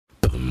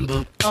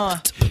Uh,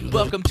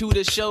 Welcome to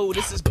the show.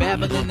 This is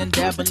Babbling and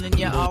Dabbling.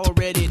 You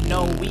already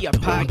know we a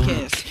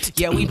podcast.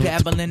 Yeah, we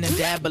babbling and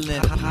dabbling.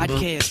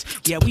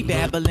 Podcast. Yeah, we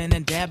babbling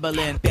and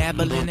dabbling.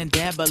 Babbling and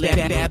dabbling.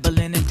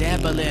 Babbling and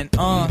dabbling.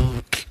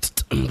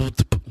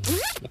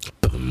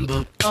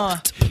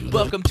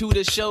 Welcome to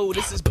the show.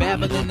 This is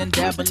Babbling and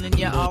Dabbling.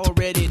 You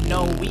already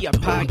know we a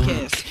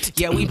podcast.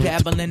 Yeah, we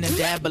babbling and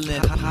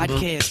dabbling.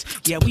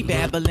 Podcast. Yeah, we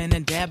babbling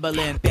and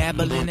dabbling.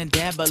 Babbling and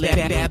dabbling.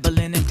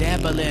 Babbling and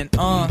dabbling.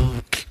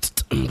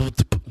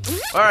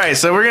 All right,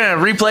 so we're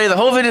gonna replay the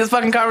whole video,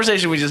 fucking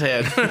conversation we just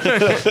had.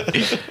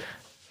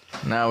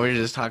 No, we're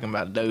just talking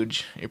about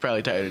Doge. You're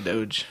probably tired of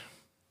Doge.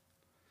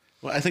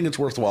 Well, I think it's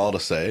worthwhile to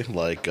say,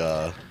 like,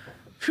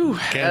 Whew,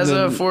 as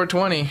of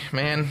 420,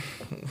 man,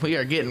 we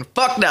are getting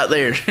fucked out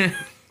there.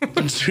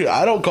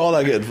 I don't call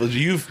that good.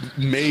 You've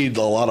made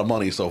a lot of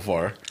money so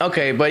far.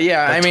 Okay, but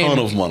yeah, A ton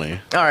of money.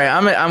 All right,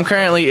 I'm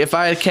currently, if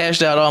I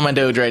cashed out all my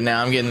Doge right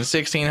now, I'm getting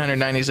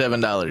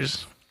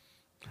 $1,697.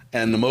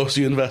 And the most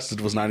you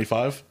invested was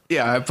 95.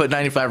 Yeah, I put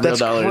 95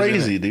 That's real dollars.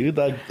 crazy, in dude.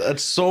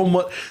 That's so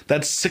much.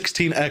 That's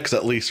 16x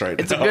at least right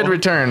now. It's a good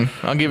return.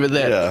 I'll give it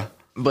that. Yeah.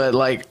 But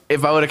like,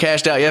 if I would have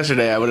cashed out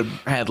yesterday, I would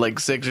have had like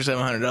 $600 or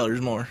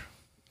 $700 more.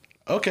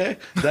 Okay,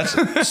 that's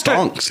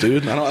stonks,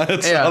 dude. I don't.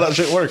 That's how that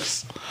shit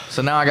works.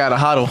 So now I got a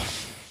hodl.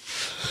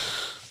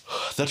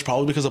 That's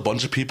probably because a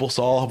bunch of people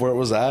saw where it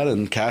was at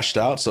and cashed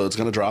out, so it's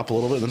gonna drop a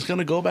little bit, and it's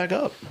gonna go back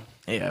up.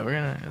 Yeah, we're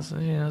gonna. I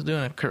was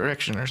doing a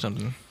correction or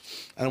something.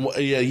 And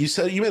yeah,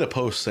 you made a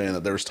post saying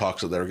that there was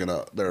talks that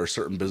there are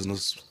certain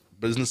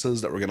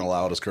businesses that were gonna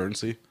allow it as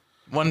currency.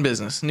 One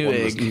business,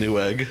 Newegg.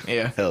 Newegg.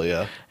 Yeah. Hell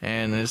yeah.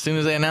 And as soon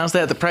as they announced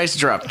that, the price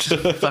dropped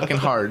fucking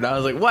hard. And I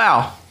was like,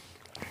 wow.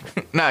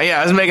 No,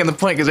 yeah, I was making the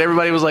point because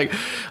everybody was like,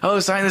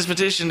 oh, sign this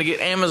petition to get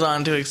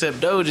Amazon to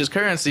accept Doge as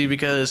currency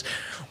because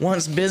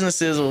once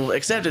businesses will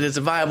accept it, it's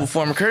a viable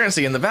form of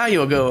currency and the value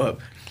will go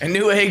up. And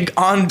Newegg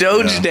on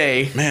Doge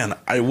Day. Man,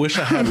 I wish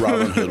I had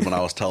Robinhood when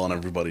I was telling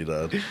everybody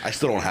to. I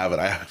still don't have it.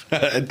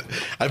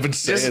 I've been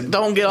saying. Just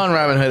don't get on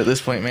Robinhood at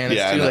this point, man.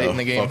 It's too late in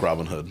the game. Fuck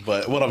Robinhood.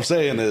 But what I'm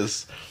saying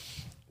is,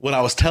 when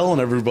I was telling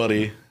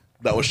everybody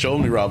that was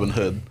showing me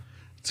Robinhood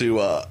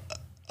to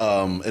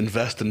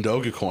invest in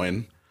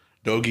Dogecoin.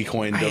 I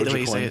hate the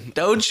way you say it.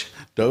 Doge?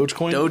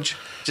 Dogecoin? Doge.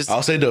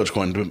 I'll say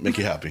Dogecoin to make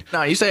you happy.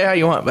 No, you say it how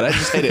you want, but I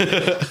just hate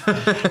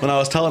it. When I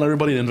was telling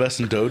everybody to invest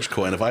in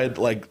Dogecoin, if I had,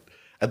 like,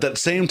 at that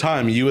same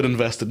time, you had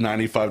invested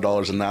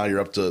 $95 and now you're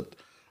up to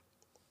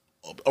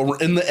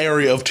in the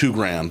area of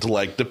 $2,000,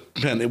 like,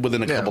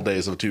 within a couple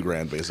days of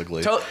 $2,000,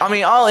 basically. I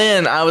mean, all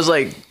in, I was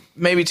like,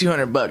 maybe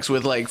 $200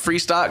 with like free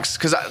stocks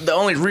because the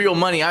only real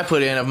money I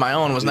put in of my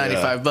own was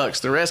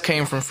 $95. The rest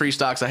came from free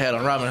stocks I had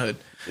on Robinhood.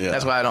 Yeah.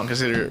 That's why I don't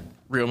consider it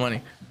real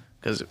money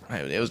because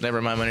it was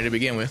never my money to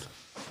begin with.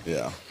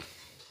 Yeah.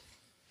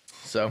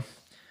 So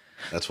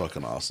that's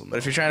fucking awesome. But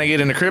if you're trying to get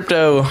into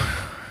crypto,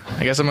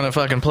 I guess I'm gonna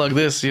fucking plug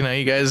this. You know,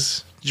 you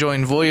guys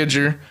join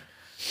Voyager.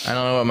 I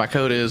don't know what my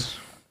code is.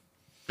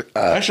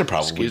 I should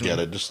probably get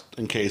it just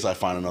in case I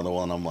find another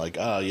one. I'm like,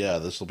 yeah,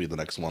 this will be the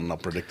next one. And I'll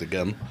predict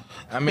again.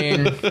 I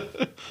mean,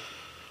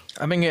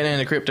 I've been getting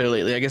into crypto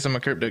lately. I guess I'm a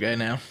crypto guy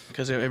now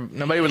because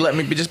nobody would let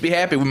me just be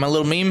happy with my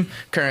little meme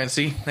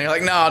currency. They're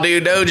like, "No,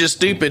 dude, Doge is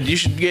stupid. You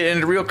should get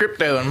into real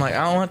crypto." And I'm like,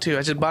 "I don't want to.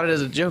 I just bought it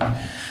as a joke.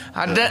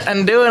 I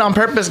didn't do it on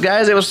purpose,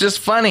 guys. It was just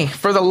funny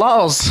for the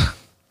laws."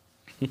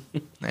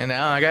 And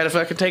now I gotta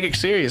fucking take it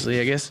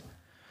seriously, I guess.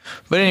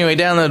 But anyway,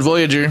 download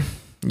Voyager.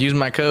 Use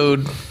my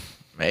code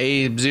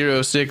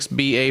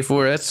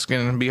A06BA4. That's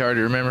gonna be hard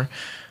to remember.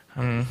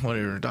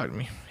 Whatever, talk to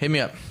me. Hit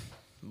me up.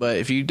 But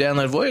if you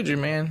download Voyager,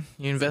 man,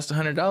 you invest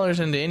 $100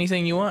 into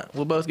anything you want.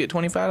 We'll both get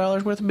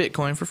 $25 worth of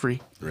Bitcoin for free.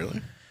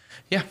 Really?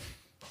 Yeah.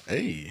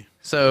 Hey.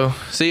 So,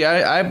 see,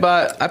 I put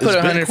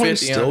 $150 Bitcoin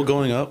still on.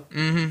 going up?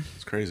 Mm-hmm.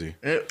 It's crazy.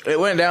 It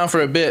went down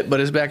for a bit,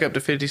 but it's back up to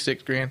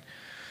 $56,000.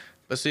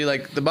 But see,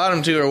 like, the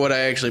bottom two are what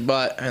I actually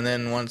bought, and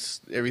then once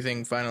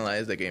everything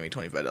finalized, they gave me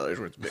 $25 worth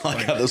of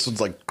Bitcoin. Oh, God, this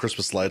one's like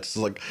Christmas lights. It's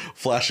like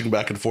flashing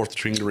back and forth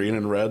between green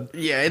and red.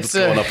 Yeah, it's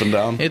going up and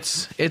down.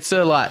 It's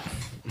a lot.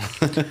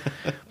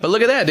 But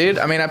look at that, dude.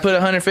 I mean, I put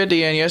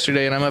 150 in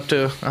yesterday, and I'm up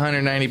to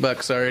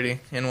 $190 already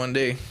in one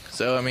day.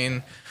 So, I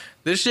mean,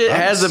 this shit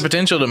has the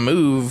potential to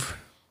move,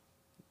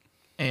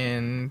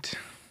 and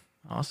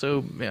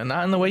also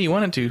not in the way you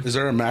want it to. Is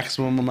there a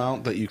maximum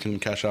amount that you can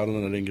cash out in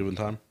at any given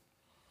time?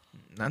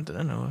 Not that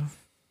I know of.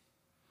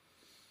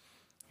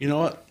 You know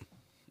what?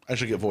 I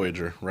should get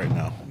Voyager right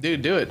now.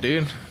 Dude, do it,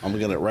 dude. I'm gonna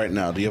get it right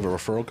now. Do you have a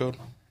referral code?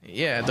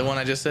 Yeah, the one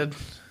I just said.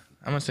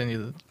 I'm gonna send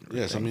you the.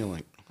 Yeah, send me a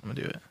link. I'm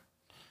gonna do it.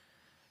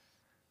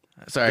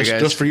 Sorry,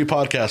 guys. Just for you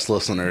podcast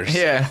listeners.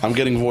 Yeah. I'm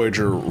getting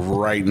Voyager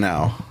right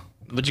now.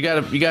 But you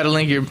gotta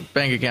link your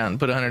bank account and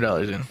put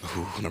 $100 in.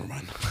 Ooh, never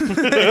mind.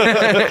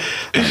 Not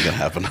gonna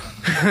happen.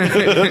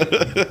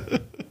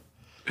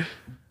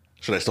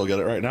 Should I still get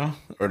it right now?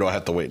 Or do I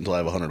have to wait until I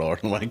have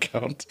 $100 in my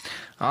account?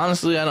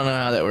 Honestly, I don't know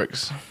how that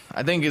works.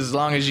 I think as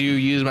long as you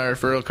use my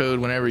referral code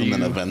whenever you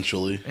then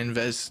eventually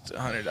invest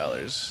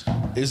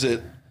 $100. Is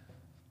it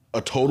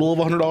a total of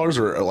 $100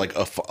 or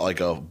like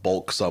a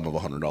bulk sum of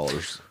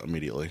 $100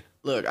 immediately?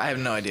 Look, I have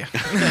no idea.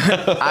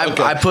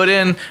 I put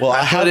in. Well,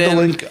 I have the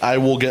link.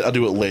 I'll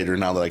do it later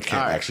now that I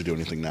can't actually do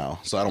anything now.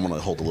 So I don't want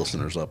to hold the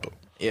listeners up.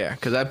 Yeah,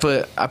 because I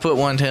put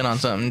 110 on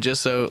something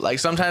just so like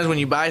sometimes when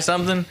you buy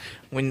something,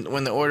 when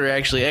the order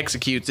actually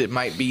executes, it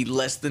might be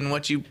less than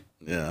what you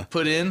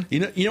put in. You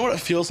know what it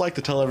feels like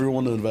to tell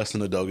everyone to invest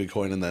in a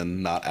Dogecoin and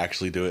then not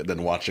actually do it,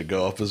 then watch it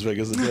go up as big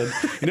as it did.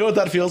 You know what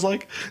that feels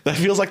like? That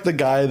feels like the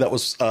guy that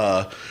was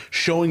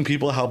showing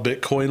people how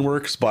Bitcoin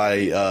works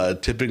by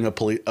tipping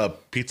a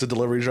pizza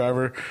delivery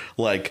driver.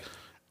 Like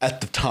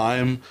at the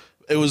time,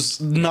 it was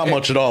not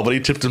much at all, but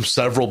he tipped him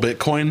several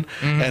Bitcoin,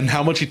 and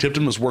how much he tipped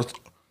him was worth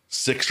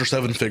 6 or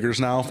 7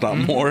 figures now, if not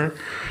more.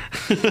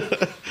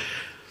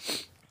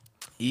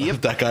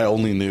 Yep, that guy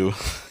only knew.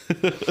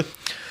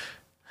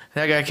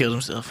 That guy killed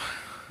himself.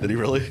 Did he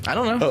really? I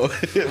don't know. Oh,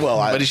 well,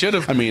 but he should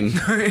have. I mean,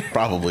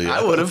 probably. Yeah.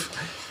 I would have.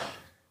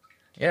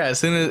 Yeah, as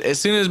soon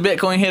as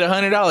Bitcoin hit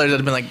 $100, I'd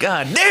have been like,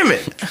 God damn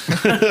it!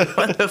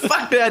 What the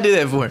fuck did I do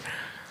that for?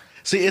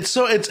 See,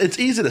 it's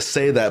easy to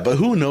say that, but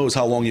who knows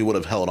how long you would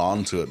have held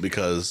on to it?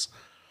 Because,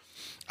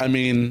 I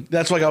mean,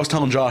 that's like I was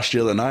telling Josh the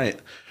other night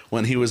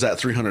when he was at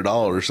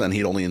 $300 and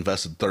he'd only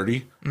invested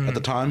 $30 at the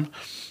time.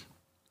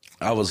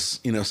 I was,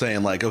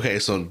 saying like, okay,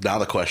 so now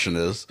the question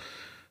is,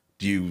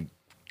 do you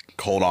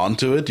hold on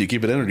to it? Do you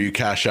keep it in, or do you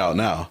cash out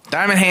now?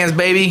 Diamond hands,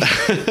 baby.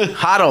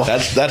 Hodl.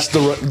 That's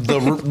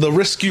the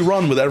risk you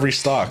run with every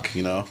stock,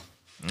 Well,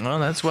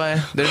 that's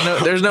why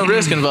there's no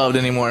risk involved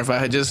anymore. If I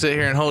had just sit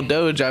here and hold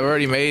Doge, I've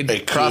already made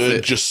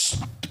profit.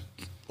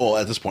 Well,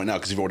 at this point now,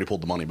 because you've already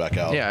pulled the money back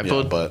out. Yeah, I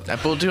pulled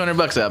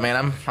 $200 out,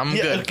 man. I'm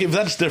good. Okay,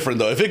 that's different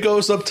though. If it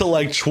goes up to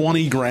like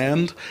 20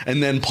 grand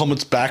and then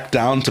plummets back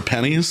down to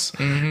pennies,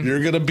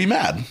 you're gonna be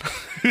mad.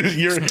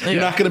 You're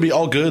not gonna be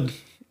all good.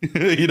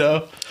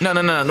 No.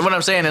 What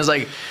I'm saying is,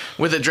 like,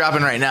 with it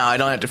dropping right now, I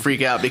don't have to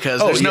freak out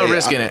because there's no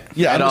risk in it.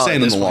 Yeah, I'm just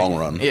saying in the long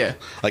run. Yeah.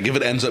 Like, if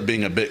it ends up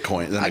being a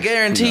Bitcoin, then I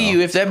guarantee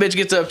you, if that bitch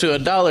gets up to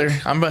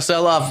 $1, I'm gonna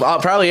sell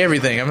off probably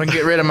everything. I'm gonna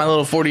get rid of my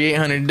little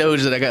 4,800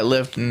 Doge that I got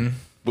left.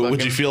 But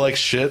would you feel like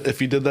shit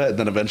if you did that? And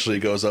then eventually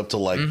it goes up to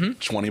like $20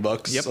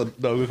 a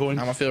Dogecoin? I'm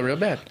gonna feel real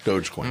bad.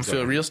 Dogecoin. I'm gonna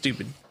feel real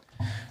stupid.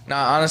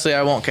 Nah, honestly,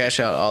 I won't cash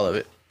out all of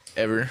it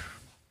ever.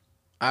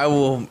 I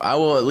will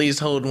at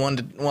least hold 1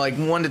 to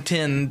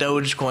 10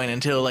 Dogecoin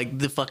until like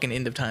the fucking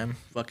end of time.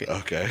 Fuck it.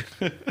 Okay.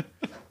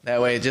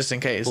 That way, just in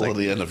case. Or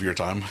the end of your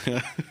time.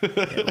 Yeah,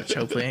 which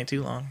hopefully ain't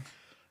too long.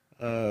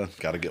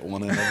 Gotta get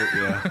one in of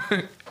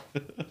it.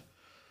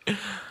 Yeah.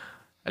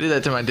 I did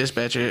that to my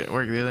dispatcher at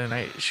work the other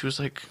night. She was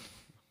like,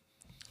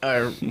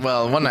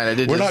 one night I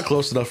did. We're not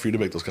close enough for you to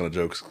make those kind of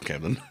jokes,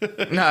 Camden.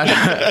 No.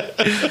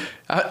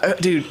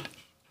 Dude,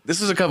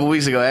 this was a couple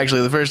weeks ago,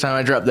 actually, the first time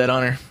I dropped that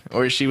on her,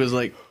 where she was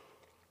like,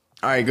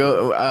 all right,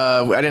 go.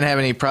 I didn't have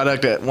any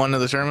product at one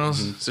of the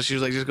terminals, so she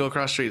was like, just go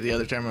across the street to the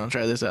other terminal and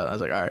try this out. I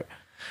was like, all right.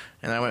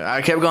 And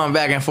I kept going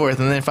back and forth,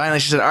 and then finally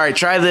she said, all right,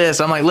 try this.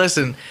 I'm like,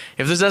 listen,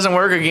 if this doesn't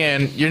work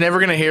again, you're never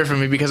going to hear from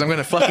me because I'm going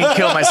to fucking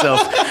kill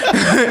myself.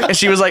 And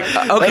she was like,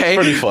 okay. That's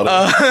pretty funny.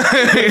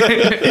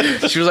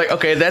 She was like,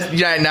 okay,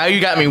 now you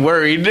got me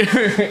worried.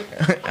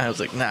 I was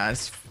like, nah,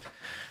 it's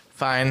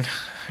fine.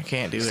 I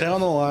can't do it. Stay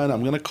on the line.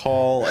 I'm going to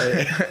call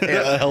a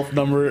help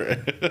number.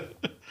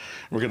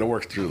 We're going to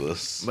work through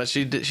this. But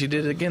she did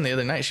it again the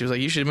other night. She was like,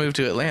 you should move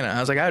to Atlanta. I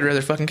was like, I'd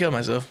rather fucking kill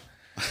myself.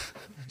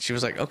 She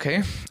was like,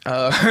 okay.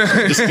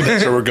 That's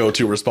her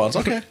go-to response.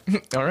 Okay.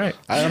 All right.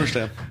 I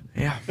understand.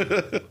 Yeah.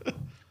 And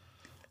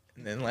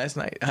then last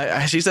night,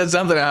 she said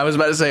something. I was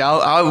about to say,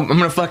 I'm going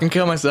to fucking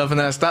kill myself. And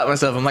then I stopped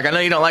myself. I'm like, I know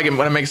you don't like it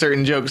when I make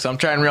certain jokes, so I'm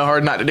trying real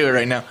hard not to do it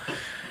right now.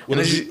 Would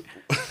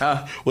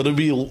it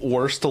be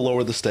worse to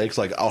lower the stakes?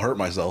 Like, I'll hurt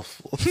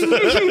myself.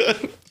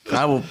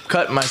 I will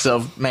cut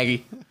myself,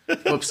 Maggie.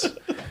 Whoops.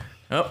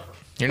 Oh,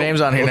 your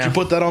name's on here now. Would you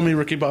put that on me,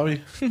 Ricky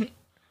Bobby?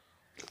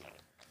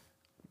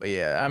 But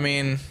yeah, I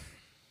mean,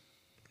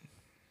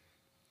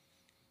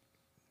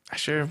 I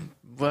sure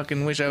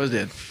fucking wish I was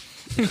dead.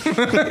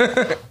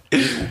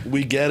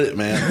 We get it,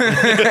 man.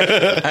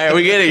 All right,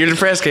 we get it. You're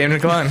depressed,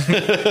 Camden. Come on.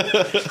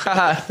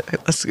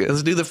 Let's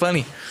do the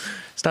funny.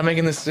 Stop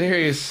making this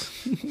serious.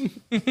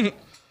 You're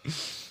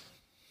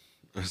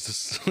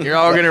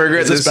all gonna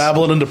regret this. Is this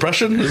Babylon and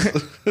depression?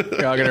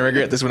 You're all gonna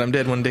regret this when I'm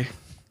dead one day.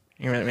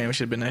 You're right, man. We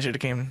should have been nicer to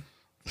Camden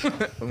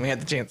when we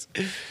had the chance.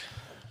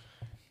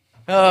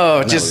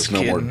 Oh, just there's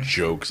kidding. No more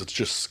jokes. It's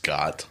just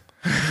Scott.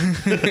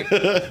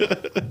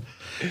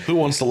 Who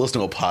wants to listen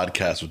to a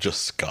podcast with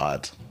just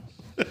Scott?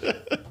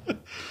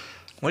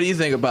 What do you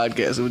think a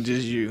podcast with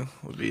just you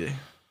would be?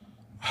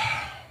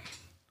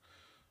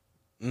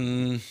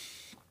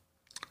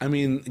 I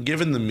mean,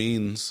 given the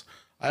means,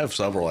 I have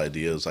several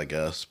ideas, I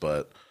guess,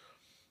 but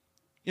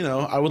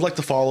I would like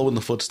to follow in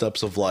the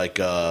footsteps of like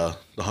the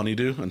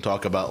Honeydew and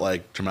talk about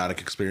like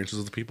traumatic experiences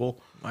with people.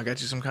 I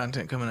got you some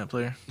content coming up,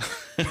 player.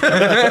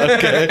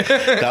 Okay,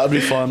 that would be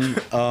fun.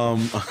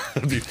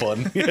 That'd be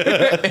fun.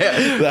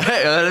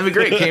 That'd be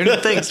great,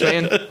 Camden. Thanks,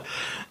 man.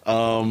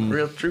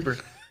 Real trooper.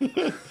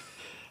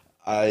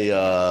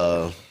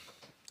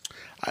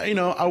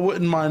 I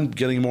wouldn't mind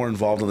getting more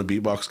involved in the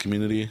beatbox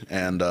community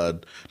and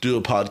do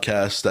a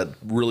podcast that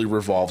really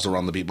revolves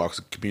around the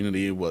beatbox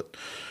community, what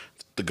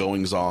the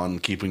goings on,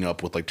 keeping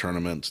up with like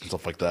tournaments and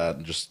stuff like that,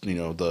 and just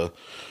the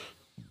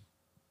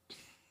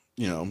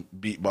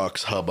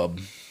beatbox hubbub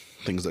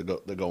things that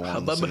go on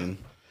in the scene.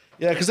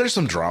 Yeah, because there's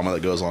some drama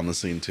that goes on in the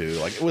scene too,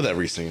 like with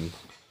every scene.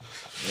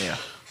 Yeah.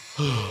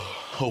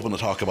 Hoping to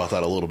talk about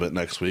that a little bit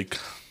next week.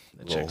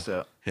 That checks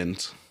out.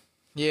 Hint.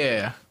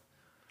 Yeah.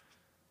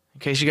 In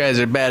case you guys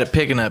are bad at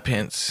picking up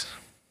hints,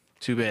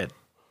 too bad.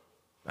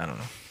 I don't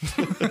know.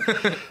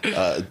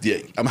 Yeah,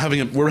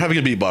 we're having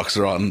a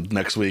beatboxer on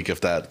next week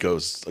if that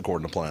goes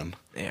according to plan.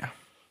 Yeah.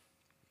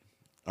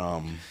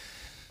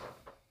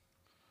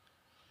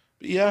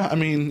 Yeah,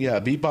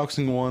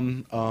 beatboxing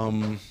one.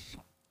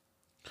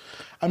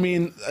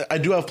 I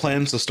do have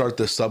plans to start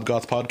this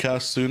Subgoth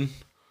podcast soon.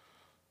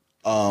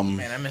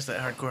 Man, I miss that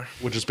hardcore.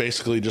 Which is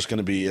basically just going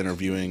to be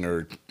interviewing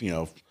or,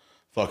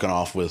 fucking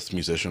off with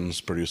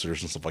musicians,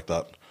 producers, and stuff like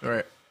that.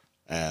 Right.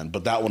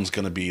 But that one's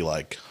going to be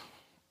like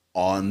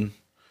on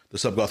the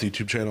Subgoth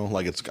YouTube channel.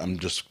 Like I'm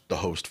just the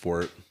host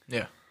for it.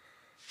 Yeah.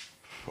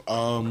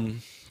 I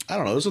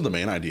don't know. Those are the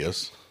main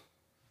ideas.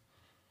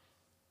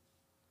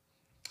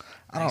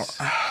 I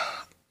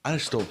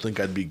just don't think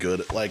I'd be good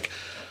at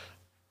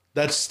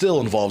that still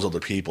involves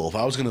other people. If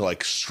I was going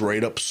to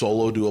straight up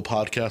solo do a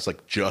podcast,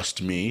 just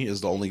me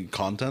is the only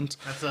content.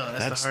 That's the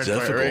hard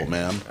difficult, part, right?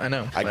 man. I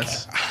know.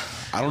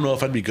 I don't know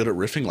if I'd be good at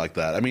riffing like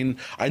that. I mean,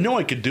 I know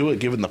I could do it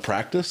given the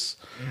practice.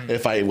 Mm-hmm.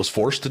 If I was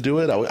forced to do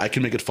it, I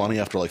can make it funny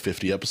after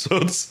 50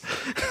 episodes.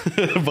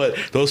 But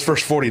those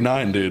first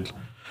 49, dude,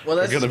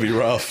 they're going to be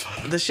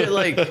rough. The shit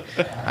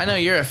I know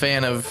you're a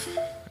fan of,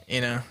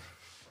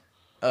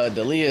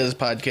 Dalia's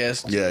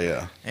podcast.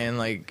 Yeah.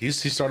 And he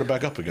started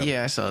back up again.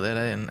 Yeah, I saw that.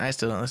 I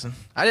still don't listen.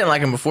 I didn't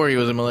like him before he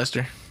was a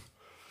molester.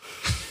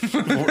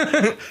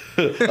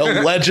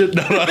 Alleged,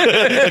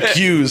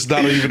 accused,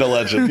 not even a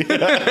legend.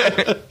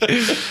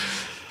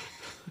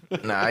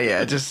 Nah,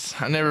 yeah,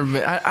 I never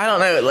been. I don't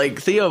know.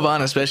 Theo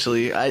Von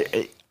especially.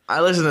 I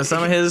listen to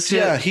some of his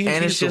shit,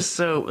 and it's just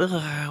so.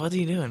 What are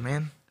you doing,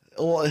 man?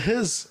 Well,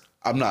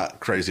 I'm not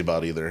crazy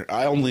about either.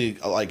 I only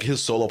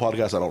his solo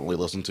podcast. I don't really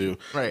listen to.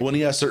 Right. When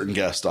he has certain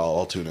guests,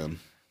 I'll tune in.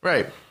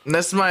 Right. And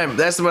that's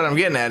what I'm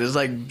getting at. Is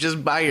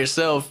just by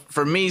yourself.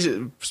 For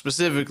me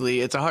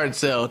specifically, it's a hard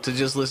sell to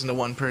just listen to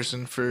one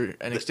person for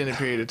an extended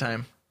period of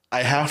time.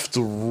 I have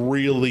to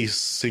really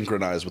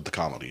synchronize with the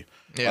comedy.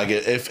 Yeah.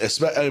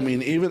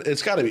 Even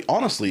it's got to be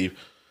honestly,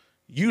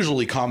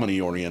 usually comedy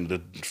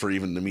oriented for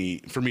me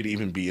to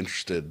even be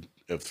interested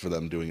for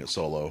them doing it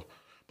solo.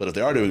 But if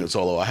they are doing it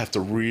solo, I have to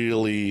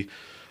really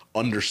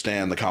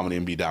understand the comedy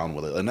and be down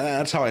with it. And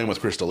that's how I am with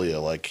Chris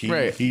D'Elia.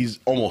 He's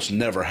almost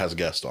never has a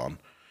guest on.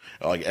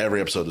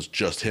 Every episode is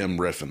just him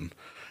riffing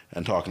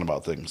and talking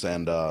about things.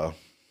 And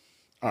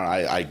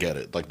I get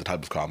it, the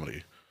type of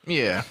comedy.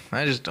 Yeah,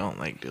 I just don't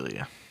like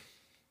D'Elia.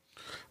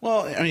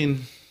 Well,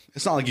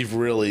 it's not like you've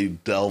really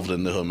delved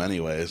into him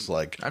anyways.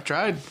 I've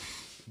tried.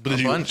 But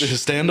his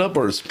stand-up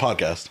or his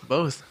podcast?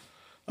 Both.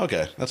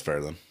 Okay, that's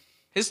fair then.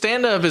 His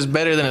stand-up is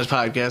better than his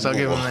podcast. I'll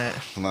give him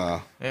that. Nah.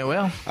 Yeah,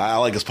 well. I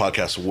like his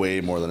podcast way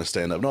more than his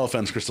stand-up. No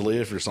offense, Chris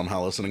D'Elia, if you're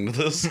somehow listening to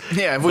this.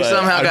 Yeah, if we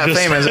somehow got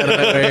famous out of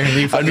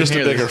it. I'm just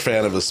a bigger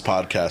fan of his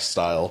podcast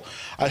style.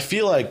 I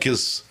feel like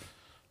his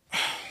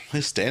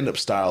stand-up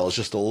style is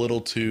just a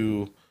little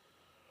too...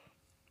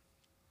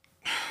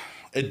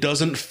 It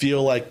doesn't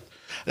feel like...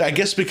 I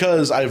guess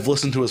because I've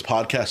listened to his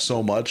podcast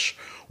so much,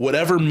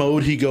 whatever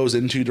mode he goes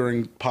into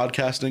during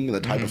podcasting, the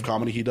type of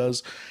comedy he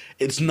does,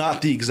 it's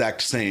not the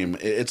exact same.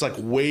 It's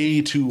way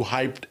too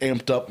hyped,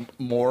 amped up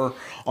more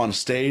on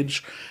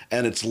stage,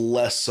 and it's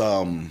less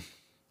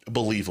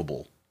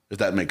believable, if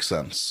that makes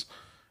sense.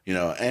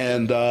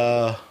 And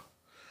I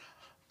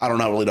don't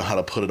really know how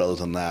to put it other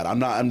than that.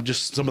 I'm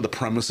just, some of the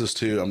premises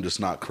too, I'm just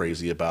not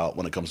crazy about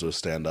when it comes to his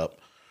stand-up.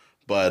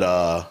 But,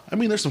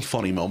 there's some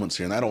funny moments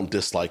here, and I don't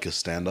dislike his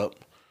stand-up.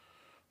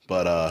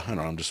 But, I don't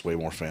know, I'm just way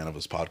more fan of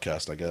his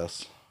podcast, I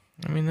guess.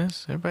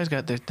 Everybody's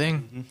got their thing.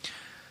 Mm-hmm.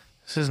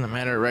 This isn't a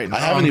matter of right and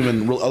wrong. I haven't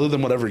even, other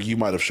than whatever you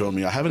might have shown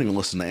me, I haven't even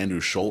listened to Andrew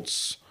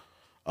Schultz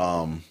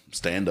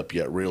stand-up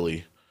yet,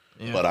 really.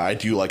 Yeah. But I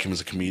do like him as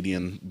a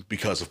comedian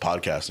because of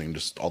podcasting,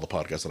 just all the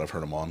podcasts that I've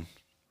heard him on.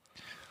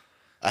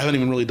 I haven't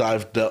even really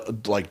dived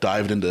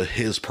into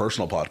his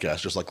personal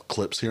podcast, just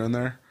clips here and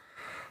there.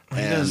 He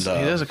does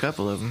a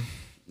couple of them.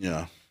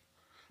 Yeah.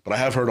 But I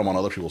have heard him on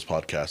other people's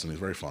podcasts, and he's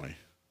very funny.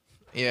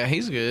 Yeah,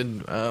 he's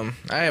good. I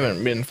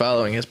haven't been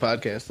following his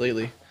podcast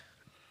lately.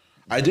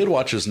 I did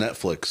watch his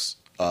Netflix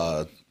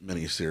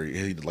miniseries.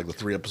 He did the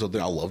 3-episode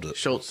thing. I loved it.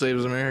 Schultz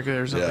Saves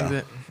America or something like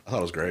that. I thought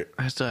it was great.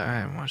 I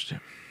haven't watched it.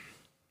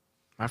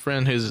 My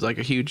friend who's a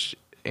huge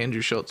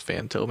Andrew Schultz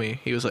fan told me,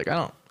 he was like,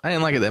 I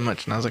didn't like it that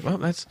much. And I was like, well,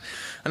 that's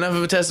enough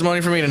of a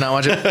testimony for me to not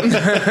watch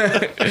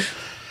it.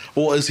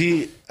 Well, is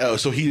he... Oh,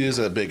 so he is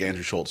a big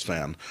Andrew Schultz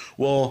fan.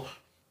 Well,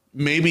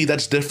 maybe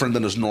that's different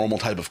than his normal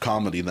type of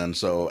comedy then.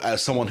 So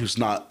as someone who's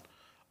not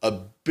a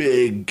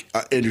big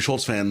Andrew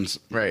Schultz fan,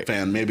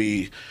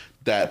 maybe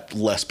that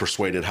less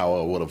persuaded how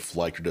I would have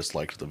liked or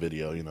disliked the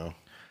video, you know.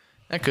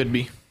 That could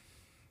be.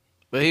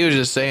 But he was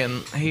just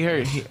saying he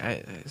heard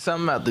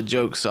something about the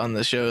jokes on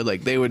the show.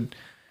 Like they would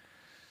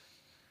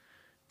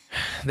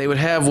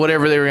have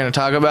whatever they were going to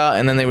talk about,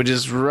 and then they would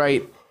just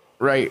write,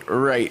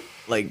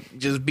 like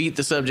just beat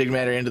the subject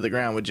matter into the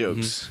ground with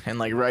jokes, and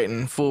like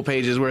writing full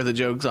pages worth of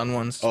jokes on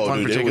one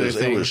particular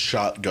thing. It was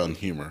shotgun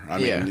humor. I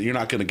mean, you're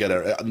not going to get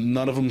it.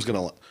 None of them's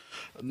going to.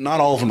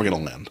 Not all of them are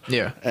going to land.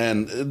 Yeah,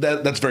 and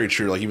that's very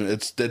true. Like even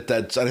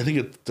that's I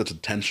think that's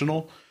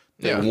intentional.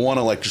 They want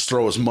to like just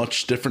throw as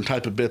much different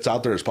type of bits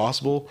out there as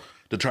possible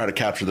to try to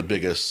capture the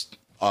biggest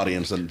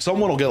audience, and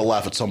someone will get a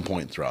laugh at some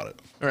point throughout it.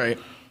 Right.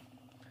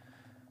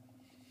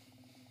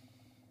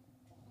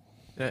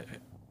 The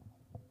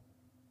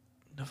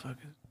fuck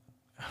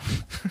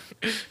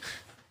is...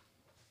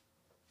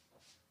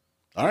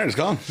 All right, it's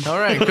gone. All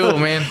right, cool,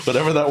 man.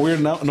 Whatever that weird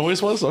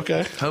noise was,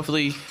 okay.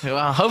 Hopefully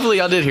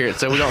y'all did hear it,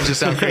 so we don't just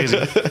sound crazy.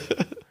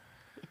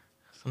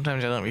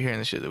 Sometimes I don't be hearing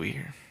the shit that we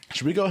hear.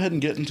 Should we go ahead and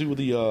get into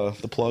the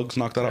plugs?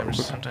 Knock that out real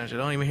quick. Sometimes I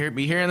don't even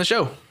be hearing the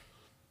show.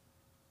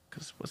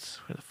 Because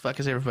where the fuck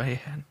is everybody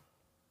at?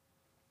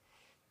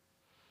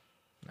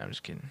 I'm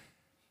just kidding.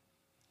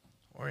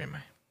 Or am I?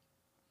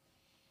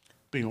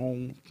 Yep,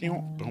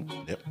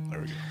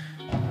 there we go.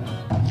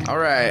 All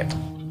right.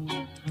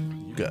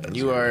 You guys,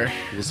 you are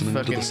listening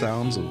to the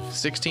sounds of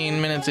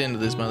 16 minutes into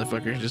this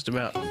motherfucker, just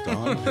about.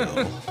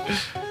 Downhill.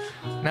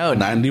 No,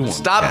 91.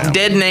 Stop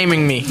dead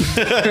naming me.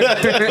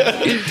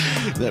 I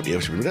had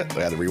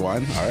to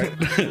rewind. All right,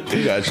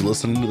 you guys are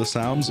listening to the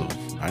sounds of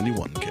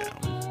 91 Cam.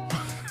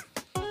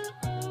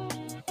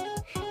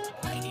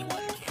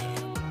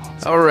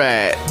 All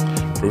right.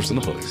 Proofs in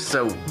the pudding.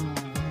 So,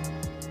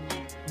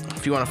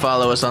 if you want to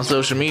follow us on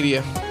social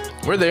media,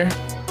 we're there,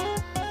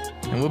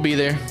 and we'll be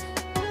there.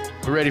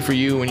 We're ready for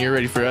you when you're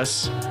ready for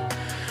us.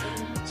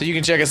 So you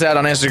can check us out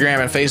on Instagram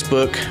and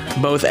Facebook,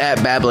 both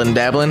at Babblin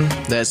Dabblin.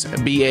 That's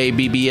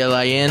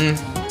BABBLIN.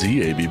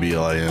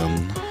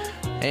 DABBLIN.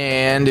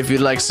 And if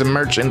you'd like some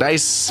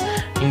merchandise,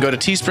 you can go to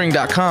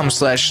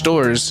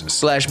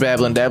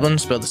teespring.com/stores/Babblin Dabblin,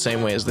 spelled the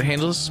same way as the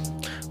handles.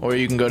 Or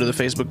you can go to the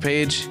Facebook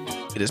page.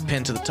 It is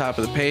pinned to the top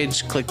of the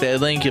page. Click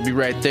that link. You'll be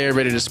right there,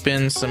 ready to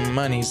spend some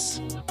monies.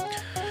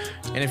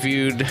 And if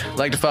you'd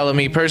like to follow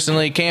me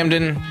personally,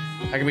 Camden,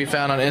 I can be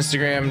found on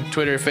Instagram,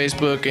 Twitter,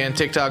 Facebook, and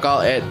TikTok,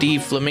 all at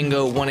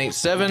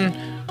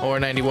dflamingo187 or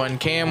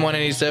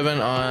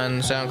 91cam187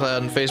 on SoundCloud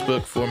and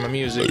Facebook for my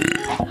music.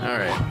 All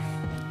right.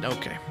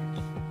 Okay.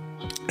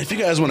 If you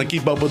guys want to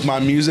keep up with my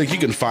music, you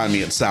can find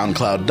me at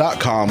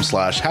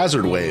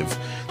soundcloud.com/hazardwave.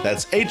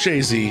 That's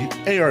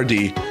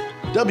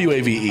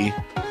HAZARDWAVE.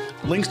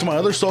 Links to my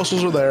other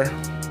socials are there.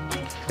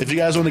 If you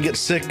guys want to get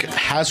sick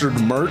Hazard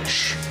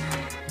merch,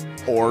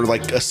 or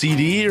like a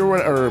CD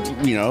or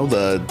you know,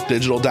 the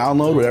digital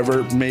download, whatever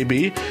it may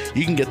be,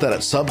 you can get that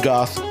at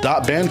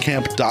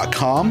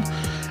subgoth.bandcamp.com.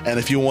 And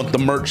if you want the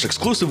merch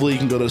exclusively, you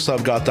can go to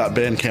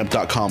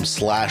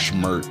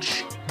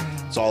subgoth.bandcamp.com/merch.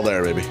 It's all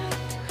there, baby.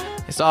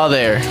 It's all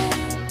there.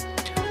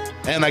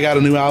 And I got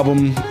a new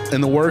album in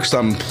the works.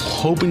 I'm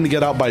hoping to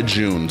get out by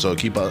June, so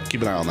keep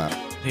an eye on that.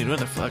 Dude, what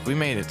the fuck? We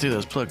made it through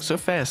those plugs so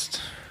fast.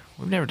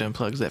 We've never done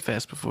plugs that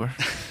fast before.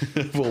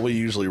 Well, we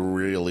usually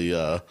really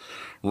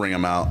ring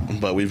them out,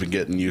 but we've been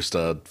getting used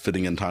to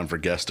fitting in time for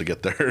guests to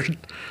get their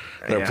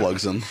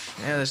plugs in.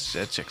 Yeah,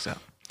 that checks out.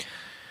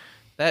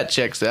 That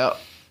checks out.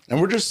 And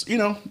we're just,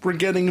 we're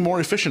getting more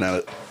efficient at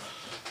it.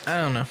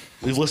 I don't know.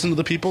 We've listened to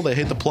the people. They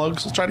hate the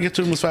plugs. Let's try to get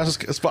to them as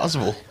fast as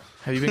possible.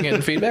 Have you been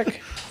getting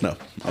feedback? No.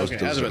 I was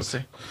about to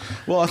say.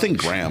 Well, I think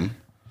Graham,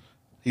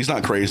 he's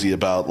not crazy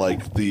about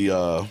like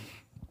the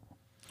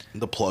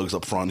plugs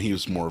up front. He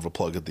was more of a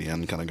plug at the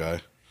end kind of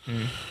guy.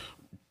 Mm.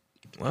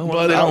 Well,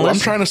 but I'm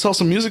trying to sell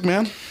some music,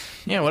 man.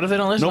 Yeah, what if they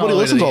don't listen? Nobody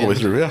listens all the way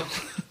through. Yeah,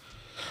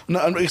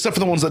 no, except for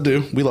the ones that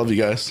do. We love you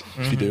guys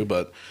if you do,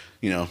 but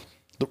the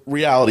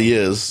reality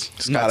is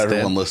not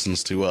everyone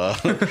listens to.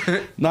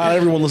 Not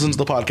everyone listens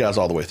to the podcast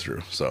all the way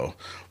through. So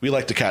we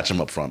like to catch them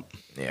up front.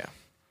 Yeah,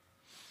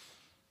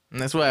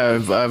 and that's why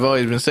I've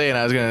always been saying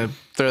I was gonna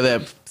throw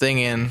that thing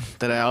in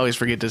that I always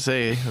forget to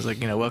say. I was like,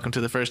 welcome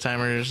to the first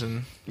timers,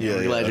 and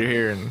we're glad you're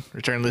here, and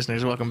return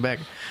listeners, welcome back.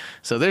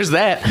 So there's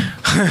that.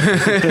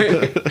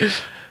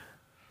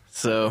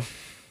 So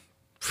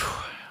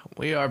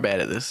we are bad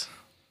at this.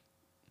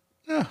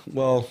 Yeah,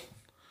 well,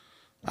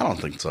 I don't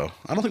think so.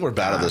 I don't think we're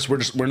bad at this.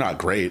 We're not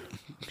great.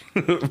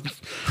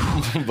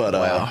 But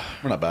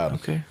we're not bad.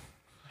 Okay.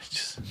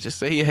 Just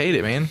say you hate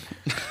it, man.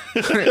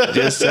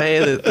 Just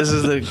say that this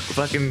is the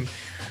fucking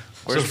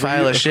worst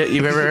pile of shit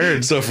you've ever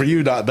heard. So for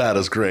you, not bad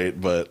is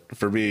great, but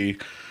for me,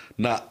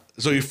 not.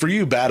 So for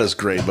you, bad is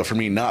great, but for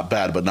me, not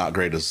bad but not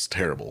great is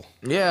terrible.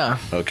 Yeah.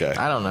 Okay.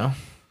 I don't know.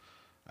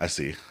 I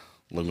see.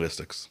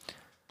 Linguistics.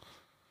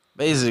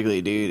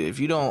 Basically, dude, if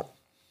you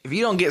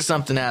don't get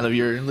something out of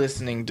your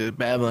listening to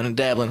Babblin and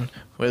Dabblin,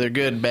 whether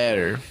good, bad,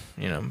 or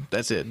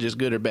that's it, just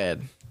good or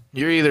bad.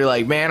 You're either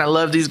like, man, I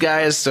love these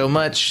guys so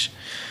much,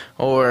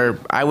 or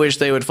I wish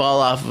they would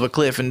fall off of a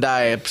cliff and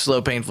die a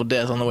slow, painful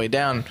death on the way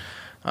down.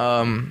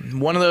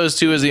 One of those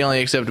two is the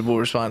only acceptable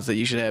response that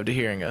you should have to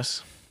hearing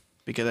us,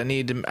 because I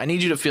need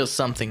you to feel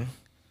something.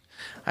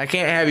 I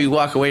can't have you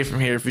walk away from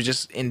here if you're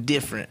just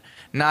indifferent,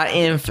 not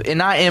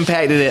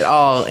impacted at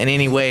all in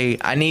any way.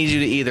 I need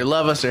you to either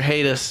love us or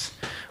hate us,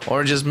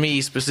 or just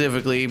me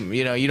specifically.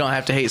 You know, you don't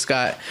have to hate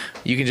Scott.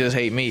 You can just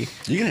hate me.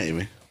 You can hate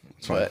me.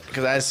 But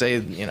because I say,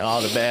 you know,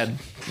 all the bad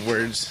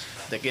words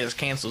that get us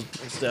canceled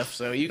and stuff,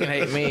 so you can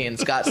hate me, and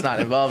Scott's not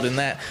involved in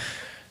that.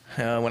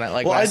 When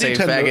I say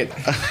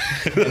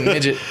faggot and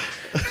midget.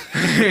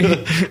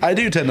 I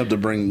do tend to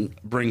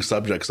bring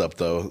subjects up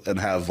though, and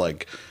have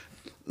like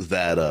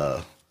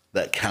that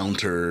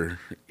counter,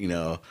 you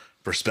know,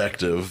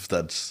 perspective.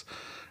 That's,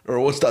 or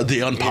what's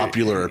the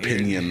unpopular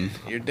opinion?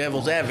 You're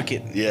devil's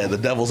advocate. Yeah, the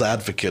devil's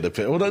advocate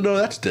opinion. Well, no,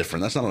 that's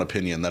different. That's not an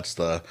opinion. That's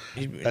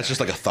just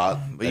like a thought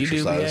but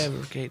exercise. You do be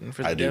advocating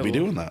for the I do devil. be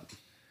doing that.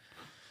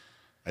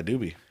 I do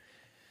be.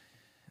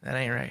 That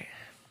ain't right.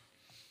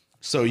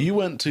 So you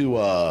went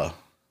to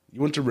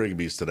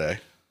Rigby's today.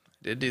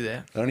 Did do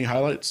that. Any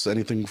highlights?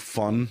 Anything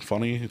fun,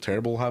 funny,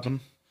 terrible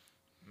happen?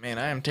 Man,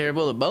 I am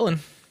terrible at bowling.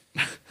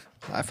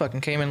 I fucking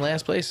came in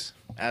last place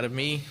out of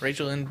me,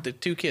 Rachel, and the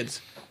two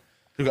kids.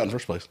 Who got in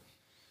first place?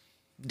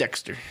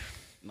 Dexter.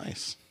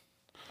 Nice.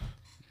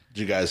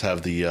 Did you guys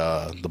have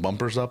the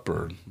bumpers up,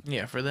 or?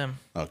 Yeah, for them.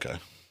 Okay.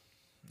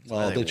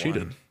 Well, they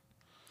cheated. Won.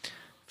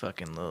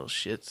 Fucking little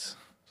shits.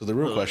 So the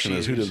real Little question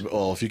is, who cheaters. did?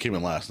 Well, if you came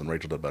in last, then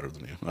Rachel did better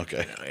than you.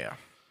 Okay. Yeah.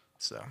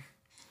 So.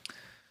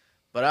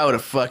 But I would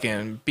have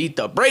fucking beat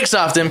the brakes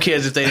off them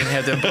kids if they didn't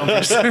have them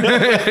bumpers.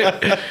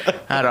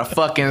 I'd have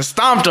fucking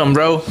stomped them,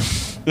 bro.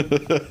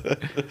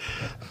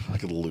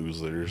 Fucking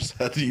losers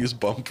had to use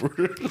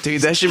bumpers.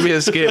 Dude, that should be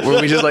a skit where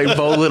we just like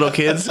bowl little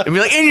kids and be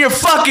like, in your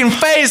fucking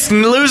face,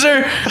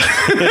 loser.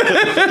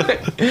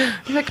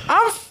 You're like,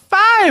 I'm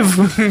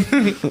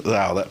 5.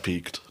 Wow, that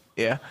peaked.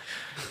 Yeah.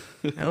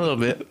 A little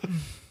bit.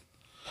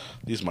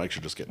 These mics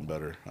are just getting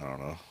better. I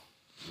don't know.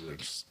 They're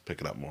just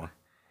picking up more.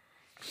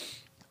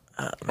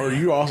 Or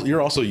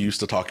you're also used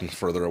to talking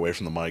further away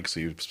from the mic, so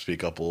you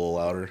speak up a little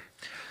louder.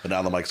 But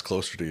now the mic's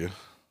closer to you.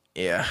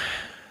 Yeah.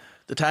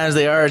 The times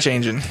they are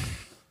changing.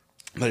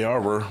 They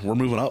are. We're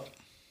moving up.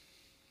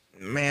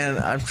 Man,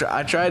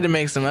 I tried to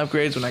make some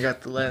upgrades when I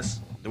got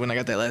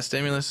that last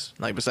stimulus,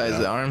 like besides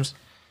the arms.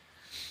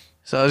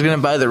 So I was gonna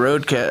buy the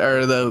Rodecat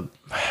or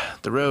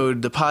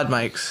the pod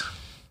mics.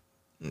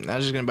 I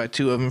was just gonna buy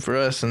 2 of them for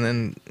us, and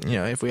then, you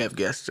know, if we have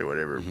guests or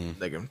whatever,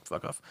 they can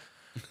fuck off.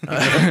 You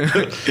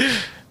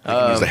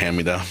can use the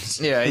hand-me-downs.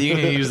 Yeah, you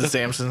can use the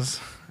Samsons.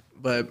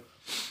 But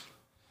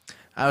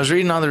I was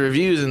reading all the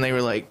reviews, and they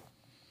were like,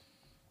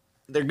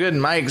 they're good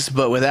mics,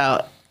 but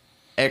without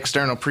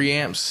external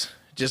preamps,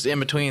 just in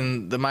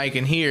between the mic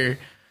and here,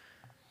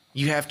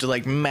 you have to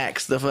like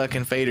max the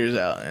fucking faders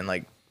out and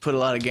like put a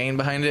lot of gain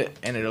behind it,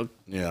 and it'll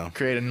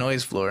create a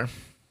noise floor.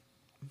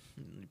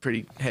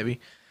 Pretty heavy.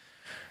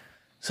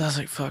 So I was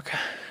like, fuck.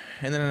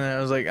 And then I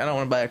was like, I don't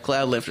want to buy a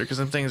cloud lifter because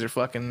them things are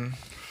fucking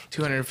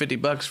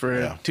 $250 for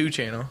a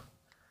 2-channel.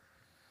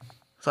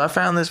 So I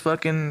found this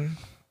fucking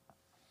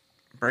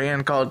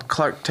brand called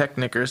Clark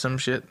Technic or some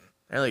shit.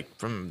 They're like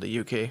from the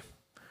UK.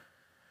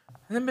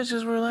 And them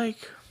bitches were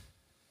like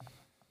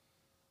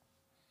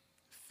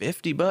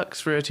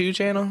 $50 for a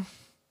 2-channel. And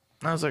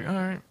I was like, all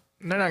right.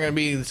 They're not gonna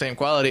be the same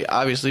quality,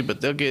 obviously,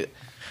 but they'll get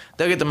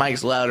the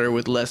mics louder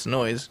with less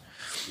noise.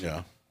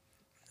 Yeah.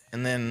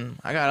 And then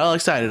I got all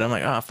excited. I'm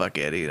like, oh, fuck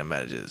it, dude. I'm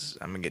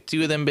gonna get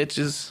 2 of them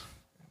bitches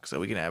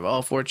so we can have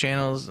all 4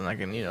 channels, and I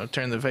can, you know,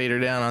 turn the fader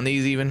down on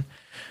these even.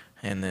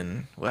 And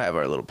then we'll have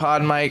our little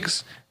pod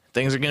mics.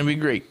 Things are gonna be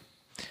great.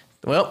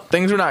 Well,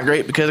 things were not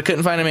great because I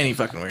couldn't find them any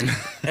fucking where.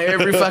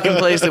 Every fucking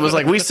place that was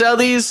like, we sell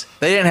these,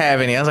 they didn't have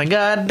any. I was like,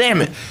 God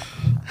damn it.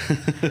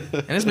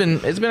 And it's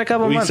been a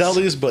couple months. We sell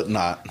these, but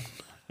not.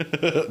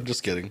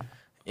 Just kidding.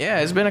 Yeah,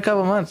 it's been a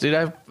couple months,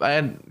 dude. I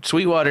had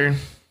Sweetwater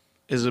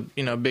is a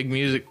big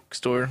music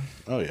store.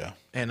 Oh yeah.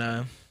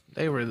 And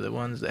they were the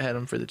ones that had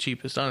them for the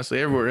cheapest. Honestly,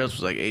 everywhere else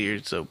was like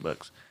 $80 or so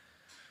bucks.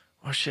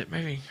 Oh shit,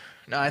 maybe.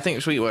 No, I think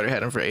Sweetwater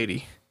had them for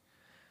 $80.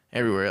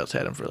 Everywhere else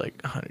had them for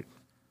like $100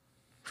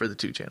 for the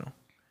 2-channel.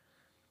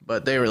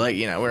 But they were like,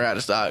 we're out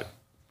of stock.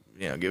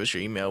 Give us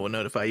your email. We'll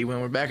notify you when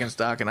we're back in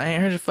stock. And I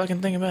ain't heard a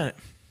fucking thing about it.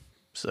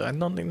 So I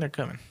don't think they're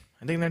coming.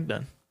 I think they're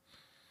done.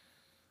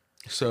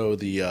 So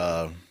the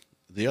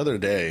other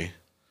day,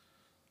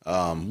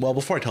 well,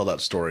 before I tell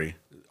that story,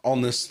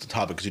 on this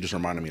topic, because you just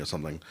reminded me of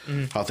something,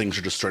 how things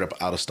are just straight up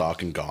out of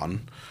stock and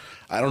gone.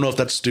 I don't know if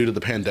that's due to the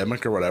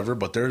pandemic or whatever,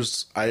 but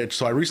I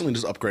recently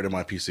just upgraded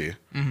my PC.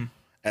 Mm-hmm.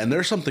 And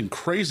there's something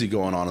crazy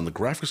going on in the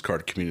graphics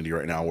card community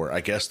right now where I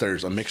guess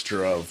there's a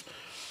mixture of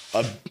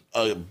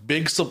a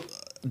big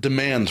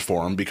demand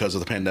for them because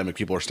of the pandemic.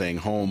 People are staying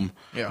home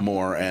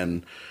more,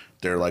 and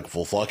they're like,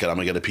 well, fuck it, I'm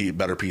going to get a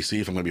better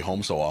PC if I'm going to be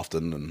home so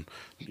often. And,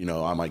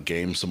 I might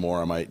game some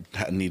more. I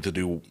might need to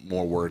do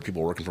more work,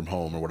 people working from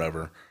home or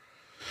whatever.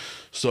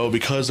 So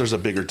because there's a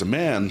bigger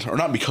demand, or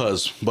not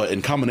because, but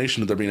in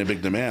combination with there being a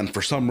big demand,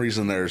 for some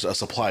reason there's a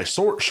supply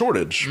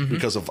shortage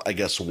because of, I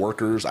guess,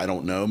 workers. I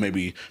don't know.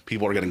 Maybe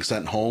people are getting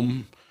sent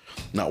home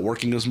not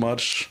working as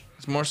much.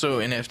 It's more so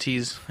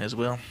NFTs as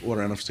well. What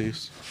are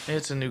NFTs?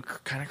 It's a new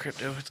kind of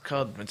crypto.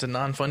 It's a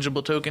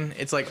non-fungible token.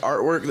 It's like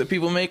artwork that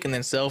people make and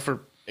then sell for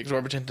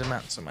exorbitant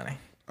amounts of money.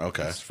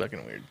 Okay. It's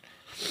fucking weird.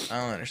 I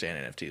don't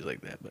understand NFTs like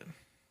that, but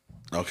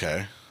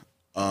Okay.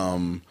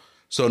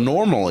 So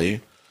normally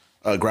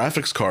a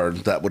graphics card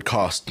that would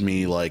cost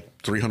me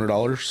like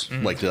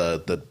 $300, like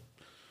the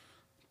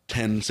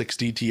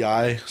 1060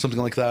 Ti, something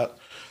like that,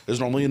 is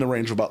normally in the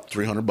range of about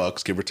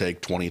 $300, give or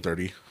take 20,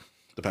 30,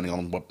 depending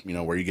on what,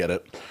 where you get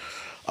it.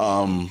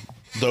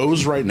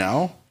 Those right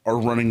now are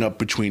running up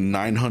between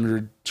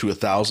 900 to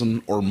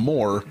 1,000 or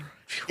more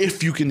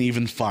if you can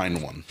even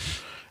find one.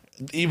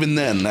 Even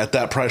then, at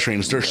that price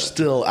range, they're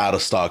still out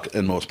of stock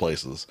in most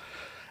places.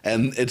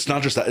 And it's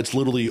not just that, it's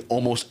literally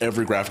almost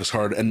every graphics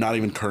card, and not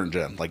even current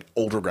gen, like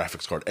older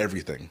graphics card,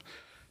 everything.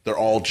 They're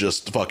all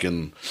just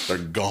fucking, they're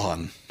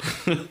gone.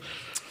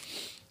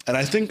 And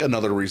I think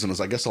another reason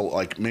is, I guess,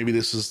 like, maybe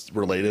this is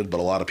related, but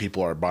a lot of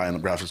people are buying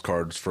graphics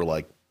cards for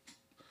like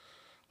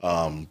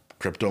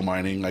crypto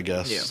mining, I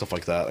guess, stuff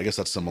like that. I guess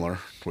that's similar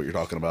to what you're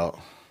talking about.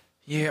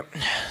 yep.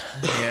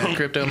 Yeah,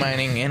 crypto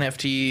mining,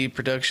 NFT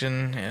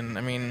production, and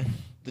I mean,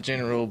 the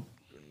general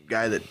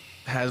guy that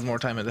has more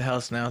time at the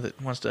house now that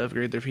wants to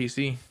upgrade their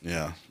PC.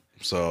 Yeah.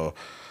 So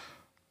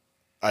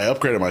I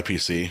upgraded my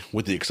PC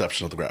with the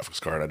exception of the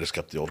graphics card. I just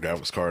kept the old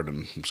graphics card,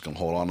 and I'm just going to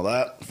hold on to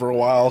that for a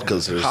while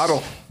because there's...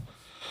 HODL.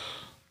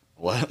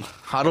 What?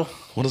 HODL.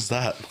 What is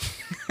that?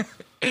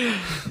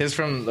 It's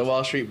from the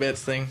Wall Street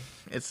Bets thing.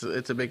 It's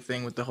a big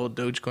thing with the whole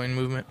Dogecoin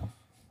movement.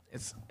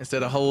 It's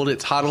instead of hold,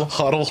 it's HODL.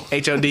 HODL.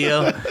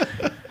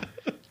 HODL.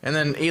 And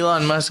then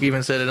Elon Musk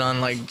even said it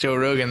on like Joe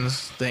Rogan's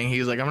thing. He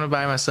was like, "I'm gonna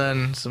buy my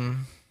son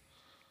some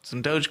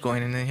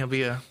Dogecoin, and then he'll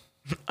be a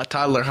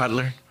toddler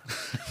hodler."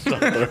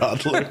 Toddler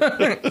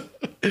hodler.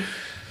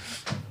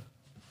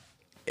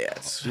 Yeah,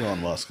 it's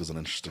Elon Musk is an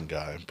interesting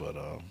guy, but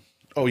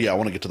oh yeah, I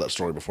want to get to that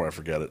story before I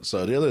forget it.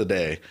 So the other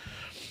day,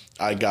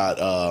 I got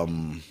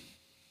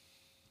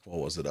what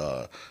was it?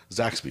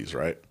 Zaxby's,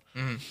 right?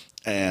 Mm-hmm.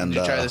 And Did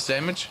you try the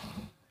sandwich?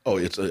 Oh,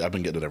 I've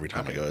been getting it every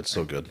time I go. It's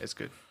so good. It's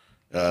good.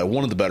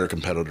 One of the better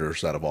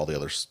competitors out of all the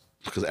others,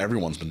 because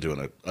everyone's been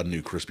doing a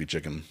new crispy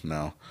chicken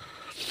now.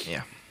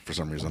 Yeah. For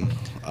some reason,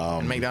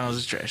 And McDonald's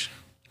is trash.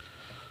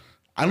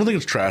 I don't think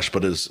it's trash,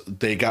 but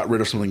they got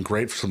rid of something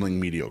great for something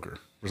mediocre,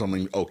 for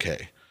something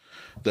okay.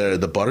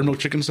 The buttermilk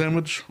chicken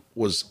sandwich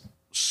was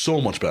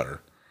so much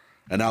better,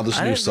 and now this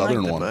new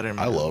southern one.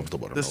 I love the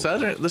buttermilk.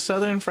 The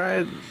southern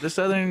fried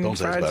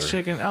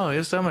chicken. Oh,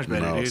 it's so much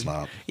better, No, dude. it's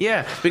not.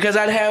 Yeah, because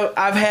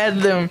I've had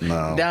them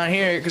No. down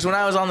here. Because when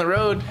I was on the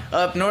road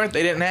up north,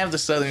 they didn't have the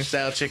southern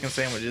style chicken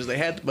sandwiches. They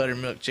had the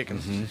buttermilk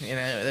chicken.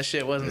 That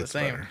shit wasn't It's the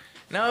same. better.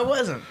 No, it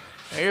wasn't.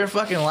 You're a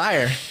fucking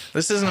liar.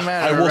 This isn't a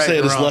matter. I of will right say it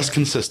and is wrong. less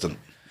consistent,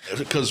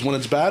 because when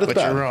it's bad, it's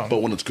But you're bad. wrong.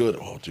 But when it's good,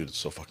 oh dude, it's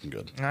so fucking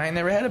good. I ain't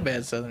never had a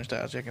bad southern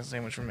style chicken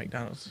sandwich from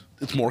McDonald's.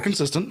 It's more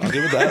consistent. I'll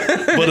give it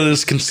that, but it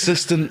is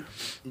consistent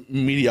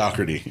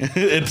mediocrity.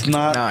 It's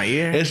not. No,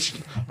 yeah. It's.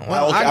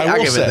 Well, I I'll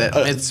will give it say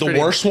that. It's the pretty-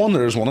 worst one.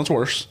 There is one that's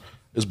worse.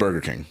 Is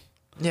Burger King.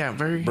 Yeah,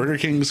 Burger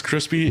King's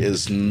crispy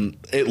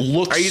it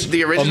looks. Are you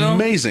the original?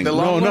 Amazing. The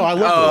long No, one? I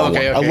love Oh, the long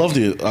okay, one. okay.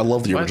 I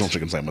love the What? original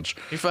chicken sandwich.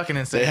 You're fucking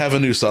insane. They have a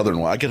new southern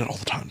one. I get it all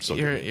the time. So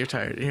good. You're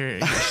tired.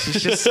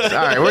 It's just all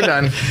right. We're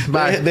done.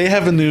 Bye. They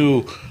have a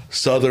new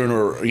southern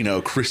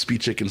or crispy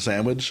chicken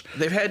sandwich.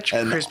 They've had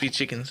And- crispy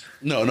chickens.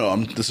 No,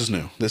 this is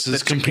new. This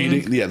is The competing.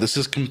 chicken? Yeah, this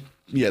is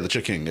the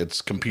chicken.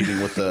 It's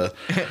competing with the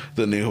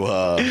new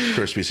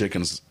crispy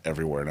chickens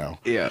everywhere now.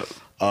 Yeah.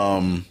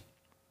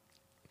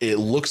 It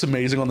looks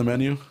amazing on the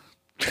menu.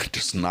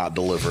 Just not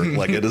delivered.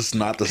 Like, it is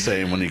not the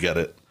same when you get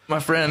it. My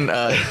friend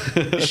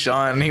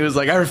Sean, he was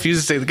like, I refuse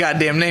to say the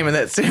goddamn name of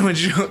that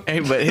sandwich. Hey,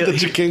 but The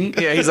chicken?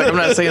 Yeah, he's like, I'm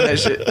not saying that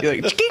shit.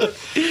 He's like,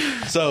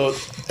 chicken. So,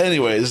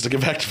 anyways, to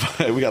get back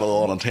to we got a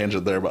little on a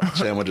tangent there about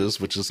sandwiches,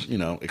 which is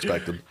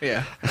expected.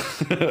 Yeah.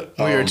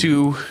 We are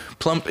two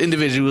plump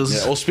individuals.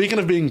 Yeah, well, speaking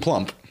of being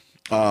plump,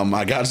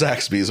 I got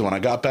Zaxby's. When I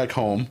got back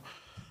home,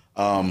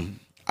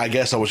 I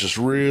guess I was just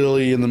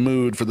really in the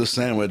mood for this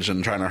sandwich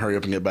and trying to hurry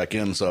up and get back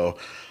in. So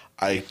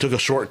I took a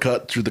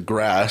shortcut through the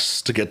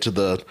grass to get to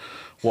the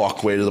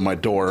walkway to my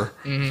door.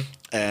 Mm-hmm.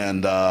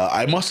 And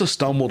I must have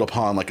stumbled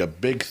upon like a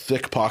big,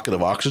 thick pocket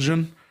of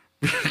oxygen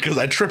because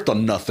I tripped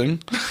on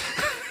nothing.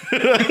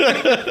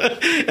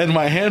 And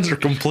my hands are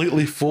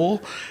completely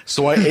full.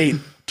 So I ate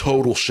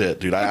total shit,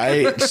 dude. I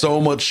ate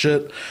so much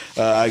shit.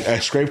 I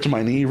scraped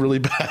my knee really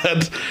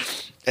bad.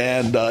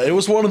 And it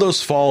was one of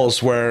those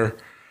falls where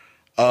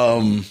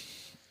when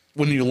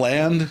you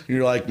land,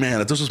 you're like,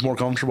 man, if this was more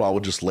comfortable, I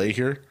would just lay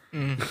here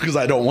because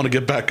I don't want to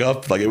get back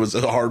up. Like, it was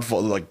a hard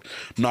fall, like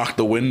knock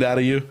the wind out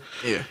of you.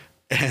 Yeah.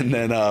 And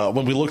then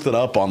when we looked it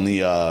up on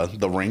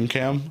the ring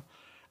cam,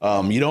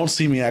 you don't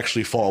see me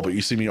actually fall, but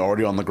you see me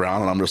already on the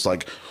ground, and I'm just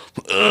like,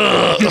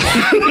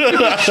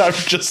 I'm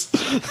just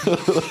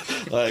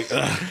like,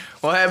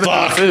 What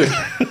happened to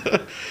the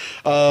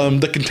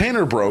food? the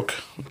container broke.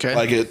 Okay.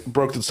 Like, it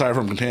broke the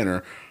styrofoam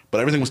container, but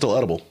everything was still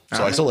edible,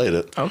 so I still ate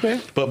it.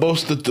 Okay. But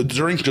most the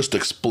drink just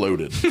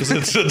exploded because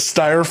it's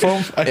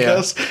styrofoam, I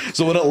guess.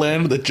 So when it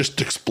landed, it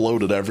just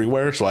exploded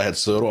everywhere. So I had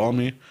soda on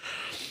me.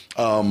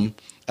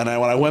 And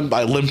when I went,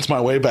 I limped my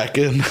way back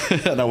in,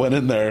 and I went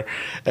in there,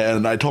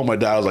 and I told my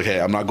dad, I was like,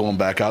 "Hey, I'm not going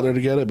back out there to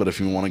get it, but if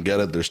you want to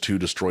get it, there's 2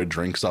 destroyed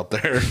drinks out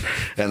there,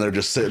 and they're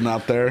just sitting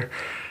out there.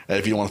 And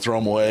if you want to throw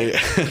them away,"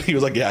 and he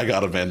was like, "Yeah, I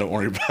got it, man. Don't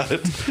worry about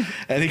it."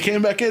 And he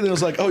came back in and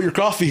was like, "Oh, your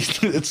coffee,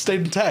 it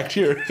stayed intact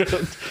here."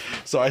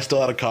 So I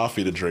still had a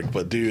coffee to drink,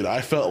 but dude,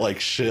 I felt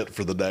like shit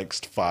for the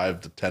next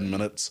 5 to 10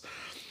 minutes.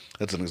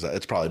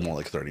 It's probably more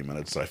like 30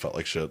 minutes that I felt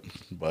like shit,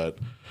 but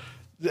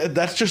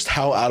that's just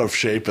how out of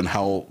shape and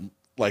how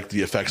like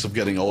the effects of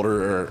getting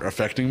older are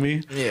affecting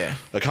me. Yeah.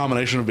 A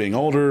combination of being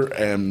older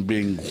and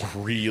being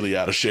really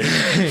out of shape.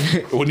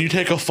 When you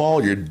take a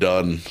fall, you're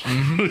done.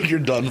 You're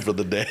done for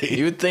the day.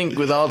 You would think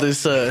with all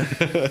this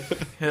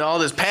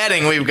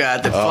padding we've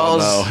got that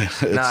falls.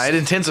 No, it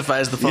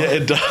intensifies the fall. Yeah,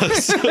 it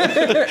does.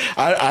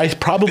 I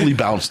probably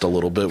bounced a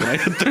little bit when I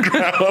hit the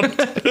ground.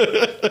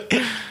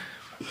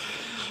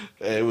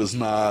 It was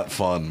not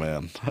fun,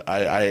 man.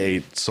 I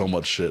ate so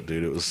much shit,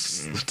 dude. It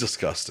was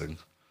disgusting.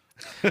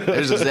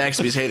 There's a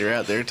Zaxby's hater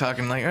out there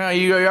talking like, "Oh,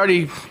 you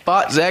already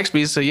bought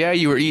Zaxby's, so yeah,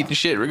 you were eating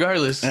shit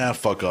regardless."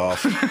 Fuck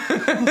off. I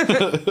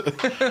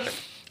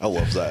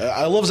love that.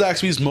 I love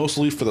Zaxby's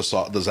mostly for the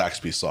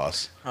Zaxby's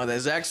sauce. Oh, that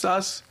Zax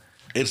sauce?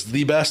 It's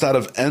the best out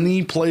of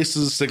any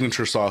place's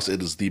signature sauce.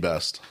 It is the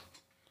best.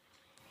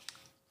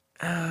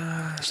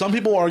 Some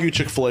people argue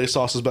Chick-fil-A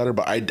sauce is better,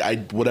 but I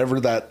whatever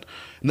that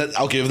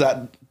I'll give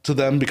that to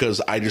them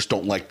because I just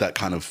don't like that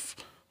kind of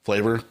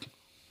flavor.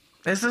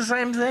 It's the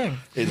same thing.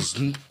 It's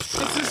the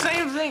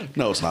same thing.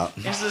 No, it's not.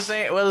 It's the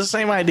same. Well, the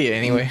same idea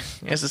anyway.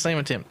 It's the same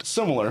attempt.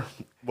 Similar,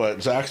 but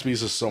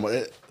Zaxby's is so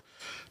much.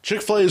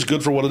 Chick-fil-A is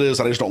good for what it is.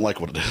 I just don't like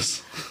what it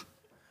is.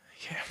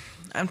 Yeah,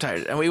 I'm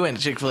tired. And we went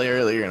to Chick-fil-A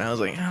earlier, and I was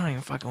like, I don't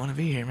even fucking want to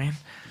be here, man.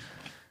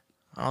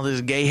 All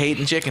this gay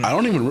hating chicken. I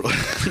don't even.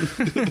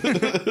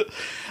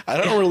 I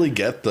don't really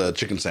get the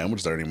chicken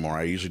sandwich there anymore.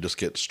 I usually just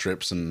get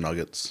strips and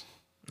nuggets.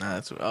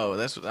 That's what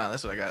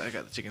I got. I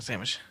got the chicken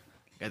sandwich.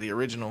 I got the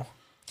original.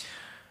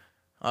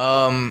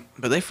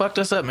 But they fucked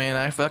us up, man.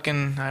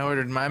 I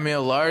ordered my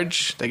meal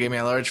large. They gave me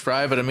a large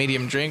fry, but a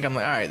medium drink. I'm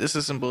like, all right, this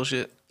is some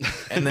bullshit.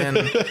 And then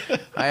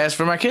I asked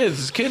for my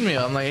kid's kid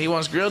meal. I'm like, he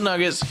wants grilled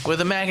nuggets with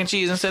a mac and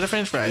cheese instead of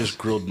French fries. Those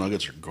grilled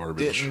nuggets are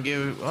garbage. Didn't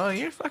give. Oh,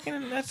 you're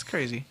fucking. That's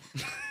crazy.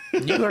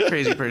 You are a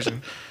crazy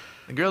person.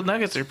 The grilled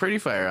nuggets are pretty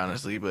fire,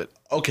 honestly, but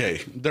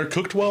okay, they're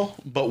cooked well,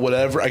 but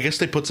whatever. I guess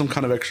they put some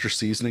kind of extra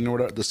seaseaning or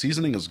whatever. The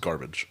seasoning is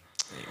garbage.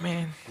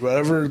 Man,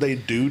 whatever they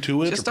do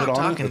to it just or put on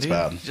talking, it, it's dude.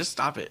 bad. Just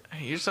stop it.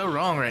 You're so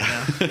wrong right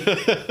now.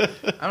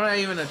 I'm not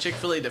even a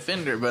Chick-fil-A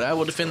defender, but I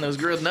will defend those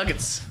grilled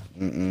nuggets.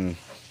 Their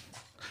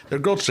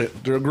grilled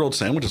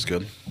sandwich is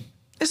good.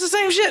 It's the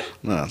same shit.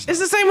 No, it's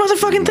the same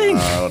motherfucking thing.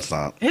 No, it's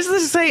not. It's the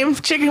same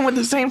chicken with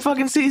the same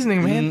fucking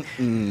seasoning, man.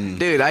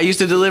 Dude, I used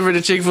to deliver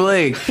to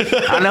Chick-fil-A.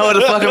 I know what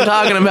the fuck I'm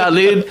talking about,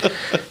 dude.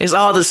 It's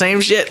all the same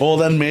shit. Well,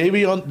 then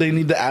maybe they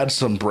need to add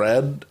some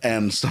bread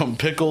and some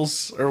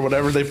pickles or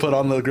whatever they put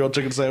on the grilled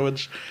chicken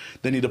sandwich.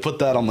 They need to put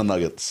that on the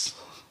nuggets.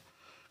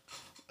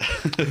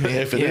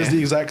 If it is the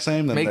exact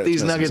same, then make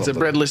these nuggets a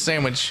breadless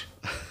sandwich.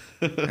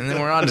 And then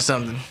we're on to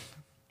something.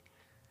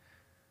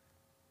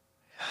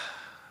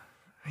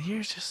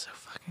 You're just so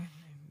fucking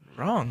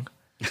wrong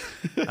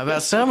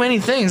about so many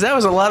things. That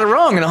was a lot of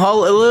wrong in a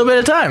little bit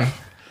of time.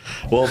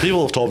 Well,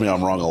 people have told me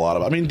I'm wrong a lot.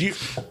 I mean, do you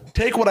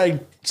take what I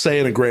say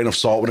in a grain of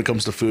salt when it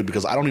comes to food?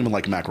 Because I don't even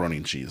like macaroni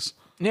and cheese.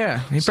 Yeah,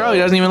 he probably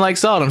doesn't even like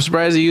salt. I'm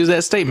surprised he used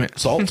that statement.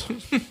 Salt?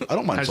 I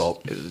don't mind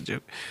salt. It was a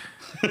joke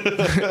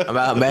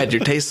about how bad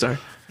your tastes are.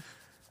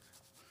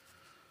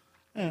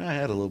 Yeah, I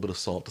add a little bit of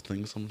salt to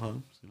things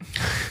sometimes.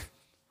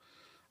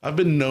 I've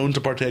been known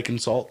to partake in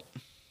salt.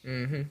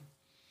 Mm-hmm.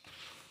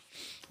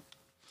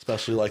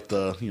 Especially like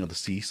the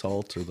sea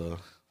salt or the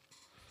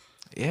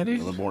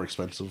the more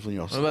expensive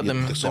what about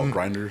the salt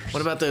grinders.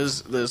 What about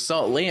the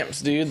salt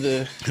lamps, dude?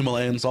 The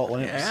Himalayan salt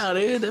lamps. Yeah,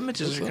 dude, them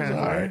bitches are kind of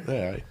alright.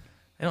 Yeah, they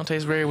don't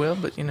taste very well,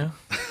 but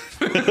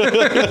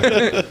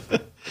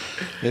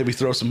maybe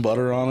throw some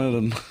butter on it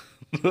and.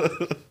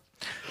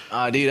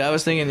 Dude, I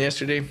was thinking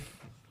yesterday.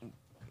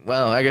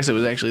 Well, I guess it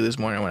was actually this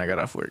morning when I got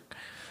off work,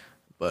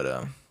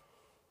 but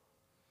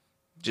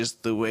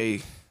just the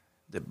way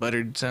that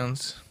buttered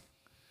sounds.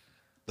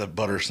 That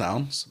butter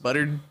sounds?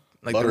 Buttered?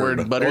 Like buttered.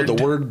 The word buttered? Oh,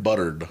 the word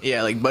buttered.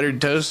 Yeah, like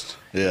buttered toast.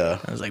 Yeah.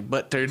 I was like,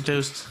 butt-turd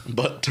toast.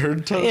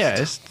 Butt-turd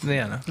toast?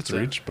 Yeah, no. It's a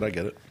reach, but I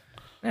get it.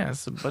 Yeah,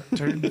 it's a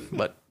butt-turd.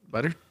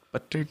 Butter?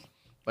 Butter?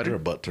 You're a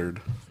butt-turd.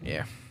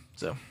 Yeah,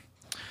 so.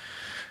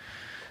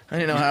 I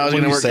didn't know how I was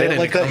going to work that in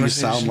like that, you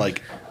sound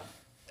like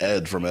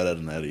Ed from Ed,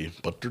 and Eddie.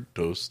 Buttered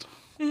toast.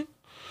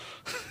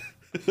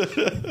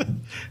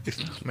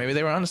 Maybe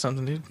they were onto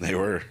something, dude. They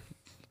were.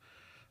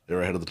 They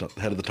were ahead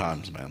of the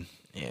times, man.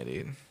 Yeah,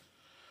 dude.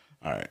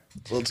 All right,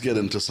 so let's get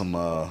into some.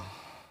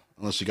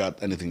 Unless you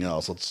got anything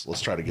else,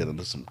 let's try to get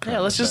into some. Yeah,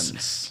 let's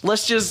just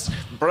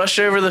brush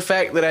over the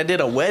fact that I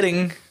did a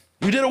wedding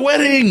You did a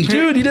wedding,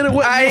 dude. You did a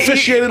wedding. You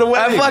officiated a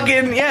wedding. I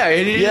fucking, yeah.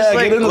 And you're Yeah, just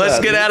like, get into let's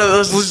that, get dude. out of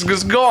this. Let's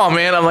just go on,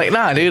 man. I'm like,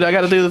 nah, dude, I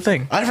got to do the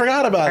thing. I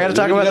forgot about it. I got to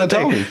talk You about gotta the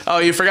tell thing. me. Oh,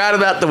 you forgot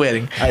about the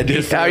wedding. I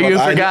did. How you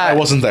forgot? I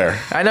wasn't there.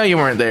 I know you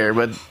weren't there,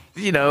 but,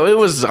 you know, it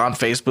was on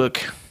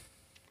Facebook.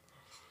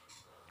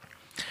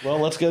 Well,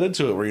 let's get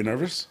into it. Were you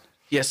nervous?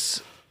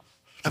 Yes.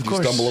 Of Did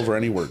course. you stumble over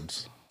any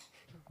words?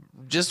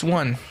 Just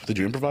one. Did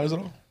you improvise at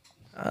all?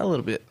 A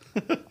little bit.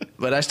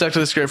 But I stuck to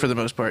the script for the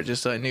most part,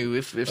 just so I knew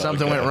if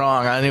something Okay. went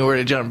wrong, I knew where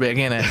to jump back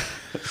in at.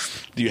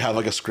 Do you have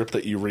like a script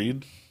that you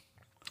read?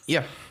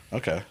 Yeah.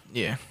 Okay.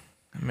 Yeah.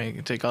 I may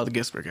take all the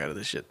guesswork out of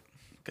this shit.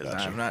 Because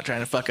Gotcha. I'm not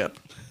trying to fuck up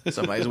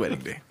somebody's wedding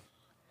day.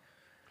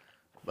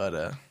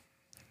 But,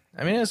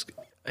 I mean,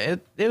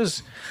 it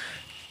was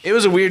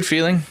a weird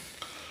feeling,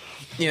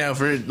 you know,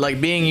 for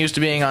like being used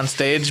to being on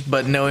stage,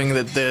 but knowing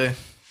that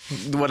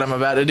what I'm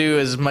about to do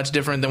is much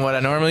different than what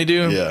I normally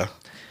do. Yeah.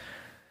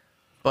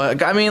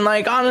 But I mean,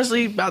 like,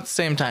 honestly, about the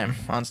same time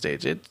on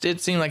stage. It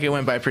seemed like it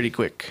went by pretty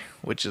quick,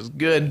 which is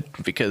good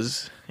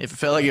because if it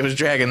felt like it was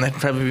dragging, that'd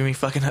probably be me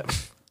fucking up.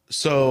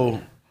 So,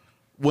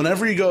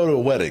 whenever you go to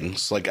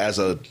weddings, like as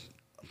a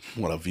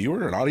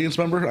viewer, an audience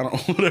member, I don't know,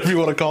 whatever you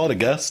want to call it, a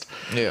guest,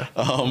 Yeah.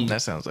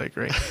 That sounds like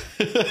great.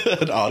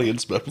 an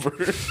audience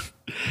member.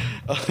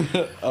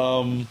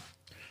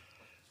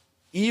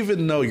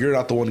 Even though you're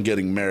not the one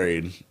getting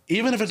married,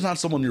 even if it's not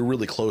someone you're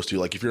really close to,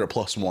 like if you're a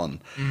 +1,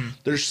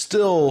 there's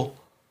still,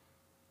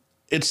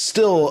 it's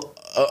still,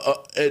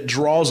 it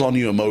draws on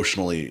you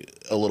emotionally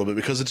a little bit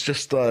because it's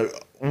just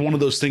one of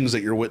those things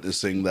that you're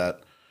witnessing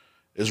that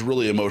is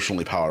really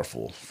emotionally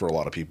powerful for a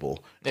lot of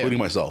people, including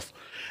myself.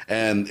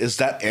 And is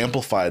that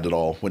amplified at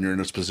all when you're in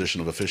this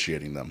position of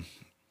officiating them?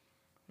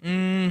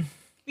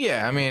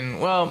 Yeah, I mean,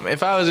 well,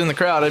 if I was in the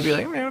crowd, I'd be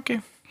like, man, okay,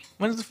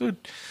 when's the food?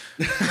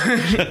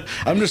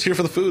 I'm just here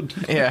for the food.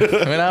 Yeah,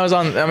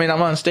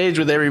 I'm on stage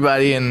with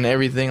everybody and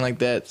everything like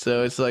that.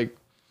 So it's like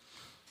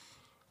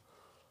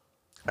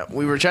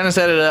we were trying to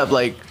set it up.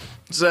 Like,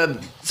 so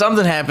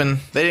something happened.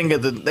 They didn't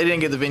get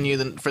the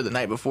venue for the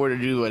night before to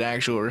do an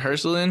actual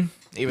rehearsal in,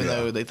 even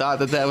though they thought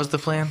that was the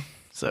plan.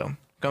 So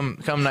come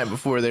night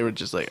before, they were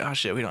just like, oh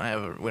shit, we don't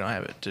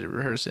have it to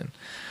rehearse in.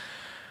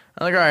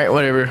 I'm like, all right,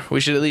 whatever.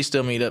 We should at least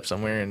still meet up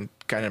somewhere and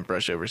kind of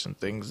brush over some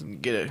things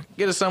and get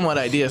a somewhat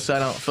idea so I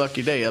don't fuck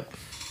your day up.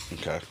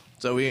 Okay.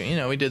 So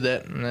we did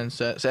that, and then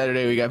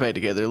Saturday we got back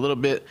together a little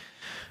bit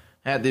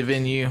at the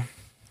venue.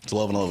 It's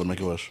 11:11. Make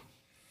a wish.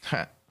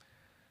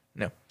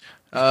 No.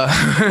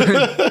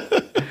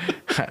 I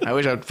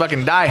wish I'd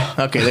fucking die.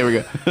 Okay, there we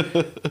go.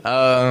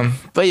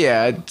 But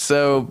yeah,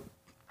 so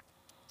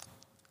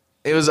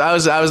it was. I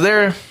was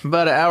there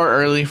about an hour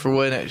early for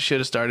when it should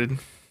have started.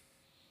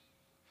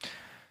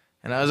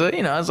 And I was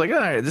like, all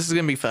right, this is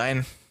going to be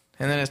fine.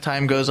 And then as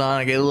time goes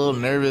on, I get a little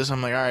nervous.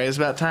 I'm like, all right, it's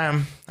about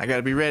time. I got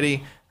to be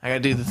ready. I got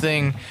to do the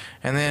thing.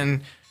 And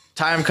then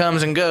time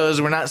comes and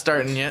goes. We're not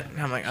starting yet.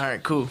 I'm like, all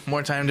right, cool.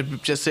 More time to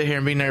just sit here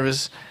and be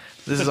nervous.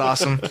 This is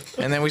awesome.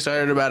 And then we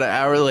started about an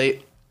hour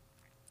late.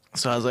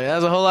 So I was like,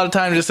 that's a whole lot of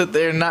time to just sit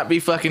there and not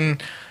be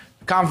fucking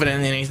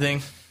confident in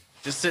anything.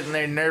 Just sitting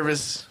there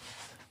nervous.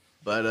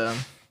 But,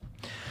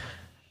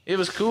 it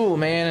was cool,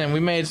 man, and we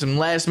made some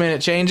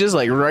last-minute changes,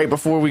 like right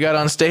before we got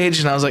on stage.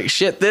 And I was like,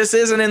 "Shit, this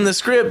isn't in the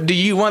script. Do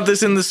you want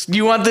this in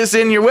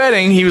your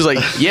wedding?" He was like,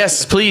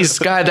 "Yes, please."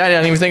 God, I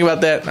didn't even think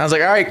about that. And I was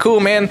like, "All right, cool,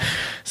 man."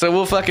 So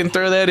we'll fucking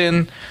throw that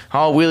in,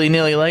 all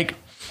willy-nilly like.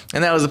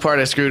 And that was the part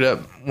I screwed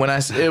up when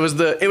it was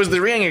the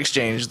ring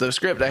exchange. The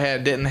script I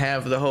had didn't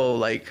have the whole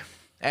like,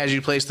 as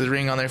you place the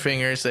ring on their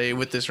finger, say,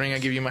 "With this ring, I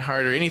give you my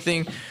heart," or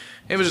anything.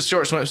 It was a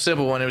short,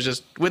 simple one. It was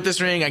just, "With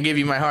this ring, I give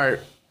you my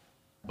heart."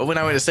 But when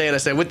I went to say it, I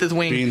said, "With this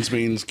wing." Beans,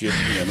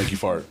 make you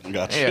fart.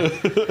 Gotcha.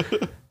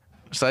 Yeah.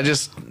 So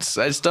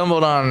I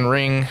stumbled on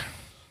ring.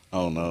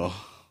 Oh no.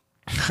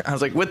 I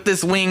was like, "With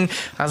this wing."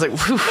 I was like,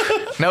 whew.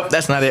 Nope,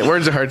 that's not it.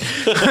 Words are hard.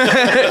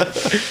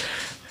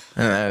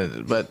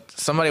 But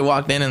somebody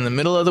walked in the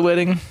middle of the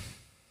wedding.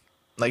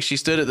 Like, she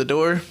stood at the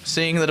door,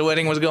 seeing that a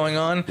wedding was going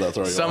on. That's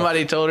right.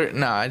 Somebody told her.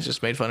 Nah, I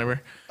just made fun of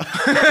her.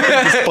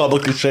 Just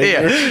publicly shake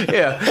her.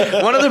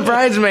 Yeah. One of the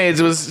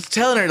bridesmaids was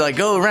telling her, like,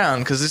 go around,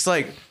 because it's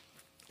like,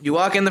 you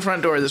walk in the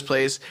front door of this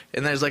place,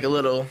 and there's like a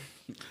little...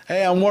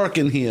 Hey, I'm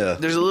working here.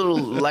 There's a little,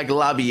 like,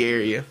 lobby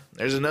area.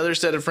 There's another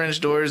set of French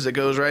doors that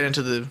goes right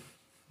into the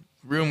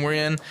room we're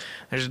in.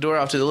 There's a door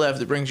off to the left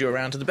that brings you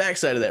around to the back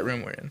side of that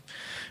room we're in.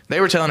 They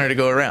were telling her to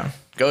go around.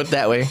 Go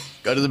that way.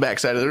 Go to the back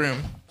side of the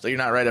room, so you're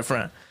not right up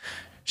front.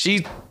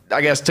 She,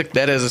 I guess, took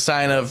that as a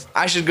sign of,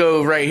 I should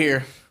go right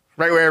here.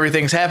 Right where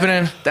everything's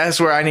happening, that's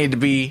where I need to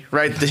be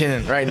right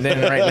then, right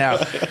now.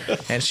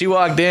 And she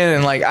walked in,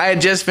 and, like, I had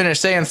just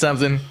finished saying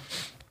something,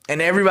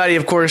 and everybody,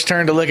 of course,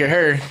 turned to look at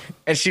her,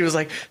 and she was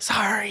like,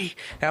 "Sorry."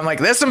 And I'm like,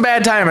 "That's some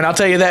bad timing, I'll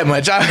tell you that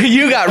much.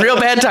 You got real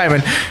bad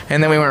timing."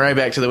 And then we went right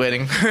back to the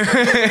wedding.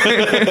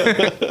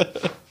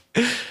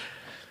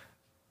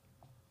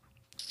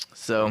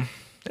 So,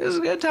 it was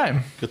a good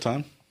time. Good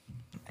time.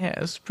 Yeah, it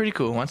was pretty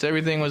cool. Once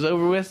everything was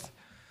over with,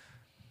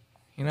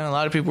 You know, a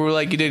lot of people were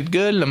like, you did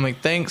good. And I'm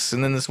like, thanks.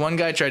 And then this one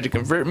guy tried to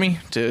convert me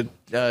to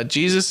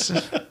Jesus.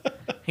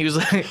 He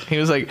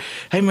was like,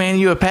 hey man,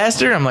 you a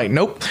pastor? I'm like,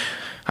 nope,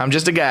 I'm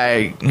just a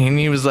guy. And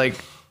he was like,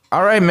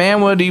 all right,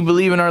 man, what do you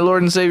believe in our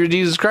Lord and Savior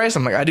Jesus Christ?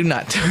 I'm like, I do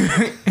not.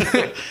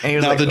 And he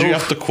was Now, like, did you "Oof."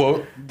 have to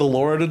quote the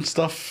Lord and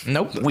stuff?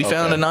 Nope, we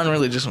found a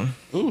non-religious one.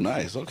 Ooh,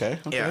 nice. Okay.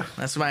 Yeah,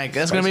 that's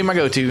gonna be my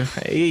go-to.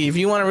 Hey, if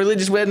you want a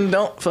religious wedding,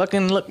 don't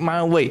fucking look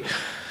my way.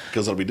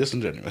 Because it'll be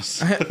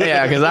disingenuous.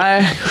 Yeah,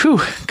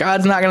 because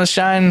God's not gonna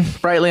shine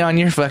brightly on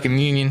your fucking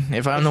union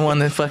if I'm the one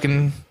that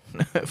fucking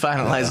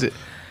finalized it.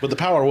 But the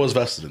power was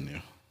vested in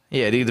you.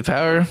 Yeah, dude, the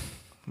power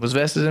was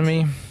vested in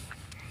me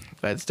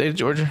by the state of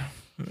Georgia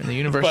and the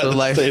Universal By the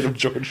Life state of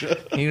Georgia.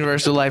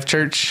 Universal Life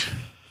Church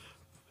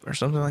or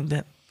something like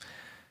that.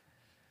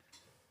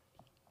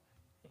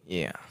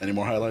 Yeah. Any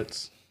more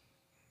highlights?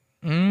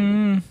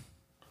 Nah,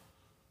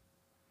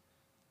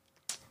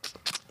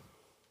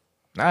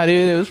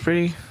 dude, it was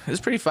pretty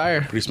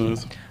fire. Pretty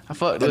smooth. I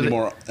fucked with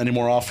it. Any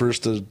more offers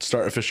to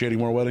start officiating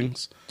more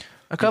weddings?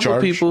 A couple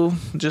charge? people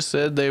just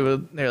said they're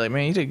like,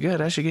 man, you did good.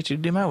 I should get you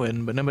to do my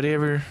wedding, but nobody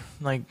ever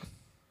like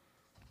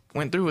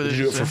went through with Did it.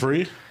 you do it for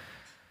free?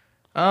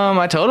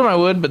 I told them I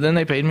would, but then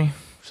they paid me.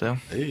 So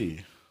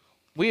Hey.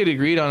 we had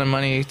agreed on a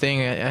money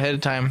thing ahead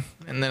of time,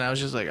 and then I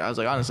was like,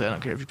 honestly, I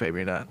don't care if you pay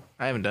me or not.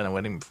 I haven't done a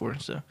wedding before,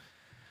 so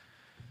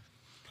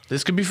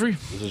this could be free.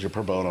 This is your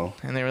pro bono.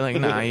 And they were like,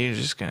 nah,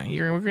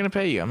 we're gonna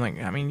pay you. I'm like,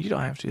 I mean, you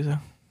don't have to though.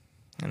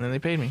 And then they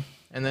paid me.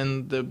 And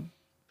then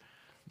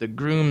the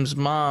groom's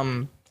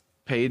mom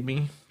paid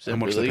me. How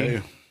much they pay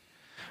you?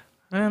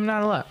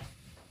 Not a lot.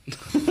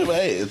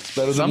 Hey, it's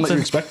better than what Something.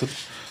 you expected.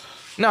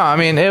 No, I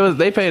mean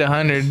they paid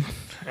 $100,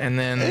 and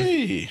then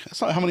Hey,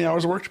 that's not how many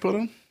hours of work you put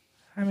in.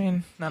 I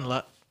mean not a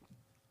lot.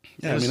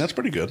 Yeah, I mean that's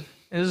pretty good.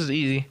 This is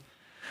easy.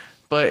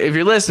 But if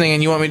you're listening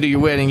and you want me to do your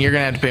wedding, you're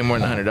gonna have to pay more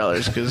than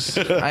 $100 because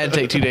I had to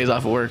take 2 days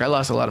off of work. I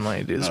lost a lot of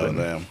money to do this Oh wedding.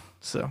 damn.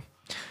 So,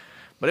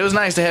 but it was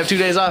nice to have 2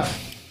 days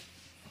off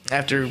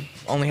after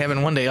only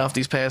having 1 day off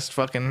these past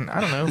fucking,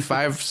 I don't know,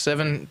 5,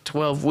 7,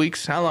 12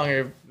 weeks. How long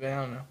have I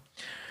don't know.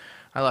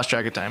 I lost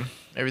track of time.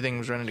 Everything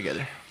was running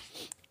together.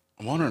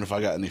 I'm wondering if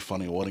I got any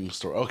funny wedding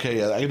story. Okay,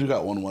 yeah, I do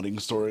got one wedding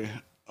story.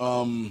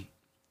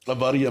 A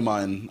buddy of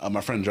mine,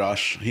 my friend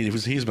Josh,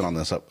 he's been on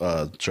this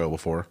show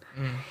before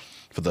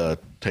for the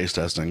taste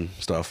testing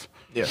stuff.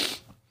 Yeah.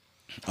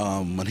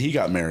 When he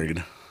got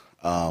married,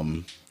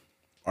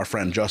 our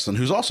friend Justin,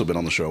 who's also been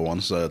on the show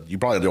once, you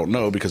probably don't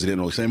know because he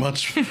didn't really say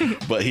much,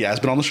 but he has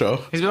been on the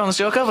show. He's been on the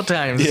show a couple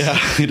times. Yeah,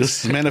 he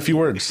just man a few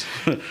words.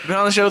 Been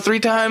on the show 3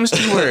 times,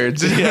 2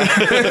 words.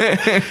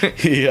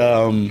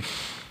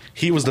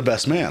 He was the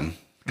best man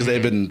because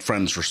they've been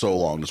friends for so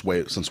long,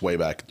 since way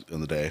back in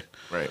the day.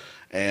 Right.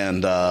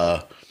 And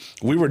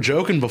we were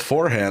joking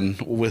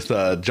beforehand with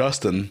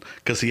Justin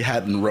because he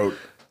hadn't wrote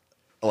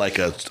like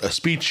a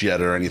speech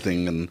yet or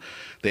anything, and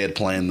they had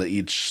planned to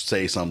each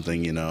say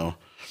something, you know.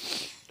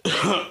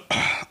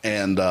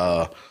 And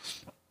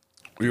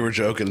we were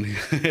joking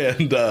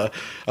and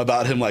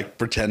about him like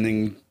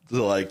pretending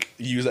to like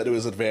use that to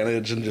his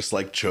advantage and just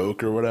like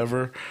choke or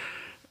whatever.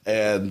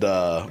 And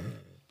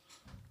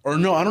or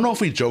no, I don't know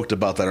if we joked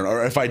about that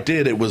or if I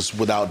did, it was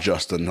without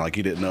Justin, like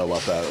he didn't know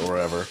about that or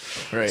whatever.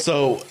 Right.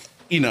 So,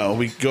 you know,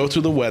 we go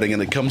through the wedding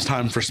and it comes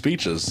time for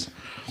speeches.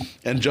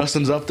 And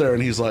Justin's up there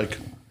and he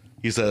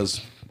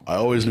says, I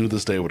always knew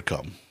this day would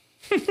come.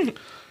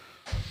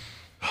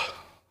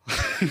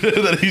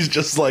 Then he's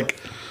just like,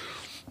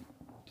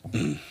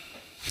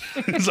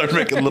 start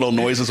making little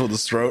noises with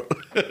his throat.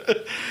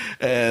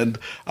 And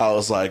I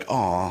was like,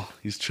 oh,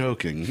 he's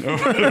choking. Or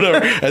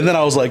whatever. And then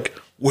I was like,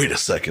 wait a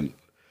second.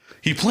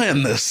 He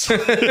planned this.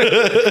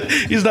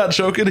 He's not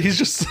choking. He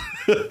just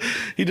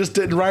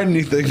didn't write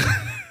anything.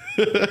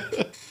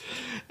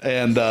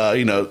 And,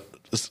 you know,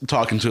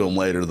 talking to him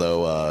later,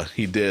 though,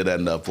 he did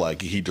end up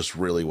like he just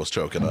really was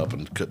choking up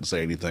and couldn't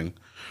say anything.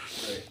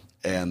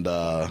 And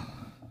whoever,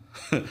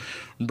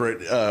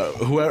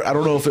 I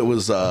don't know if it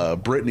was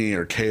Brittany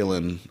or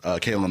Kaylin.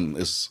 Kaylin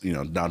is, you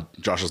know, now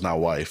Josh's now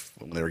wife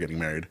when they were getting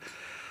married.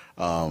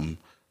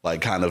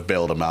 Like kind of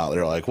bailed him out.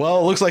 They're like, well,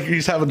 it looks like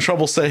he's having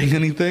trouble saying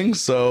anything,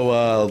 so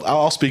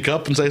I'll speak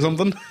up and say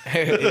something.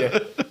 Yeah.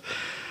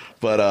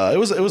 But it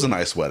was a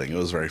nice wedding. It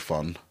was very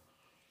fun,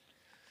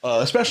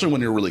 especially when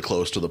you're really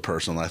close to the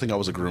person. I think I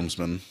was a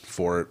groomsman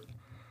for it.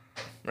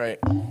 Right.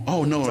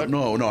 Oh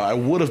no! I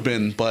would have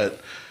been, but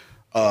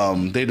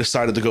they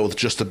decided to go with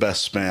just the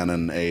best man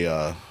and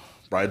a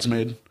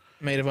bridesmaid.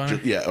 Maid of honor.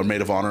 Yeah, or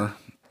maid of honor.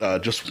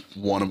 Just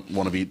one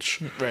of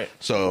each. Right.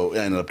 So I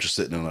ended up just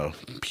sitting in a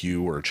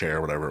pew or a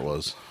chair, whatever it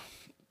was.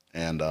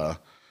 And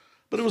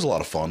but it was a lot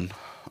of fun.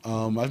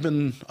 Other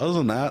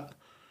than that,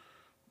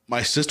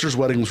 my sister's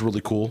wedding was really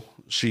cool.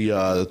 She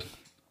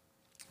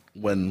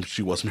when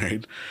she was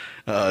married,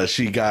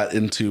 she got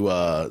into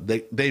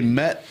they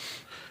met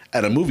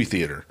at a movie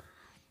theater.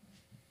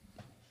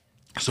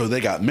 So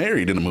they got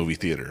married in a movie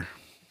theater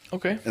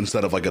Okay.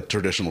 instead of like a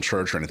traditional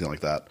church or anything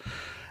like that.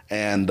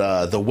 And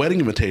the wedding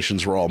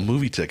invitations were all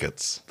movie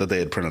tickets that they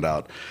had printed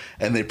out.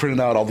 And they printed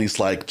out all these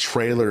like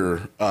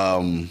trailer,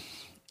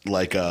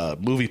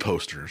 movie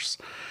posters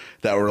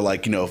that were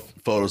like, you know,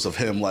 photos of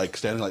him like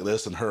standing like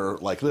this and her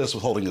like this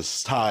with holding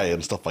his tie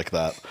and stuff like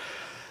that.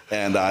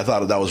 And I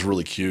thought that was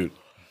really cute.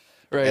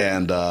 Right.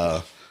 And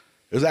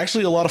it was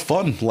actually a lot of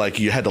fun. Like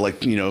you had to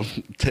like, you know,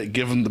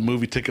 give them the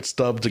movie ticket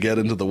stub to get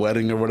into the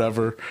wedding or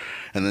whatever.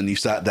 And then you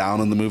sat down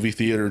in the movie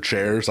theater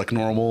chairs like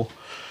normal.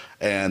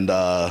 And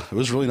it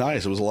was really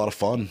nice. It was a lot of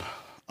fun.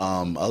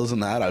 Other than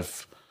that,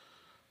 I've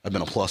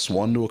been a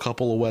 +1 to a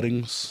couple of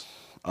weddings.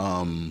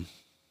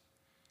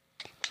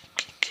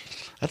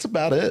 That's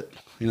about it.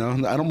 You know,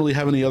 I don't really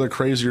have any other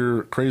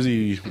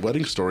crazy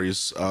wedding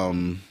stories.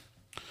 I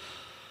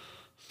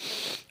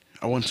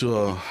went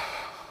to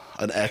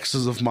an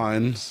ex's of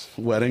mine's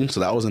wedding, so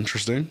that was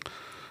interesting.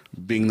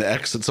 Being the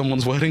ex at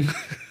someone's wedding.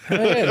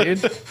 Oh, yeah,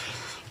 dude.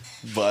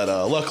 But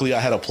luckily, I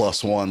had a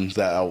 +1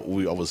 that I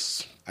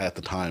was at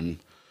the time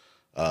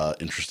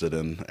interested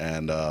in,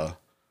 and that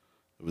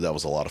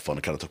was a lot of fun.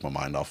 It kind of took my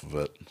mind off of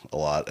it a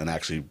lot, and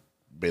actually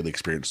made the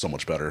experience so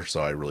much better.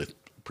 So I really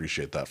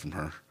appreciate that from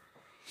her.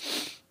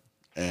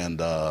 And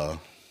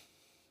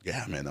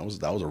yeah, man, that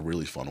was a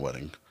really fun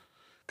wedding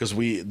because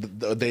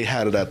they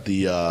had it at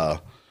the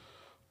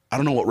I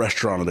don't know what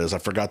restaurant it is. I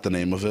forgot the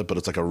name of it, but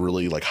it's like a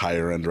really like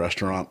higher end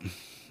restaurant,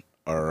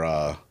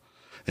 or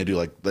they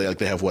do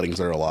they have weddings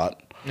there a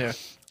lot. Yeah.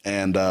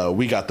 And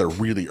we got there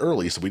really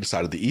early, so we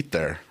decided to eat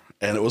there.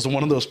 And it was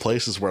one of those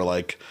places where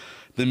like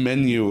the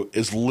menu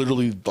is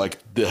literally like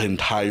the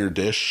entire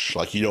dish.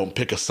 Like you don't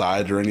pick a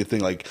side or anything.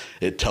 Like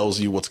it tells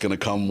you what's going to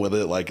come with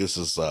it. Like this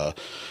is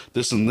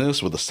this and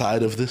this with a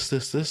side of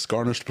this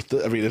garnished with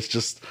this. I mean, it's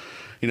just,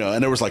 you know,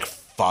 and there was like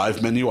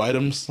 5 menu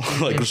items,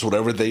 like just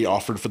whatever they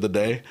offered for the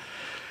day.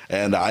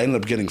 And I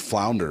ended up getting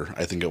flounder,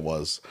 I think it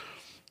was.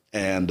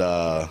 And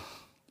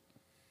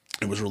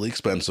it was really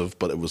expensive,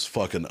 but it was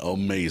fucking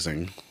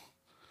amazing.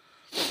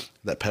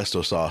 That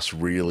pesto sauce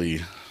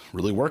really,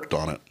 really worked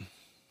on it.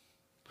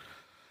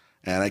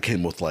 And I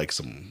came with like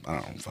some,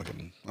 I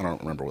don't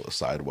remember what the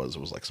side was.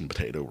 It was like some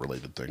potato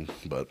related thing.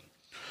 But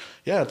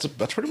yeah,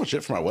 that's pretty much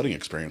it for my wedding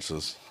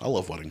experiences. I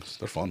love weddings.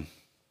 They're fun.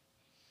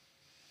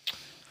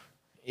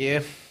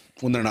 Yeah.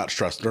 When they're not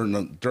stressed,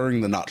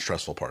 during the not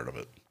stressful part of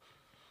it.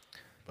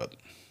 But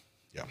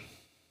yeah.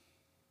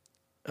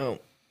 Oh,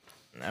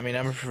 I mean,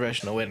 I'm a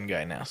professional wedding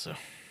guy now, so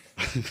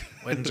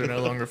weddings are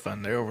no longer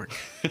fun. They're over.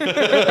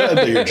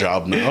 They're your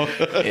job now.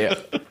 Yeah.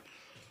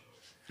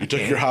 You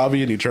took your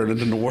hobby and you turned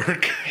it into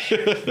work.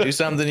 Do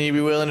something you'd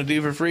be willing to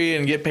do for free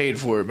and get paid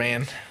for it,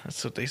 man.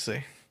 That's what they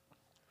say.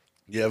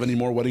 You have any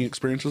more wedding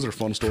experiences or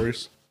fun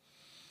stories?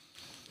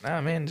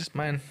 Nah, man, just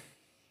mine.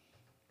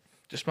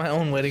 Just my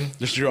own wedding.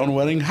 Just your own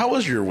wedding? How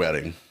was your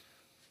wedding?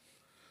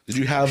 Did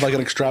you have like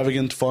an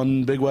extravagant,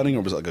 fun, big wedding,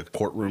 or was it like a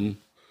courtroom?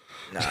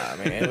 Nah,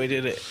 man, we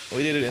did it.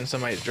 We did it in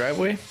somebody's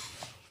driveway.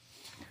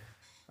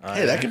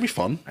 Hey, that could be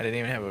fun. I didn't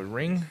even have a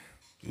ring.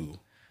 Ooh.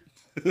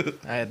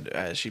 I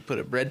had she put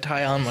a bread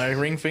tie on my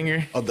ring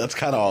finger. Oh, that's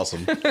kind of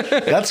awesome.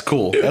 That's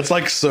cool. That's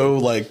like so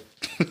like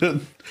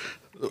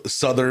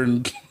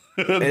Southern.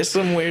 It's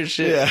some weird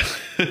shit.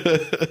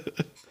 Yeah.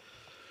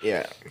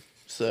 Yeah.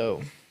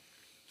 So.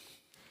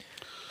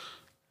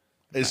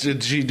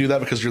 Did she do that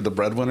because you're the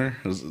breadwinner?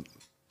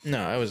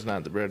 No, I was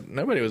not the bread.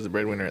 Nobody was the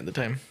breadwinner at the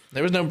time.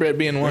 There was no bread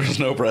being won. There's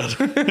no bread.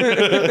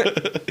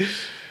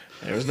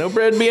 There was no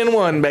bread being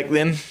won back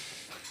then.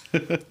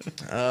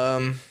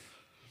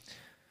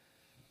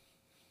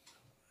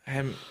 I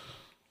had my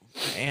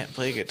aunt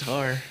play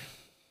guitar.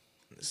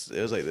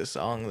 It was like this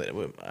song that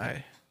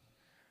I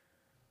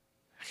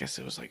guess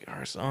it was like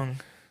our song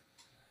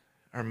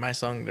or my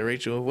song to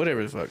Rachel,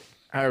 whatever the fuck,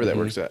 however that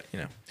works out, you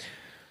know.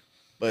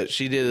 But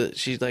she did it.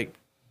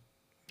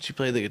 She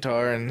played the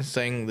guitar and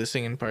sang the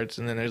singing parts,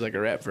 and then there's like a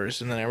rap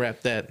verse, and then I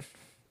rapped that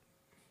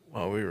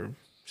while we were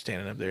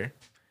standing up there.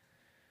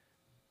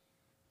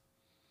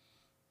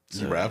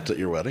 You rapped at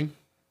your wedding?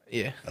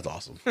 Yeah. That's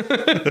awesome.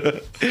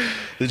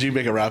 Did you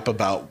make a rap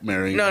about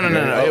marrying? No.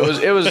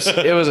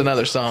 It was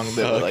another song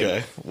that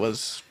Okay.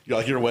 was.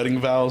 Like your wedding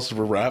vows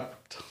were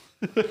rapped?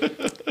 I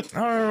don't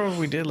know if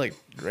we did like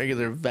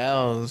regular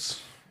vows.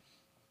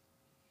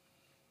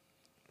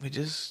 We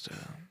just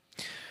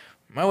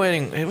my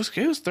wedding. It was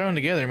thrown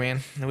together,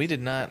 man. We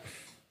did not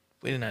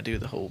do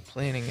the whole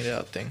planning it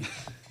out thing.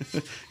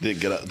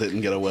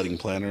 Didn't get a wedding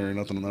planner or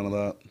nothing, none of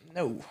that.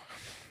 No,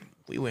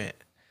 we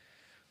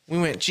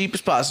went cheap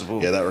as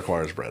possible. Yeah, that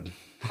requires bread.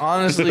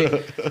 Honestly,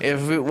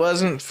 if it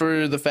wasn't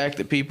for the fact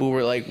that people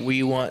were like,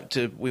 we want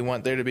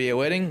there to be a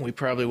wedding, we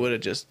probably would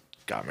have just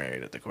got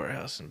married at the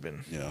courthouse and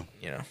been,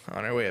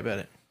 on our way about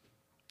it.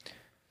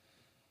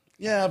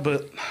 Yeah,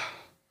 but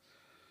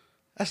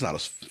that's not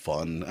as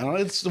fun. I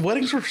don't know,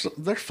 weddings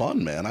they're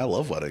fun, man. I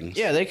love weddings.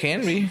 Yeah, they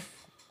can be.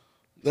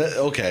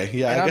 Okay,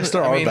 yeah, And I guess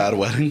there are bad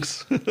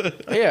weddings.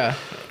 Yeah,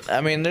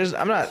 I mean,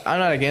 I'm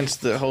not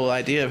against the whole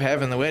idea of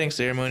having the wedding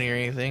ceremony or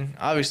anything.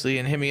 Obviously,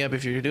 and hit me up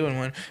if you're doing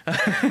one.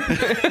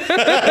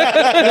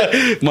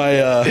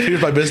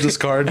 Here's my business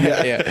card.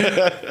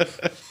 Yeah.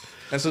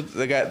 That's what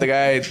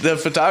the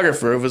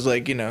photographer was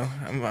like. You know,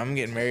 I'm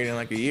getting married in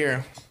like a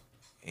year,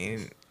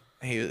 and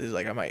he was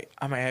like, I might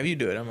have you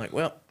do it. I'm like,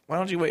 well, why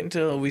don't you wait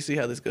until we see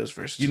how this goes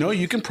first? You know,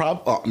 you can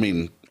I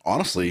mean,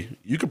 honestly,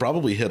 you could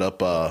probably hit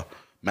up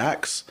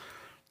Max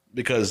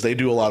because they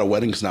do a lot of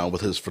weddings now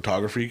with his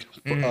photography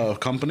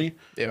company.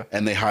 Yeah,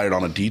 and they hired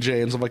on a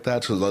DJ and stuff like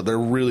that. So they're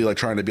really like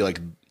trying to be like,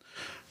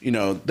 you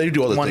know, they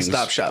do other things.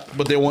 One-stop shop.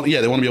 But they want to be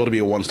able to be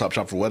a one-stop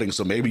shop for weddings.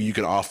 So maybe you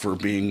can offer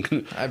being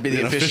I'd be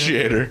the an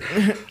officiator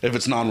if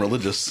it's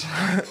non-religious.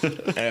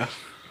 Yeah.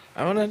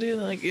 I want to do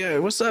like, yeah,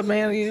 what's up,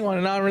 man? You want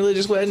a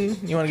non-religious wedding?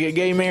 You want to get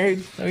gay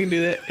married? We can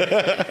do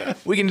that.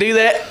 We can do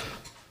that.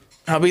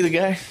 I'll be the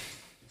guy.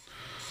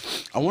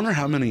 I wonder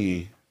how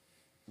many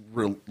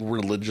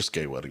religious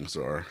gay weddings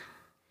there are.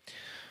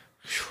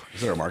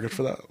 Is there a market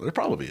for that? There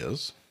probably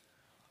is.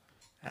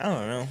 I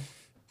don't know.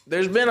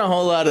 There's been a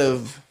whole lot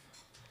of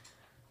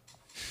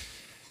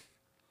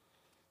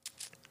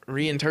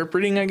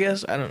reinterpreting, I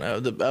guess. I don't know,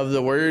 of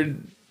the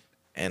word.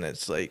 And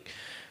it's like,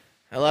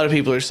 a lot of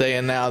people are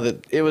saying now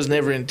that it was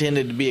never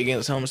intended to be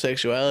against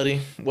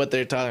homosexuality. What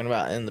they're talking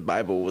about in the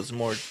Bible was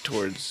more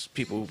towards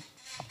people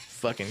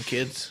fucking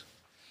kids.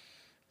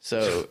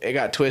 So it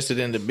got twisted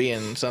into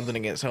being something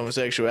against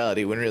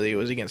homosexuality when really it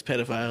was against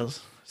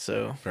pedophiles.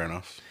 So fair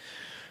enough.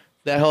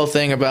 That whole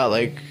thing about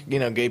like, you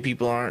know, gay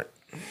people aren't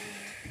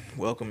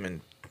welcome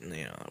and,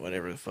 you know,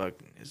 whatever the fuck,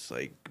 is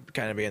like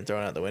kind of being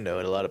thrown out the window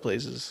at a lot of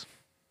places.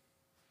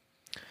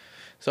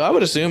 So I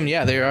would assume,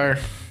 yeah, there are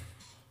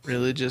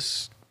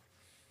religious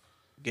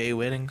gay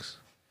weddings.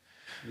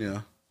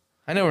 Yeah.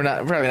 I know we're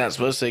probably not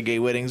supposed to say gay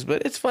weddings,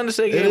 but it's fun to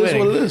say gay wedding. It is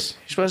what it is.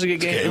 You're supposed to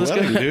get gay. Let's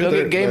wedding, go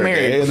get gay they're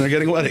married. Gay and they're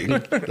getting wedding.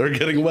 They're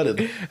getting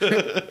wedded.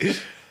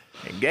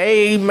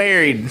 Gay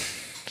married.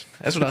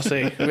 That's what I'll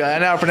say. I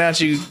now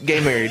pronounce you gay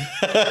married.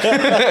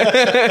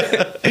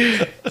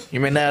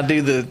 You may now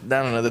do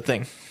the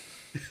thing.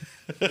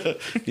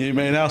 You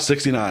may now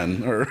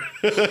 69 or.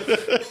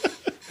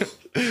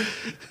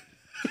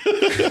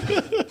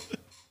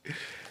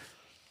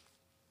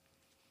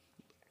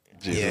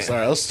 Jesus. Yeah. All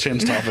right, let's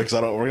change topics.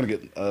 We're gonna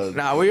get.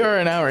 Nah, we are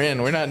an hour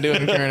in. We're not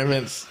doing current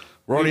events.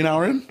 We're already an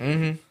hour in.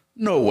 Mm-hmm.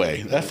 No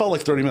way. That felt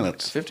like 30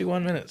 minutes.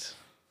 51 minutes.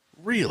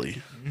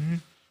 Really? Mm-hmm.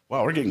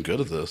 Wow, we're getting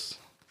good at this.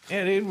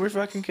 Yeah, dude, we're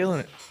fucking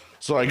killing it.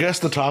 So I guess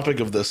the topic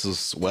of this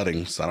is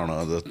weddings. I don't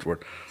know. We're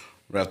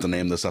gonna have to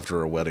name this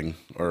after a wedding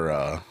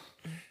or.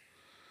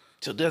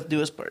 Till death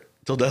do us part.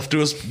 Till death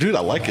do us, dude.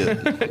 I like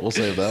it. We'll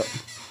save that.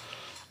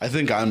 I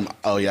think I'm.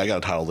 Oh yeah, I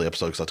got to title the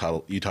episode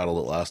because you titled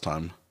it last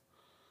time,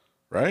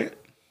 right?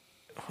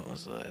 What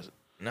was the last?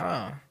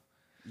 No.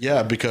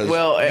 Yeah, because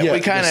we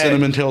kind of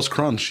Cinnamon Tails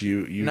Crunch.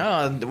 You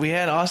no, we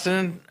had Austin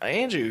and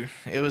Andrew.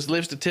 It was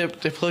lives to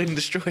tip, deploy and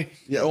destroy.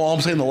 Yeah, well,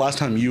 I'm saying the last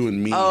time you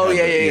and me. Oh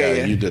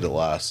yeah. You did it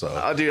last. So.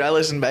 Oh, dude, I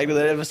listened back to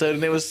that episode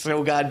and it was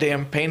so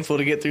goddamn painful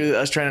to get through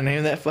us trying to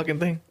name that fucking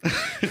thing. I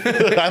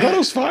thought it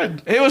was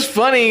fine. It was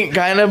funny,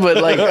 kind of, but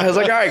like I was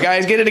like, all right,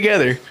 guys, get it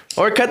together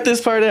or cut this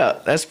part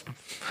out.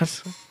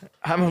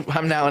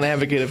 I'm now an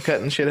advocate of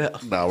cutting shit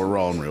out. No, we're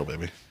raw and real,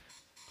 baby.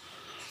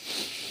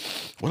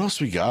 What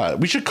else we got?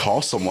 We should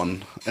call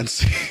someone and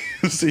see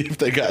if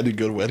they got any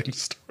good wedding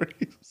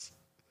stories.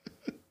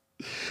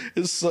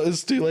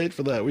 It's too late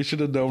for that. We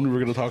should have known we were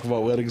going to talk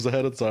about weddings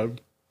ahead of time.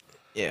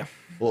 Yeah.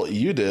 Well,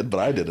 you did,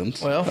 but I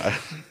didn't. Well.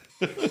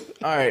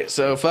 All right,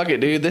 so fuck it,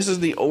 dude. This is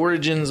the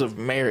origins of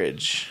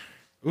marriage.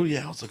 Oh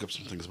yeah, let's look up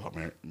some things about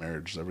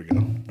marriage. There we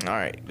go. All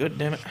right, good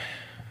damn it.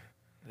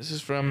 This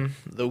is from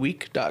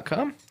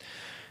theweek.com.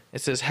 It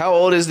says, how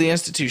old is the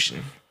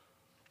institution?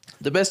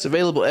 The best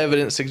available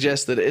evidence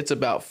suggests that it's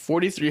about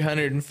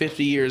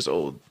 4,350 years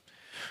old.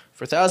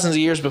 For thousands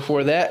of years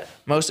before that,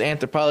 most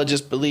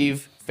anthropologists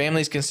believe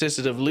families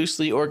consisted of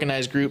loosely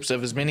organized groups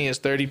of as many as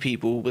 30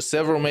 people, with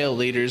several male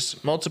leaders,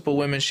 multiple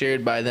women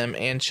shared by them,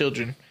 and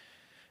children.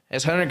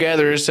 As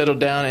hunter-gatherers settled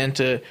down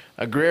into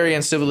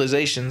agrarian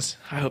civilizations,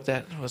 I hope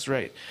that was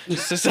right,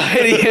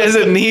 society has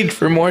a need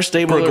for more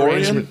stable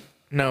arrangement.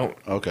 No.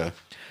 Okay.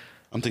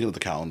 I'm thinking of the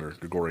calendar,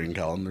 Gregorian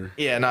calendar.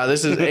 Yeah, no,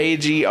 this is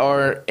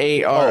AGRARIAN.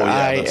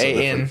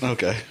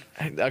 Okay.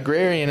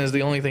 Agrarian is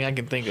the only thing I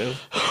can think of.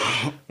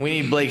 We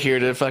need Blake here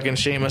to fucking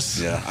shame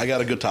us. Yeah, I got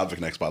a good topic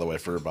next, by the way,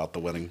 for about the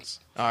weddings.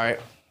 All right.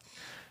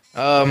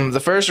 The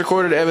first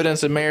recorded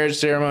evidence of marriage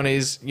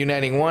ceremonies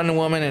uniting one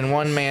woman and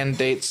one man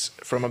dates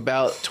from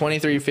about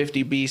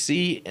 2350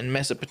 BC in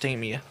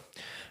Mesopotamia.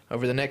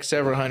 Over the next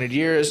several hundred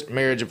years,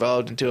 marriage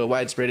evolved into a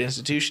widespread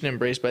institution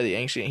embraced by the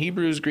ancient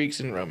Hebrews, Greeks,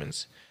 and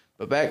Romans.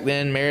 But back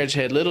then, marriage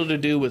had little to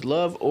do with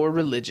love or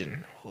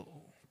religion. Oh,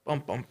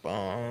 bum, bum,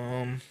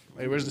 bum.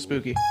 Wait, where's the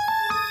spooky?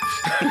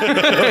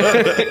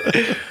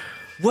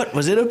 What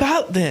was it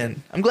about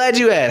then? I'm glad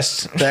you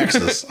asked.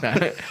 Taxes.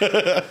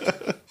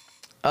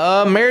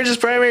 Marriage's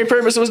primary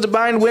purpose was to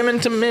bind women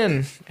to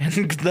men,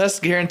 and thus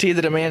guarantee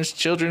that a man's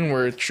children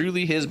were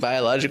truly his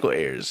biological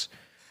heirs.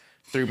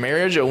 Through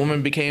marriage, a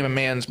woman became a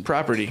man's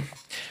property.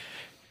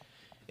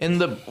 In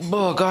the,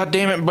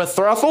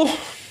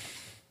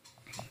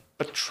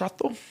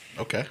 betrothal?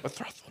 Okay.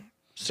 Betrothal.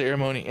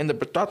 ceremony,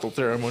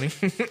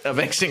 of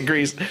ancient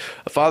Greece,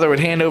 a father would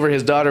hand over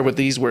his daughter with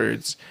these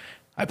words: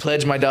 "I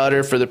pledge my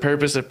daughter for the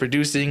purpose of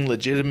producing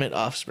legitimate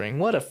offspring."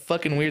 What a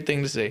fucking weird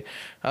thing to say.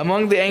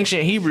 Among the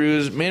ancient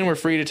Hebrews, men were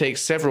free to take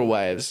several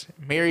wives.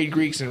 Married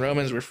Greeks and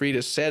Romans were free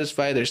to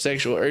satisfy their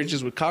sexual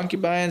urges with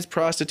concubines,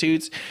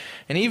 prostitutes,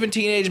 and even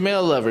teenage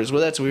male lovers.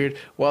 Well, that's weird.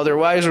 While their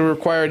wives were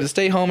required to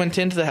stay home and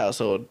tend to the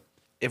household.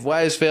 If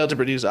wives failed to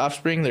produce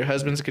offspring, their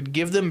husbands could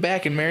give them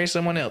back and marry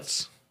someone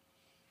else.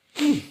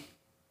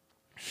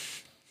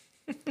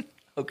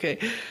 Okay.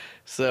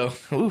 So,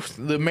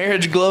 the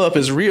marriage glow up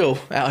is real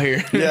out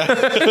here.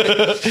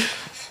 Yeah.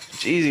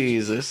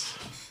 Jesus.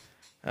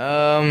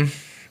 When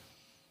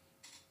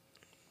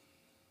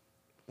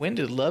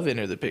did love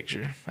enter the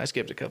picture? I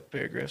skipped a couple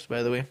paragraphs,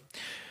 by the way.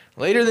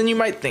 Later than you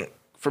might think.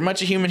 For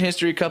much of human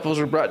history, couples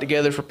were brought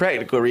together for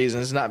practical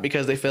reasons, not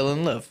because they fell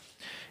in love.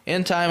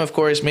 In time, of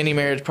course, many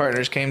marriage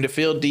partners came to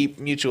feel deep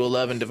mutual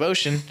love and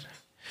devotion.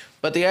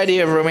 But the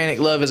idea of romantic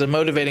love as a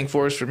motivating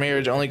force for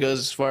marriage only goes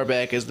as far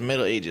back as the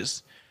Middle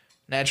Ages.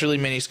 Naturally,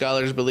 many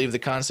scholars believe the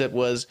concept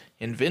was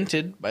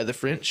invented by the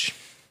French.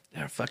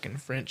 They're fucking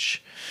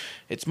French.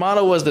 Its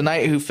motto was the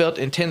knight who felt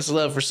intense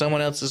love for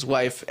someone else's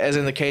wife, as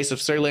in the case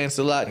of Sir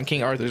Lancelot and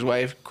King Arthur's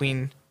wife,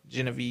 Queen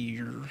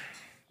Guinevere.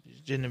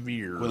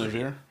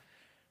 Guinevere?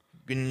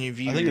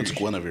 Guinevere. I think it's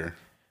Guinevere.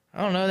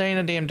 I don't know. There ain't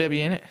no damn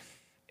W in it.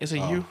 It's a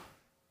U.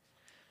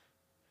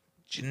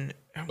 I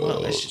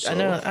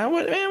know.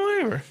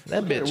 Whatever.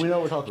 That bitch. We know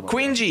what we're talking about.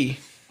 Queen G.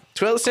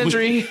 12th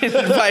century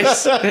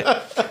advice.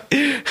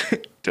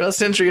 12th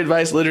century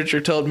advice literature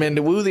told men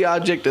to woo the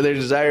object of their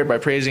desire by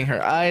praising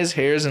her eyes,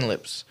 hairs, and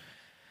lips.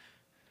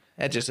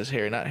 That just says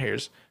hair, not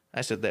hairs.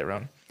 I said that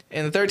wrong.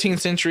 In the 13th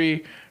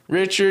century,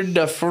 Richard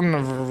de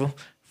Fourneval,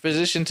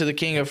 physician to the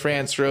King of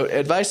France, wrote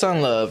Advice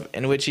on Love,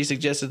 in which he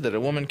suggested that a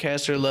woman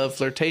cast her love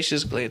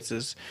flirtatious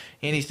glances,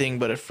 anything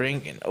but a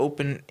frank and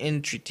open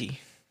entreaty.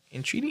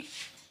 Entreaty?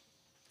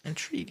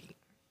 Entreaty.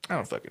 I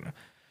don't fucking know.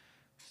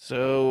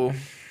 So,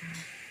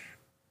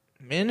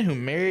 men who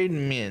married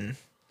men.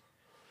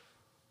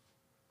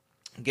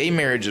 Gay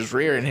marriage is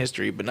rare in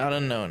history, but not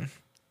unknown.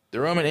 The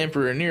Roman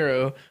Emperor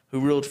Nero, who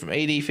ruled from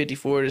AD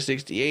 54 to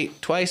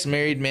 68, twice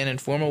married men in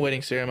formal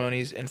wedding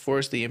ceremonies and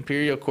forced the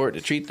imperial court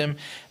to treat them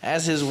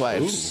as his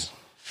wives.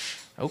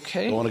 Ooh.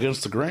 Okay. Going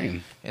against the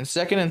grain. In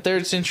 2nd and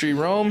 3rd century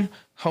Rome,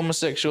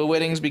 homosexual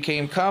weddings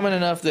became common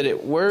enough that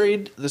it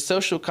worried the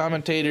social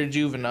commentator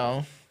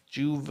Juvenal.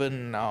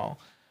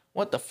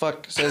 What the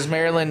fuck, says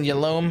Marilyn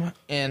Yalom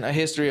in A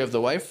History of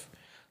the Wife.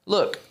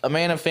 Look, a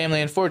man of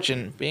family and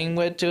fortune, being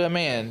wed to a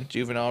man,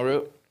 Juvenal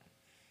wrote.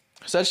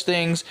 Such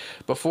things,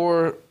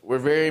 before we're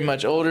very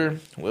much older,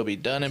 will be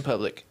done in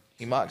public.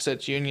 He mocked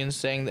such unions,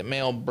 saying that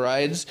male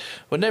brides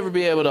would never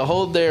be able to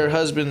hold their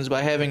husbands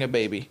by having a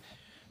baby.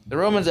 The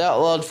Romans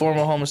outlawed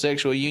formal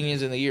homosexual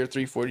unions in the year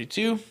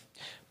 342,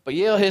 but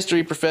Yale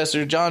history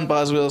professor John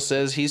Boswell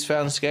says he's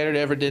found scattered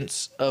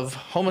evidence of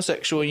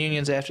homosexual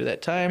unions after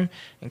that time,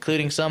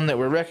 including some that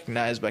were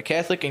recognized by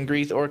Catholic and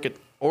Greek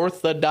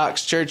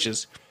Orthodox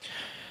churches.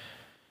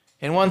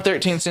 In one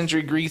 13th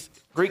century Greek,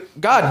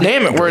 God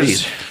damn it,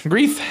 words.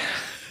 Greek.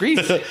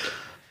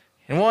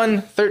 In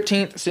one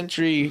 13th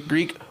century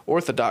Greek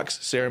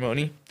Orthodox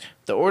ceremony,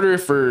 the order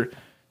for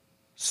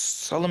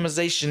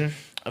solemnization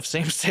of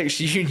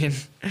same-sex union.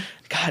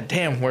 God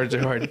damn, words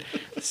are hard.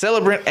 The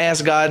celebrant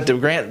asked God to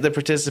grant the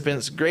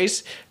participants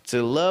grace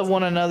to love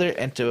one another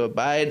and to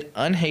abide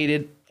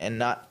unhated and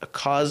not a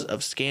cause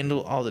of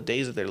scandal all the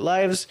days of their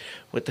lives,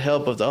 with the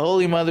help of the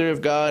Holy Mother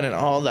of God and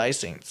all thy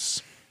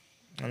saints.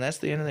 And that's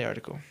the end of the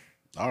article.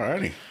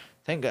 Alrighty.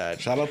 Thank God.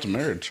 Shout out to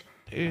marriage.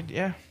 Dude,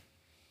 yeah.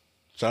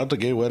 Shout out to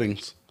gay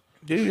weddings.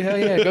 Dude, hell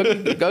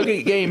yeah. Go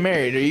get gay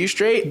married. Are you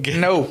straight?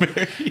 No.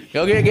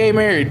 Go get gay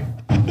married.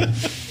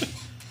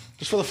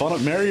 Just for the fun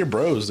of marry your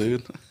bros,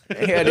 dude.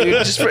 Yeah, dude.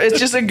 It's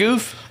just a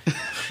goof.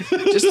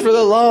 Just for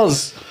the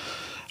laws.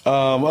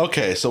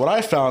 Okay, so what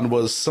I found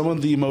was some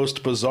of the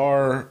most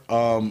bizarre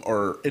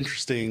or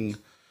interesting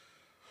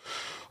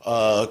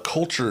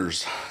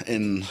cultures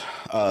in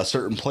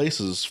certain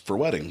places for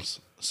weddings.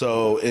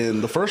 So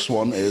in the first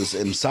one is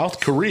in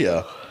South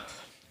Korea.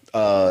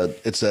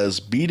 It says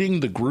beating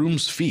the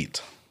groom's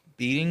feet.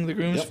 Beating the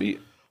groom's feet?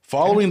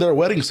 Following their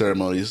wedding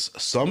ceremonies,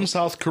 some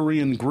South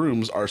Korean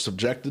grooms are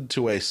subjected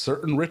to a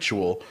certain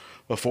ritual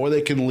before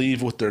they can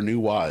leave with their new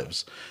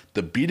wives.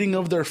 The beating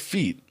of their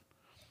feet.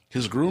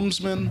 His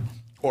groomsmen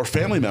or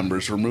family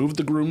members remove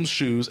the groom's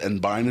shoes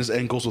and bind his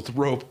ankles with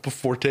rope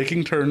before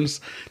taking turns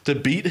to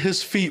beat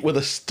his feet with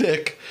a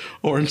stick,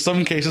 or in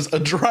some cases, a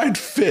dried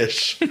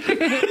fish.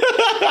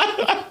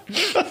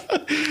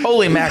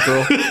 Holy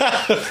mackerel.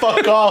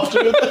 Fuck off,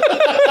 dude.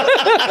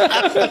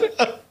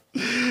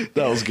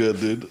 That was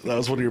good, dude. That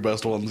was one of your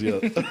best ones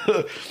yet.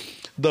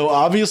 Though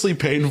obviously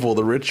painful,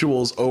 the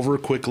ritual is over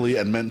quickly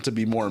and meant to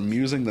be more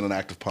amusing than an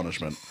act of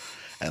punishment.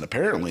 And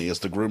apparently, as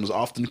the groom is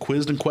often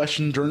quizzed and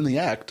questioned during the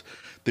act,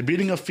 the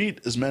beating of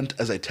feet is meant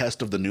as a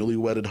test of the newly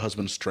wedded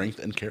husband's strength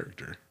and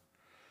character.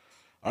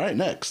 All right,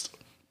 next.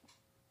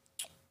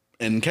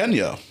 In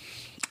Kenya,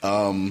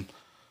 I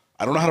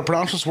I don't know how to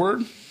pronounce this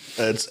word.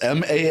 It's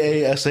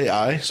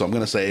Maasai, so I'm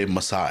going to say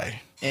Maasai.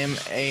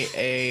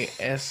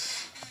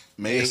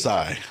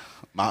 Maas.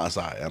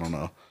 Maasai. I don't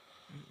know.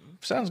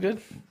 Sounds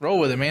good. Roll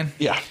with it, man.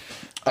 Yeah.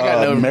 I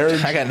got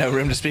marriage. I got no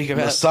room to speak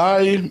about.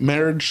 Maasai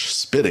marriage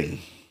spitting.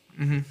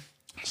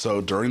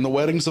 So during the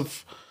weddings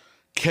of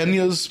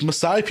Kenya's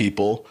Maasai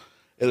people,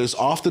 it is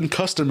often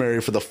customary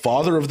for the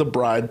father of the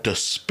bride to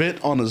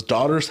spit on his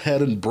daughter's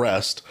head and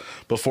breast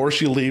before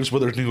she leaves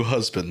with her new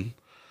husband.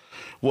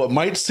 What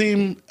might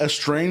seem a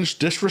strange,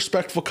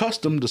 disrespectful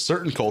custom to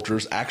certain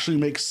cultures actually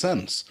makes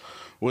sense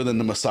within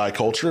the Maasai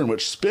culture, in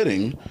which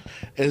spitting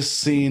is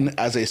seen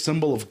as a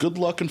symbol of good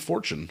luck and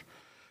fortune.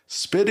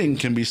 Spitting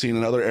can be seen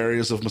in other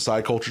areas of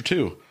Maasai culture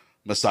too.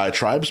 Maasai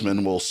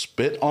tribesmen will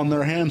spit on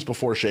their hands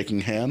before shaking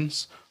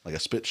hands, like a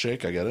spit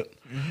shake, I get it,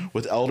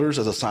 with elders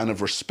as a sign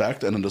of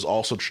respect, and it is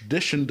also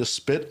tradition to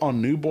spit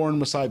on newborn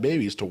Maasai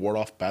babies to ward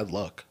off bad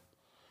luck.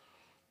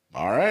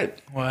 All right.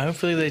 Well,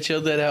 hopefully they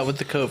chilled that out with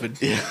the COVID.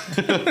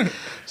 Yeah.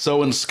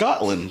 So in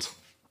Scotland,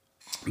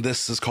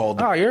 this is called...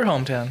 Oh, your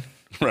hometown.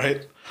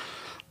 Right?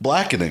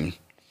 Blackening.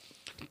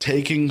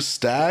 Taking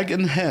stag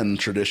and hen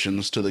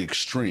traditions to the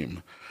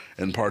extreme.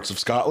 In parts of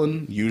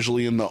Scotland,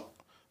 usually in the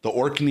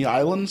Orkney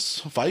Islands,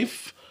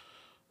 Fife,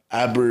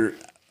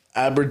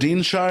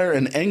 Aberdeenshire,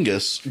 and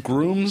Angus,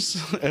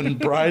 grooms and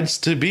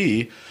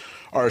brides-to-be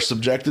are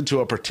subjected to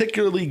a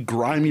particularly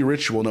grimy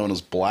ritual known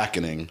as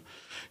blackening.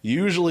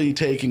 Usually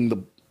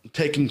taking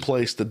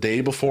place the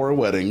day before a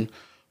wedding.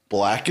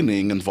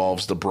 Blackening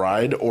involves the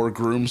bride or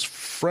groom's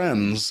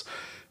friends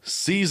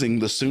seizing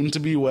the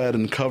soon-to-be wed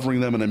and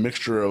covering them in a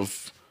mixture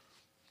of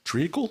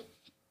treacle?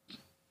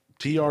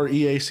 Treacle,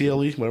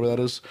 whatever that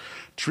is.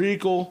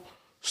 Treacle,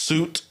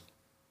 soot,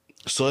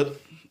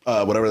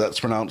 whatever that's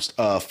pronounced,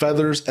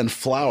 feathers, and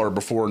flour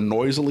before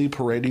noisily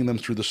parading them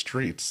through the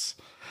streets.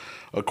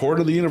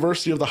 According to the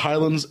University of the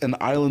Highlands and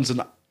Islands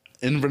in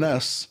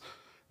Inverness,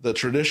 the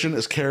tradition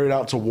is carried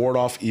out to ward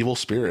off evil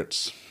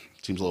spirits.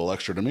 Seems a little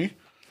extra to me.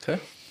 Okay.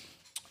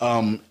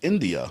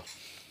 India.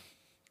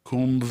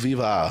 Kumbh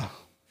Viva.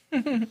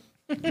 Your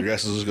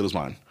guess is as good as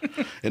mine.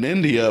 In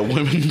India,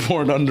 women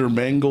born under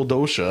Mangal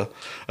Dosha,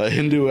 a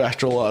Hindu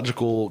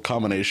astrological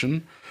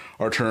combination,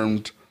 are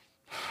termed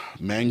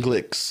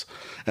Mangliks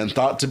and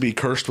thought to be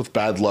cursed with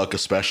bad luck,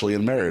 especially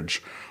in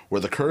marriage,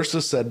 where the curse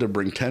is said to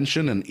bring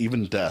tension and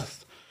even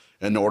death.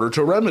 In order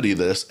to remedy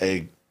this,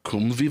 a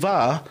Kumbh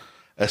Viva,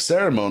 a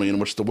ceremony in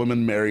which the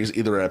woman marries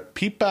either a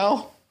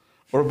peepal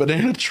or a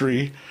banana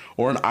tree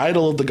or an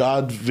idol of the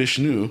god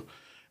Vishnu,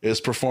 is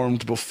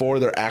performed before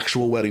their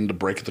actual wedding to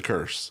break the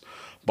curse.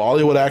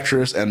 Bollywood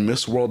actress and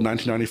Miss World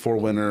 1994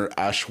 winner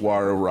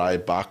Aishwarya Rai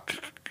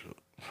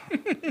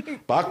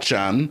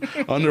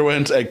Bachchan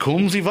underwent a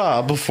Kumbh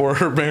Viva before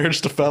her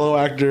marriage to fellow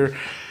actor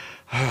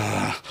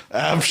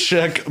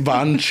Abhishek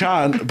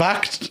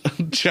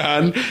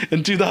Bachchan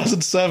in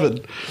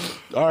 2007.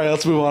 All right,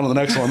 let's move on to the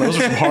next one. Those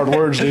are some hard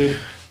words, dude.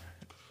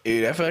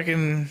 Dude, I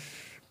fucking...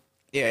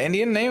 Yeah,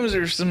 Indian names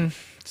are some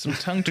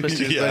tongue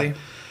twisters, buddy.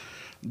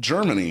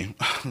 Germany.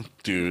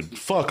 Dude,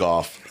 fuck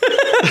off.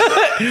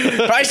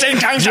 Probably saying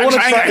tongue Do you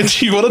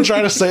want to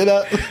try to say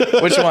that?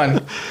 Which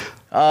one?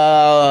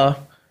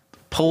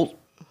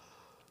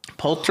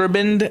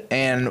 Polterbind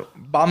and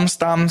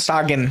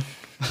Bomstam-Sagen.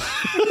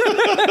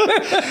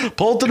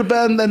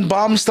 Polterbend and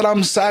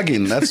Baumstram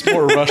Sagen. That's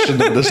more Russian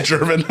than this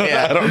German.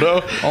 Yeah. I don't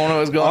know. I don't know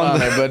what's going on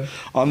there, bud.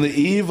 On the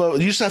eve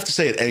of, you just have to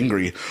say it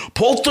angry.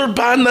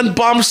 Polterband and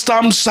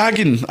Baumstram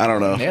Sagen. I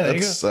don't know. Yeah, there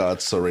you go.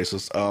 That's so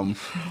racist.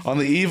 On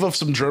the eve of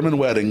some German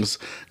weddings,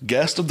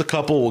 guests of the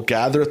couple will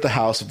gather at the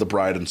house of the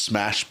bride and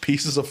smash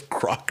pieces of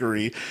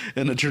crockery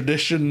in a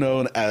tradition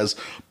known as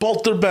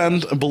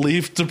Polterband,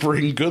 believed to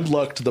bring good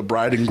luck to the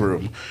bride and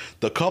groom.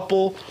 The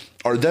couple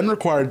are then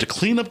required to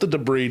clean up the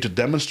debris to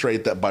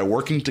demonstrate that by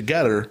working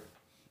together,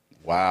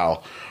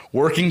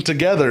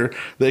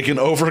 they can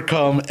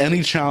overcome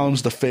any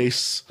challenge they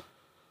face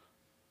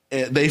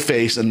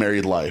in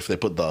married life. They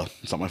put the,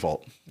 it's not my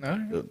fault.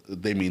 Right.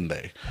 They mean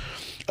they.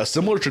 A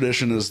similar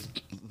tradition is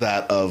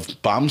that of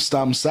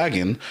Baumstam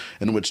Sagen,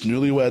 in which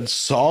newlyweds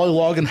saw a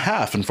log in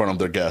half in front of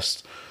their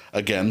guests,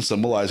 again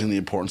symbolizing the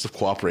importance of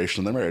cooperation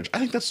in their marriage. I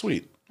think that's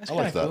sweet. I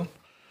like that. Cool.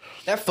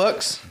 That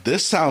fucks.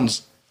 This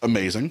sounds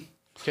amazing.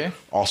 Okay.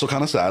 Also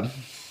kind of sad,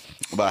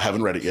 but I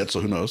haven't read it yet, so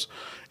who knows.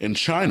 In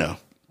China,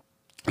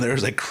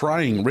 there's a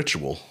crying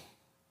ritual.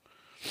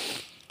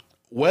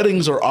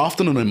 Weddings are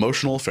often an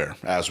emotional affair,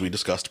 as we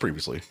discussed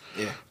previously.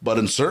 Yeah. But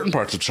in certain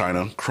parts of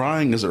China,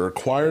 crying is a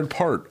required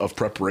part of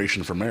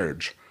preparation for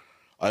marriage.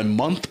 A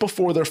month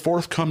before their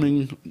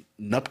forthcoming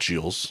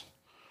nuptials,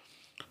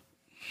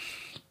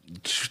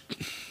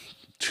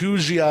 two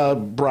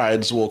Jia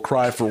brides will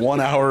cry for 1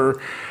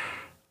 hour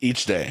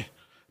each day.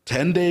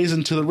 10 days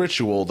into the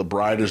ritual, the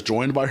bride is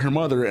joined by her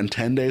mother, and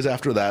 10 days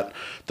after that,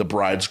 the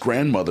bride's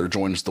grandmother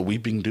joins the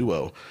weeping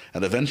duo.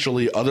 And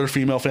eventually, other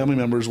female family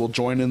members will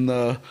join in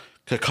the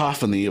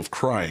cacophony of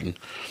crying.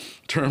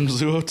 Termed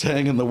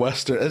Zuotang in the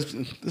Western...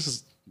 This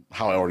is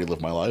how I already live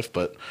my life,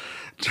 but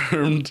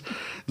termed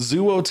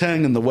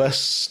Zuotang in the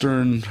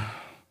Western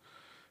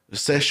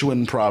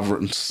Sichuan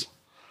province.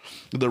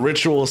 The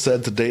ritual is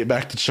said to date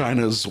back to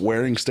China's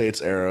Warring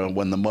States era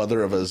when the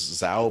mother of a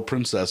Zhao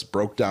princess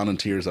broke down in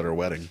tears at her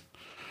wedding.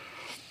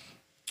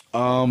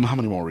 How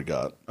many more we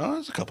got? Oh,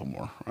 there's a couple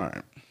more. All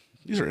right.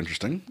 These are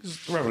interesting.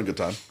 We're having a good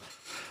time.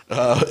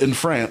 In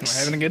France.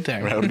 We're having a good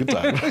time. We're having a good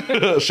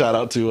time. Shout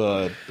out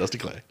to Dusty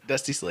Clay.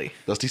 Dusty Slay.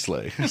 Dusty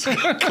Slay.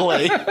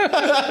 Clay.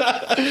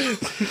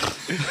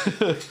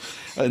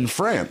 In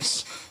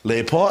France,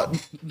 les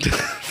potes...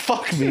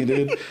 Fuck me,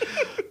 dude.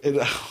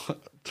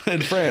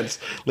 In France,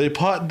 les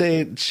potes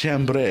de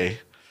chambre,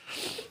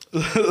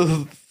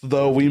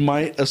 though we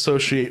might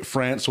associate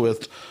France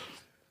with...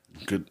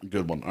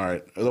 Good one. All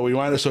right. Though we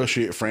might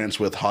associate France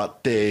with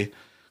hot day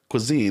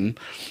cuisine,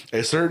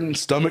 a certain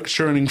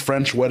stomach-churning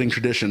French wedding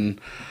tradition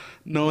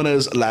known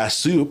as la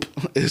soupe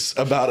is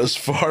about as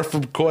far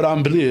from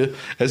cordon bleu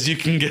as you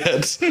can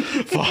get.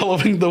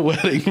 Following the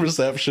wedding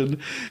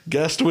reception,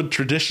 guests would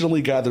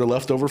traditionally gather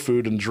leftover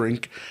food and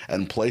drink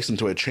and place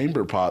into a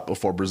chamber pot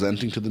before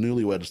presenting to the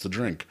newlyweds to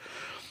drink,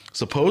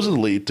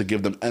 supposedly to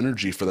give them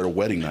energy for their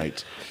wedding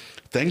night.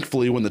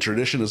 Thankfully, when the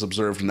tradition is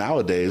observed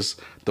nowadays,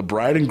 the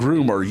bride and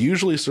groom are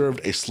usually served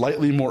a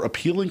slightly more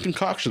appealing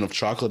concoction of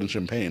chocolate and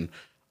champagne.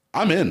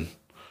 I'm in.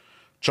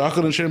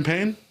 Chocolate and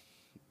champagne?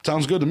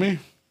 Sounds good to me.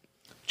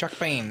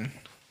 Champagne.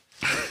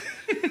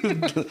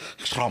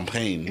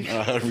 Champagne.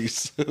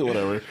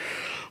 Whatever.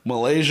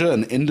 Malaysia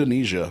and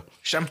Indonesia.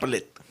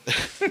 Champalit.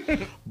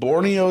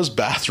 Borneo's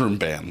bathroom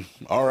ban.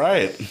 All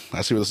right.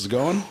 I see where this is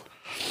going.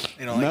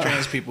 They don't like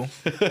trans people.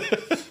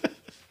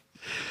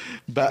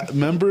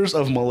 Members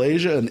of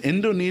Malaysia and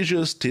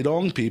Indonesia's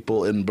Tidong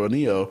people in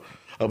Borneo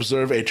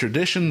observe a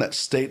tradition that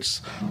states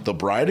the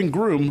bride and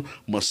groom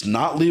must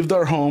not leave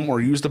their home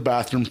or use the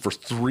bathroom for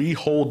 3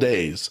 whole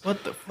days.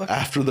 What the fuck?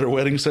 After their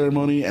wedding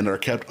ceremony, and are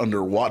kept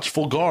under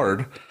watchful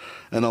guard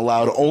and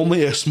allowed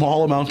only a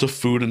small amount of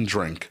food and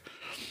drink.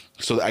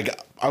 So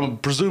I'm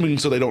presuming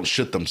so they don't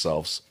shit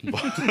themselves.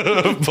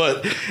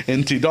 But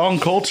in Tidong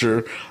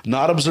culture,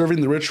 not observing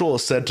the ritual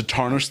is said to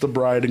tarnish the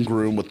bride and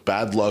groom with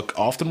bad luck,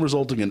 often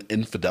resulting in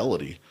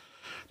infidelity,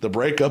 the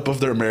breakup of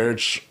their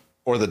marriage,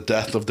 or the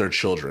death of their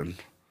children.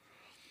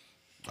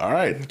 All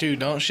right. Dude,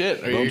 don't shit.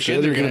 Or Don't your shit,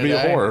 kids are you're going to be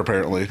die. a whore,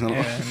 apparently.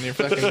 Yeah, and your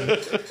fucking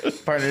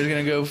partner's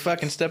going to go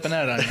fucking stepping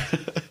out on you.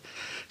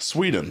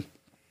 Sweden.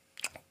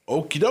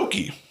 Okie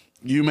dokie.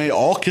 You may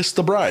all kiss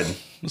the bride.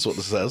 That's what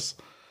this says.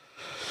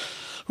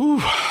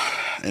 Whew.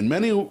 In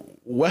many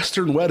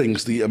Western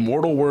weddings, the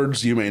immortal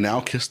words, "You may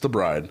now kiss the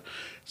bride,"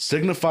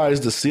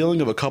 signifies the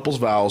sealing of a couple's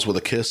vows with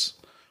a kiss.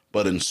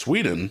 But in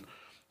Sweden,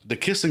 the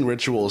kissing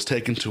ritual is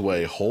taken to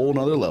a whole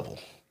nother level.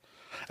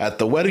 At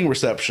the wedding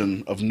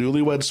reception of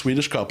newlywed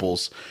Swedish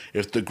couples,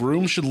 if the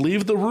groom should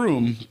leave the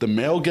room, the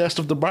male guests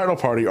of the bridal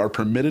party are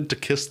permitted to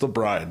kiss the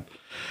bride.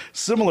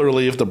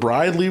 Similarly, if the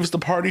bride leaves the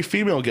party,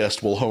 female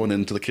guests will hone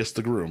in to kiss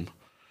the groom.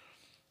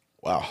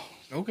 Wow.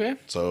 Okay.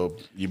 So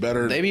you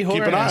better They be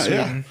keep whoring an eye. in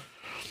Yeah.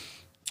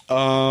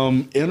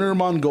 Sweden. Inner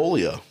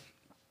Mongolia,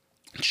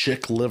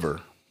 chick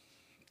liver.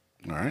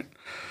 All right.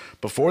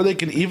 Before they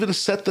can even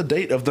set the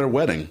date of their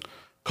wedding,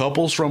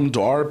 couples from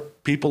Dar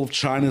people of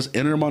China's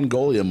Inner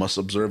Mongolia must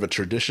observe a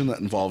tradition that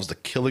involves the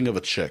killing of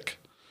a chick.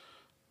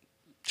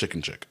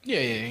 Chicken chick.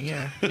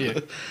 Yeah.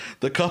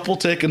 The couple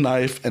take a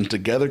knife and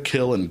together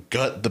kill and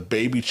gut the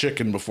baby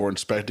chicken before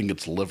inspecting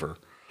its liver.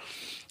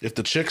 If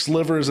the chick's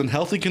liver is in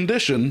healthy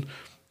condition,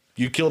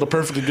 you killed a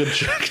perfectly good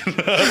chicken.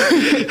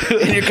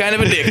 And you're kind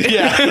of a dick.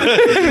 Yeah.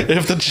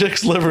 If the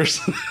chick's liver is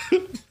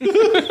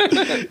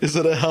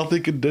in a healthy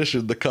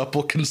condition, the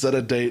couple can set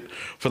a date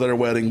for their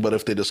wedding, but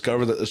if they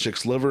discover that the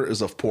chick's liver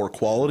is of poor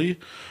quality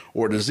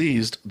or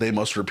diseased, they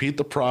must repeat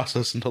the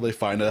process until they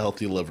find a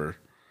healthy liver.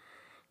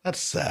 That's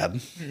sad.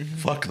 Mm-hmm.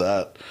 Fuck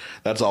that.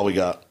 That's all we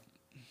got.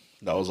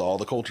 That was all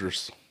the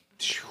cultures.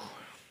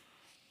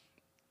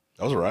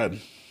 That was a ride.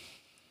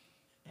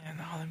 And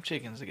all them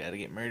chickens that got to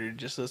get murdered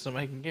just so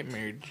somebody can get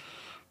married.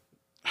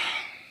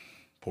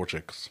 Poor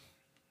chicks.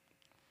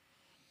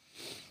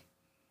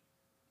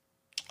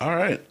 All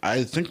right.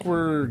 I think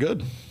we're good.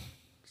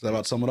 Does that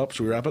about sum it up?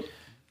 Should we wrap it?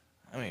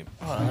 I mean,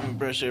 hold on, let me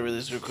brush over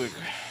this real quick.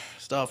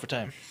 Stall for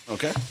time.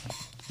 Okay.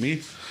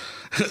 Me?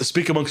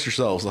 Speak amongst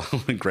yourselves.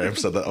 Graham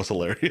said that was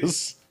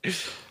hilarious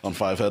on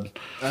Fivehead.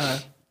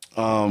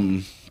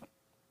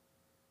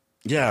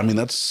 Yeah, I mean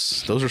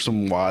those are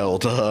some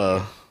wild.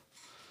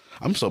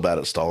 I'm so bad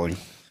at stalling.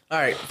 All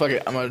right, fuck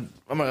it. I'm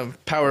gonna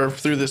power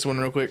through this one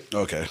real quick.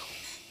 Okay.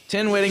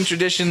 10 wedding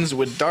traditions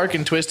with dark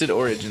and twisted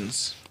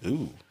origins.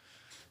 Ooh.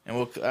 And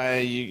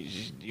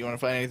you want to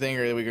find anything,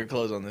 or we could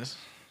close on this?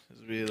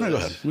 No, go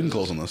ahead. We can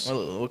close on this.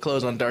 We'll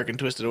close on dark and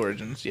twisted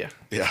origins. Yeah.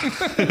 Yeah.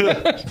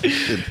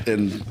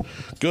 in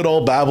good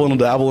old babbling and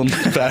dabbling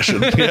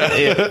fashion.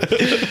 Yeah.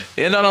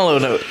 And on a low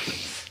note.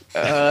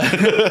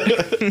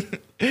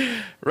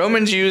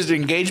 Romans used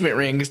engagement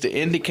rings to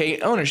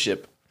indicate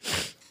ownership.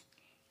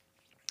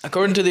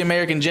 According to the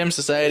American Gem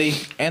Society,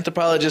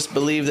 anthropologists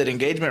believe that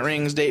engagement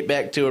rings date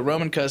back to a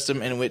Roman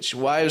custom in which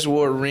wives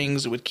wore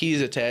rings with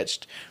keys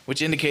attached,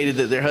 which indicated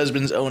that their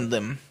husbands owned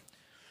them.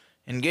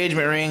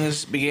 Engagement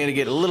rings began to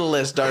get a little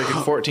less dark in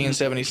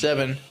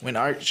 1477 when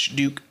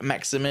Archduke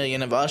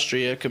Maximilian of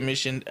Austria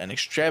commissioned an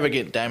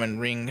extravagant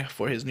diamond ring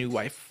for his new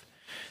wife.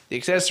 The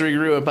accessory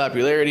grew in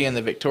popularity in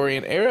the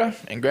Victorian era,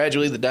 and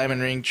gradually the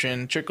diamond ring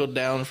trend trickled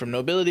down from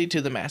nobility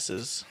to the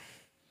masses.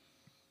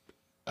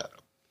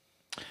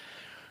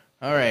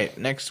 All right,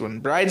 next one.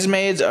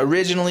 Bridesmaids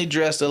originally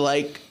dressed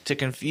alike to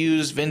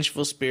confuse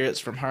vengeful spirits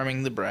from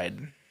harming the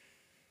bride.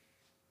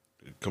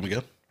 Come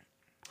again?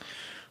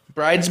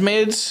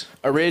 Bridesmaids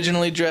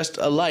originally dressed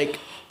alike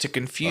to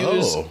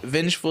confuse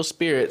vengeful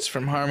spirits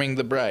from harming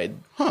the bride.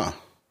 Huh.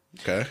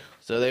 Okay.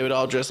 So they would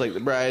all dress like the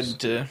bride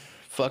to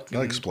fuck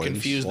and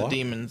confuse the lot.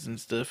 demons and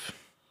stuff.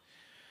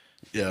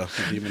 Yeah,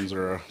 the demons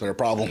they're a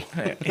problem.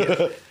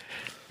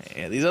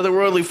 Yeah, these other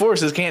worldly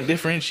forces can't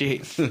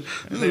differentiate.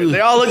 They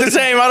all look the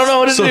same. I don't know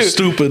what to do. So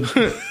stupid.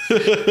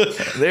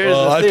 There's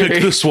I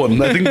picked this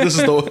one. I think this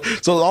is so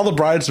all the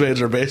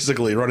bridesmaids are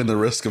basically running the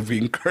risk of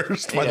being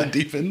cursed by the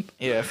demon.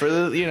 Yeah, for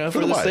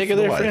the sake of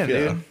their friend,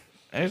 dude.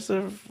 It's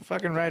a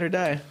fucking ride or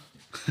die.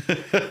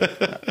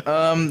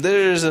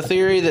 There's a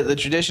theory that the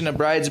tradition of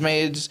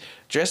bridesmaids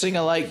dressing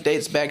alike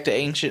dates back to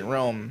ancient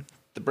Rome.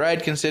 The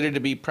bride considered to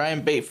be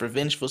prime bait for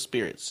vengeful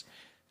spirits.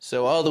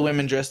 So all the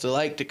women dressed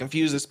alike to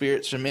confuse the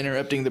spirits from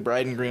interrupting the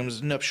bride and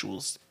groom's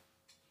nuptials.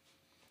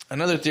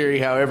 Another theory,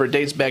 however,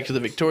 dates back to the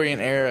Victorian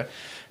era.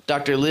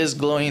 Dr. Liz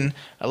Gloyn,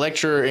 a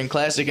lecturer in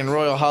classic and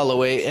Royal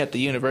Holloway at the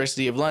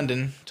University of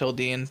London, told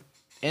the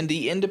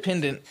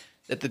Independent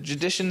that the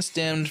tradition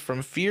stemmed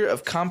from fear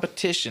of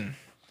competition.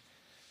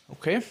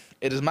 Okay.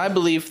 It is my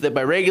belief that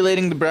by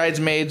regulating the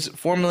bridesmaids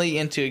formally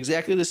into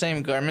exactly the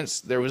same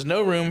garments, there was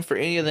no room for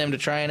any of them to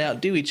try and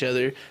outdo each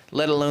other,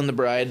 let alone the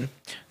bride,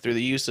 through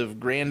the use of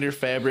grander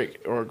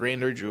fabric or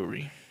grander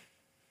jewelry.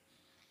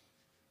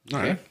 All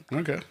right.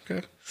 Okay.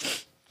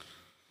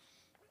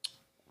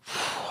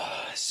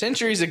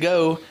 Centuries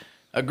ago,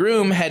 a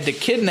groom had to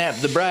kidnap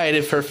the bride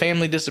if her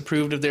family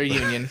disapproved of their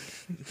union.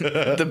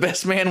 The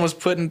best man was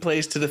put in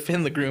place to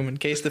defend the groom in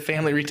case the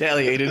family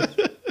retaliated.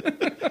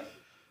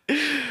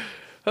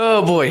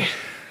 Oh boy!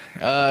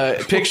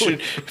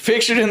 Pictured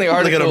in the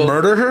article. They gonna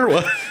murder her?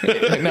 What?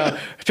 No,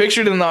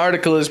 pictured in the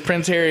article is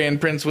Prince Harry and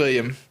Prince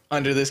William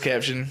under this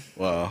caption.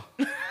 Wow.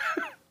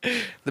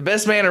 The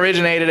best man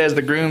originated as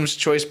the groom's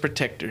choice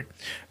protector.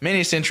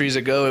 Many centuries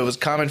ago, it was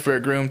common for a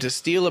groom to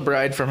steal a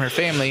bride from her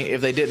family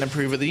if they didn't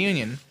approve of the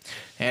union,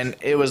 and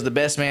it was the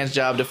best man's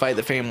job to fight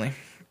the family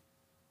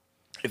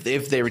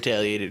if they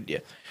retaliated. Yeah.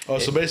 Oh,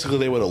 so basically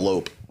they would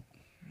elope.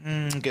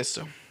 I guess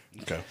so.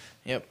 Okay.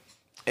 Yep.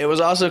 It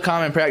was also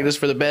common practice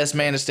for the best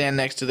man to stand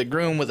next to the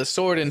groom with a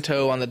sword in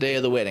tow on the day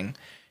of the wedding.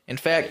 In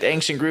fact,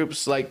 ancient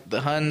groups like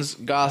the Huns,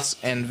 Goths,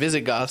 and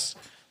Visigoths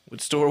would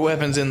store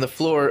weapons in the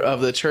floor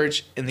of the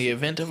church in the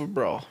event of a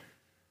brawl.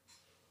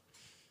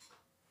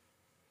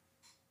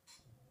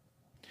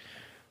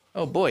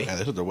 Oh boy. Yeah,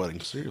 they took their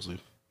wedding seriously.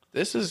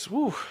 This is,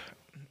 woo.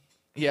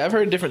 Yeah, I've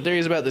heard different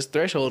theories about this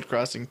threshold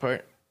crossing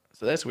part,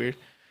 so that's weird.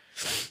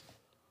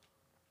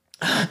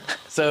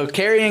 So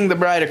carrying the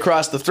bride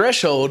across the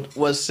threshold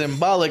was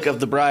symbolic of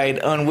the bride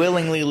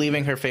unwillingly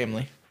leaving her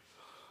family.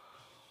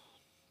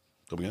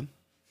 Come again?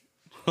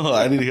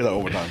 I need to hear that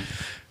one more time.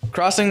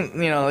 Crossing,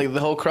 like the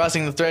whole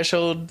crossing the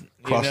threshold.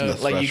 Crossing the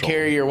like you threshold.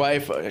 carry your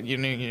wife,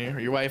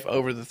 your wife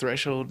over the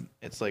threshold.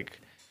 It's like,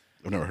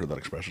 I've never heard that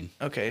expression.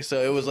 okay,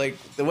 so it was like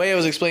the way it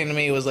was explained to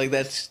me was like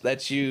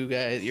that's you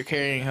guys. You're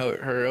carrying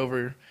her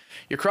over.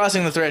 You're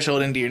crossing the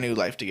threshold into your new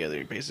life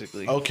together,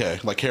 basically. Okay,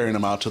 like carrying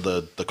them out to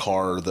the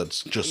car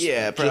that's just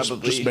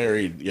probably just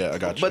married. Yeah, I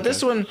got you. But okay.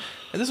 this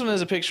one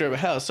is a picture of a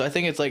house, so I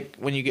think it's like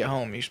when you get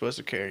home, you're supposed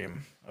to carry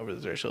him over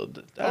the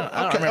threshold.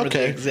 I don't remember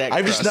the exact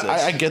process.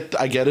 I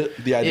get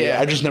it, the idea.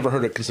 Yeah. I just never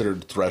heard it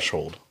considered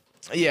threshold.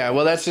 Yeah,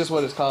 well, that's just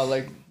what it's called.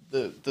 Like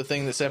the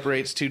thing that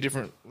separates two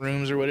different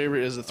rooms or whatever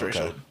is the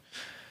threshold.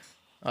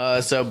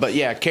 Okay. But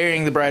yeah,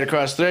 carrying the bride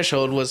across the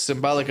threshold was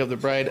symbolic of the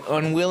bride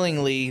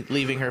unwillingly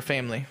leaving her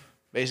family.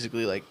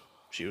 Basically, like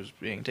she was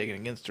being taken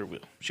against her will.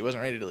 She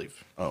wasn't ready to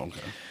leave. Oh,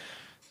 okay.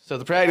 So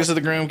the practice of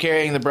the groom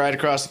carrying the bride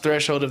across the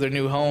threshold of their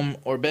new home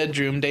or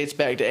bedroom dates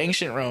back to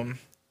ancient Rome.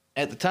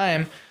 At the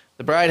time,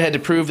 the bride had to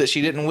prove that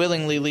she didn't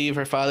willingly leave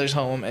her father's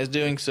home, as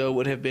doing so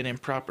would have been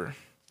improper.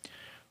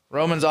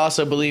 Romans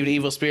also believed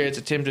evil spirits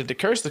attempted to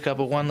curse the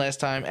couple one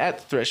last time at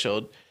the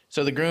threshold,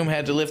 so the groom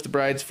had to lift the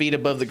bride's feet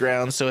above the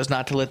ground so as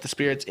not to let the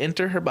spirits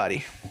enter her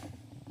body.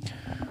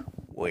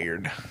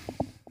 Weird.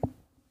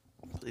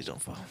 Please don't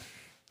fall.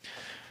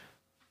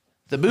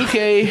 The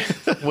bouquet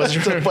was...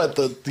 But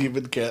the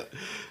demon can't...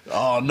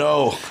 Oh,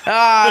 no.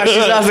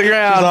 She's off the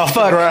ground. She's off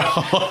Fuck. the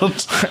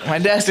ground. My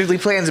dastardly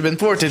plans have been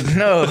thwarted.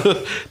 No.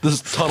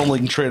 This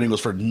tunneling training was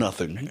for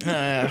nothing.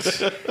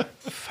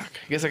 Fuck.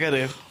 I guess I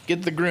gotta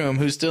get the groom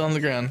who's still on the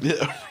ground.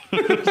 Yeah,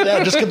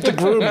 yeah, just get the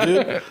groom,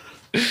 dude.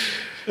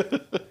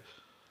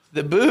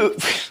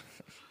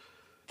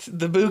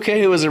 The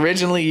bouquet was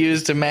originally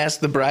used to mask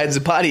the bride's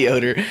body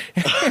odor, and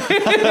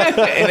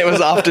it was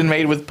often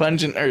made with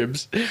pungent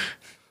herbs.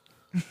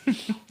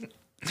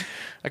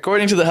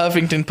 According to the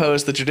Huffington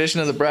Post, the tradition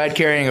of the bride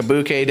carrying a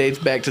bouquet dates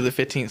back to the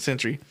 15th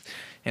century.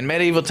 In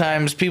medieval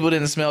times, people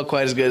didn't smell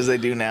quite as good as they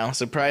do now,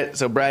 so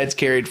brides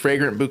carried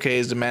fragrant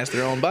bouquets to mask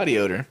their own body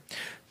odor.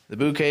 The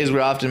bouquets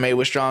were often made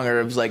with strong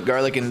herbs like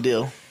garlic and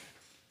dill.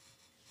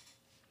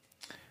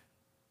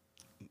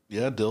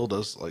 Yeah, dill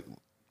does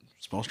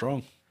smell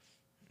strong.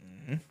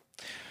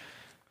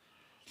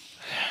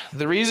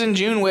 The reason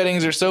June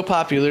weddings are so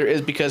popular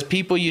is because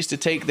people used to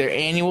take their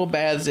annual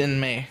baths in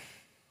May.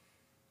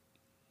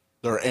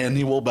 Their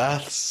annual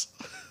baths?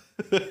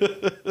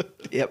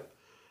 Yep.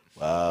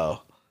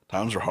 Wow.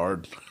 Times are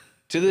hard.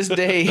 To this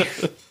day,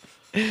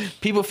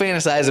 people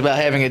fantasize about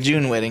having a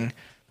June wedding,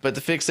 but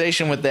the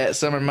fixation with that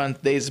summer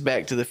month dates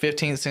back to the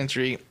 15th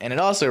century, and it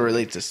also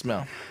relates to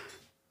smell.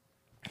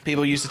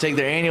 People used to take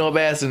their annual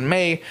baths in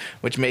May,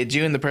 which made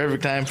June the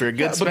perfect time for a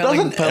good smelling but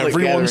doesn't public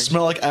everyone gathering.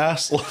 smell like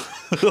ass?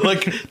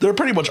 They're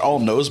pretty much all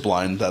nose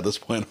blind at this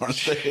point,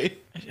 aren't they?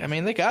 I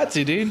mean, they got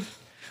to, dude.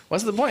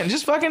 What's the point?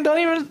 Just fucking don't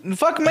even...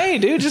 Fuck May,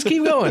 dude. Just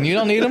keep going. You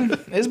don't need them.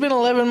 It's been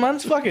 11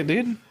 months. Fuck it,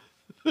 dude.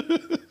 I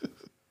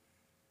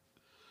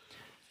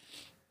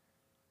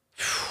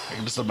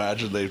can just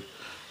imagine they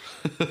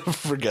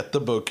forget the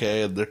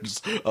bouquet and they're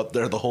just up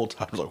there the whole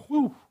time like,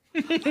 whoo.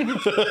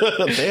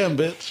 Damn,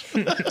 bitch.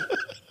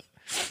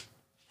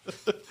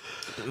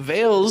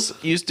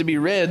 Veils used to be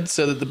red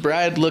so that the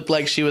bride looked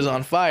like she was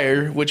on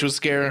fire, which would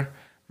scare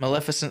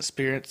maleficent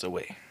spirits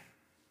away.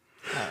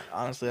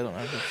 Honestly, I don't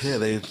know. Yeah,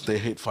 they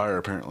hate fire,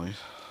 apparently.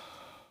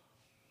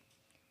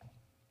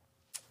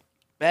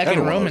 Back in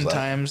Everyone Roman knows that.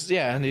 times,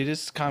 yeah, dude,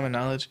 it's common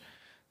knowledge.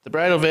 The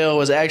bridal veil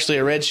was actually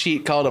a red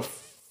sheet called a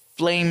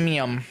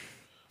flamium.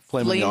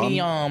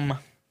 Flamium.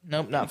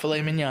 Nope, not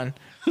filet mignon.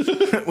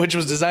 Which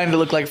was designed to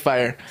look like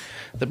fire.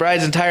 The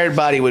bride's entire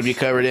body would be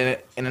covered in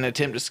it in an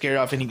attempt to scare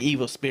off any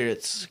evil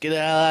spirits. Get the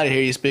hell out of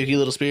here, you spooky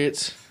little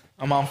spirits.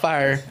 I'm on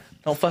fire.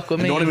 Don't fuck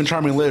with me. Don't even try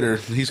me later.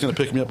 He's going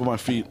to pick me up on my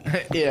feet.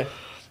 Yeah.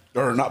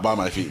 Or not by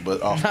my feet,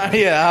 but off.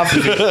 Yeah,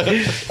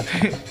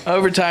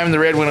 over time, the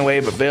red went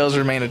away, but veils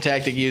remained a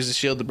tactic used to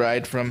shield the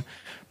bride from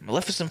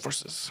maleficent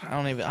forces. I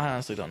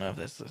honestly don't know if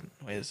that's the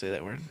way to say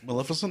that word.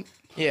 Maleficent?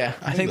 Yeah,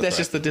 I think that's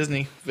just the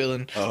Disney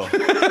villain. Oh.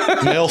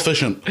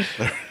 Maleficent.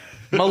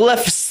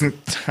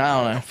 Maleficent.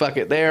 I don't know. Fuck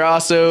it. They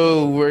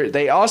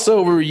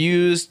also were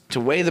used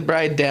to weigh the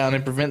bride down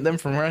and prevent them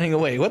from running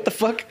away. What the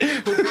fuck?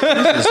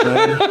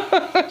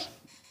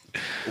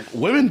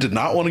 Women did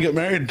not want to get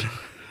married,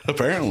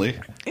 apparently.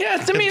 Yeah,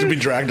 I To be mean,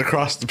 dragged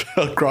across the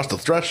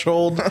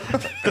threshold.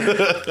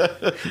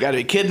 you gotta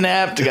be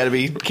kidnapped. You gotta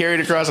be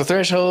carried across the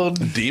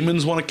threshold.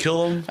 Demons want to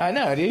kill them. I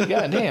know, dude.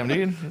 God damn,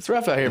 dude. It's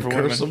rough out here for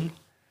Curse women.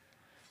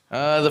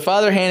 them. The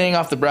father handing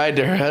off the bride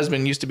to her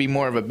husband used to be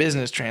more of a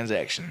business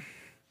transaction.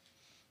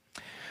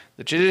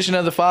 The tradition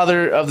of the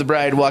father of the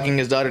bride walking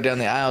his daughter down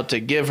the aisle to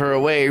give her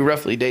away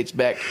roughly dates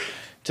back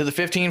to the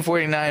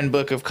 1549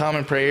 Book of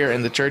Common Prayer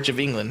in the Church of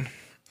England.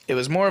 It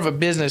was more of a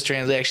business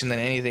transaction than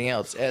anything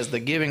else, as the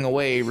giving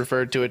away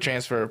referred to a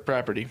transfer of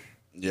property.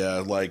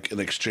 Yeah, like in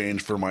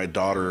exchange for my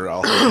daughter,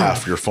 I'll have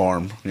half your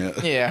farm. Yeah.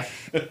 Yeah.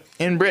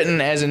 In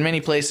Britain, as in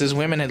many places,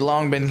 women had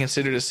long been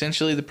considered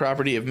essentially the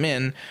property of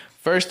men,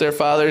 first their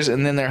fathers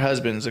and then their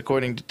husbands,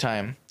 according to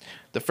time.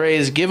 The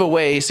phrase give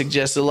away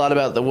suggests a lot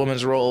about the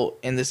woman's role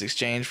in this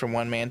exchange from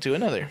one man to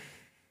another.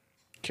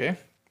 Okay.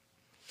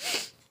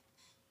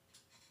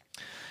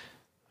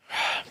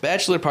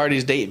 Bachelor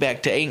parties date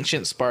back to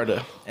ancient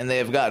Sparta, and they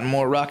have gotten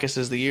more raucous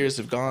as the years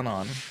have gone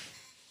on.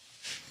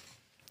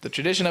 The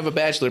tradition of a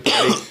bachelor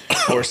party,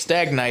 or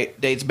stag night,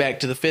 dates back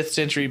to the 5th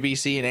century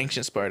BC in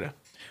ancient Sparta.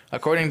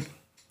 According...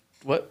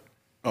 What?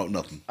 Oh,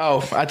 nothing. Oh,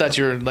 I thought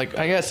you were like,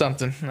 I got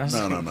something. No.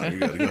 You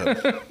got go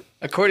ahead.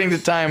 According to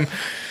time,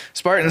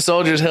 Spartan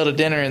soldiers held a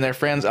dinner in their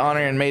friend's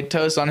honor and made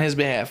toasts on his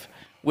behalf.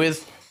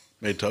 With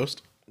Made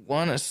toast?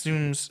 one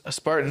assumes a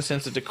Spartan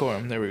sense of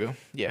decorum. There we go.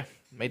 Yeah,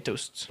 made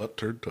toasts.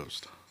 Buttered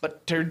toast.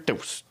 Buttered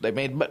toast. They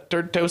made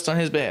buttered toast on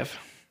his behalf.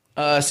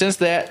 Since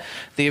that,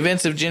 the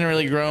events have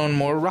generally grown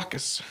more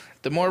raucous.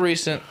 The more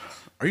recent...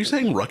 Are you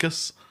saying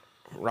ruckus?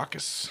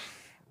 Raucous.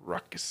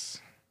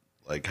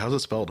 Like, how's it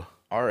spelled?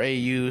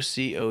 Raucous.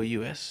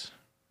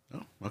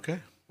 Oh, okay.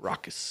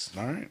 Raucous.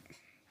 All right.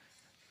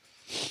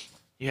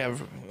 You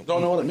have...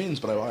 Don't know what it means,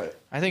 but I buy it.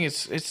 I think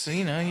it's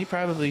you know, you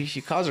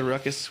cause a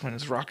ruckus when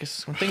it's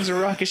raucous. When things are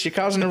raucous, you're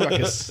causing a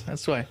ruckus.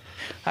 That's why.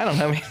 I don't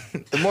know.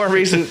 The more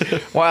recent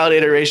wild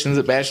iterations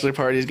of bachelor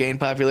parties gained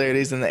popularity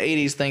in the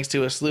 80s thanks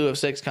to a slew of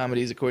sex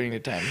comedies according to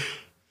time.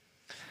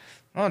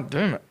 Oh,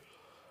 damn it.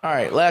 All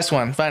right, last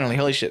one. Finally,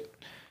 holy shit.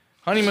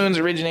 Honeymoons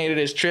originated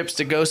as trips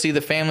to go see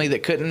the family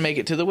that couldn't make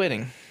it to the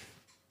wedding.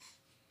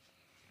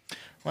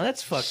 Well,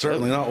 that's fucked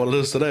Certainly up. not what it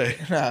is today.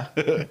 Nah.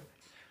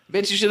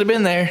 Bitch, you should have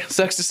been there.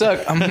 Sucks to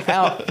suck. I'm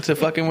out to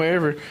fucking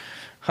wherever.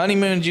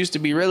 Honeymoons used to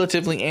be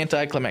relatively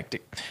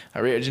anticlimactic,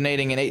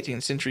 originating in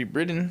 18th century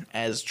Britain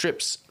as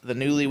trips the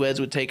newlyweds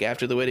would take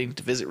after the wedding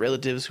to visit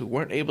relatives who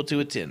weren't able to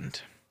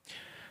attend.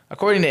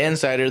 According to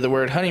Insider, the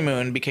word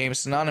honeymoon became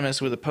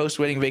synonymous with a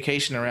post-wedding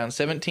vacation around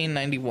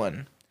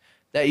 1791.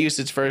 That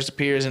usage first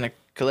appears in a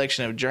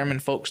collection of German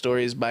folk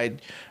stories by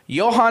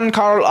Johann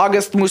Karl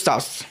August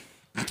Mustaus.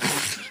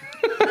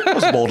 That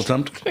was a bold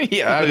attempt.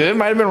 Yeah, it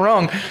might have been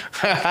wrong.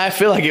 I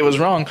feel like it was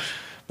wrong,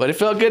 but it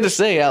felt good to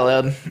say out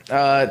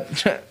loud.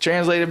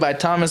 Translated by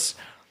Thomas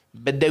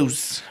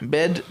Beddoes.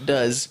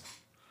 Beddoes.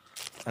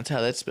 That's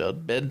how that's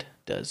spelled.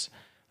 Beddoes.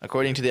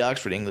 According to the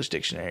Oxford English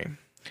Dictionary.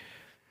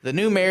 The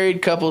new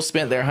married couple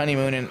spent their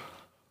honeymoon in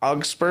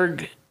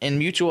Augsburg in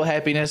mutual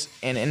happiness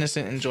and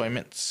innocent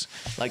enjoyments,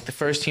 like the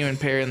first human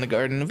pair in the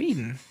Garden of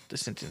Eden, the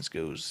sentence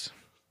goes.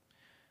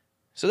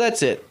 So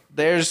that's it.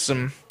 There's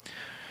some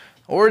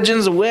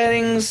origins of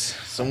weddings,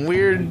 some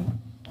weird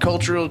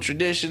cultural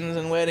traditions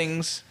in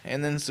weddings,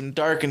 and then some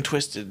dark and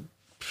twisted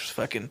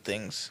fucking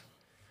things.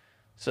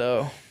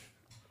 So,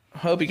 I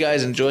hope you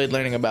guys enjoyed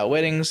learning about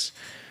weddings.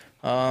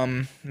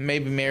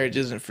 Maybe marriage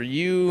isn't for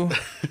you.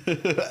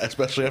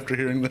 Especially after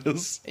hearing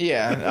this.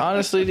 Yeah,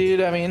 honestly,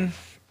 dude, I mean,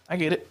 I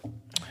get it.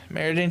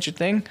 Marriage ain't your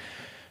thing.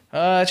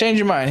 Change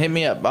your mind. Hit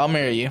me up. I'll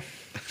marry you.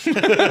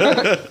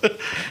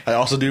 I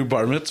also do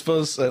bar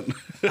mitzvahs and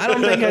I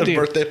don't think I do.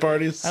 birthday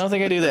parties. I don't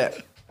think I do that.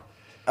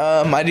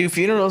 I do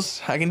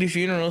funerals. I can do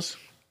funerals.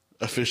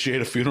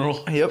 Officiate a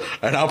funeral. Yep.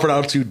 I now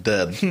pronounce you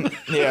dead.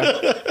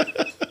 Yeah.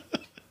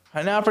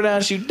 I now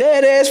pronounce you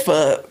dead as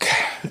fuck.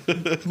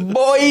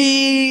 Boy,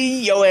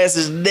 your ass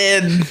is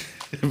dead.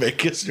 May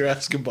kiss your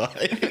ass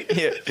goodbye.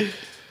 Yeah.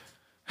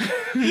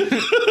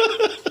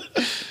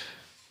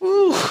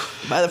 Woo.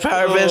 By the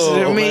power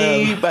vested in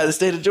me, by the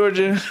state of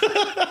Georgia,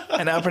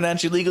 I now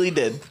pronounce you legally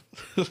dead.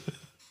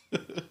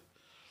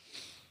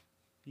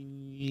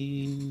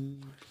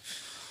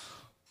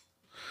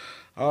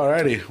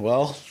 Alrighty,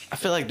 well. I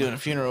feel like doing a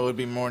funeral would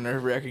be more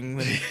nerve-wracking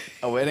than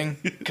a wedding.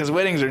 Because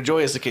weddings are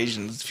joyous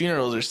occasions.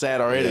 Funerals are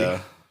sad already.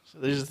 Yeah. So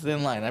there's a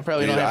thin line. I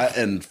probably Dude, don't have...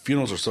 and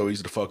funerals are so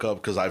easy to fuck up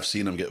because I've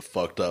seen them get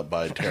fucked up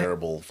by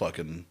terrible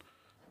fucking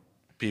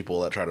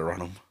people that try to run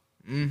them.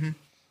 Mm-hmm.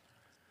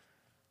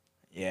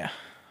 Yeah.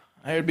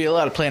 There'd be a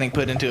lot of planning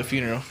put into a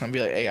funeral. I'd be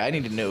like, hey, I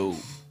need to know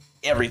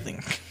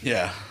everything.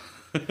 Yeah.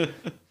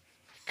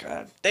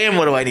 God damn,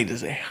 what do I need to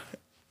say?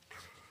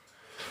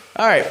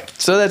 All right,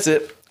 so that's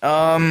it.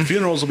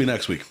 Funerals will be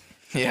next week.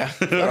 Yeah.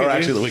 Or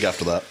actually the week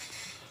after that.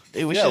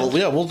 Hey,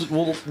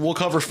 We'll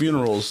cover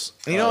funerals.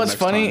 You know what's next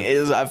funny time.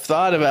 is I've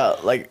thought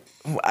about, like,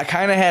 I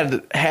kind of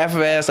had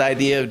half-ass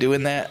idea of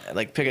doing that,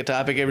 like pick a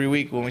topic every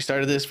week when we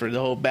started this for the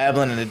whole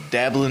babbling and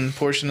dabbling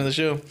portion of the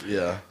show.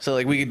 Yeah. So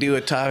like we could do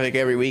a topic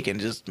every week and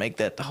just make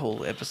that the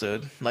whole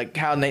episode, like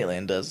how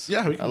Nateland does.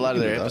 Yeah, a lot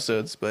of their do that.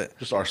 episodes, but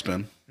Just our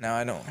spin. now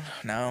I don't.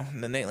 Now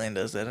the Nateland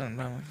does that. I'm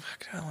like,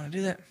 fuck, I don't want to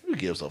do that. Who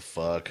gives a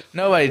fuck?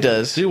 Nobody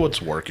does. See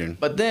what's working.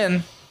 But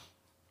then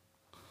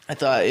I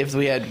thought if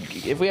we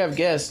have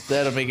guests,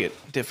 that'll make it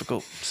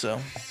difficult. So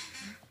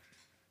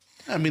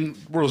I mean,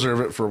 we'll reserve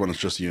it for when it's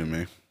just you and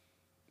me.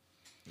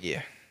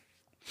 yeah.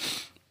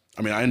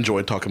 I mean, I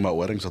enjoyed talking about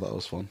weddings. I thought it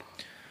was fun.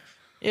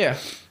 Yeah.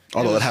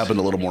 Although it happened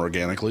a little more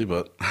organically,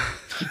 but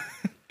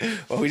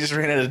Well, we just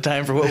ran out of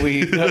time for what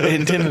we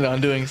intended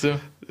on doing, so.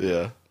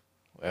 yeah.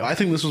 Well. I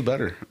think this was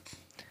better.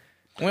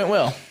 Went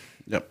well.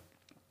 Yep.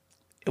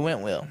 It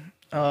went well.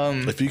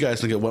 If you guys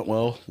think it went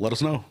well, let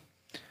us know.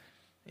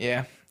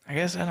 Yeah. I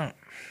guess I don't.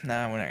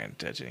 Nah, we're not going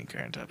to touch any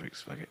current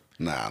topics. Fuck it.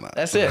 Nah.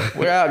 That's it.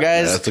 We're out,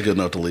 guys. Yeah, that's a good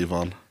note to leave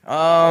on.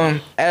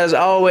 As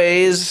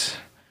always,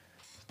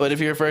 but if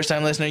you're a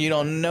first-time listener, you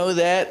don't know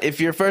that. If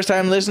you're a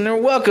first-time listener,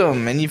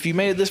 welcome. And if you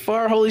made it this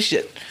far, holy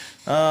shit.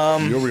 You're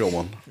a real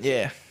one.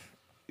 Yeah.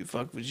 You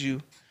fuck with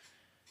you.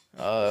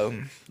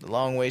 The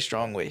long way,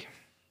 strong way.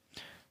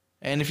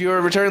 And if you're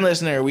a return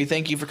listener, we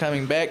thank you for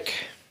coming back.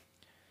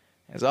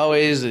 As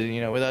always,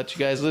 without you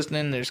guys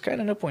listening, there's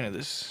kind of no point of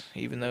this.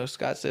 Even though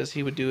Scott says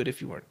he would do it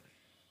if you weren't.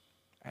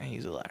 And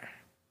he's a liar.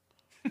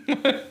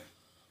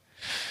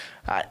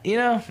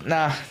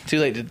 Nah, too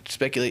late to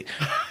speculate.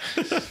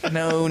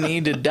 No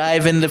need to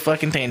dive into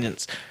fucking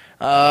tangents.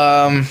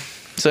 So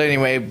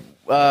anyway,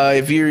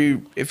 if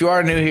you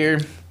are new here,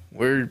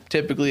 we're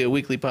typically a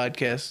weekly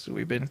podcast.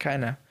 We've been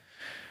kind of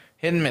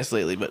hit and miss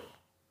lately, but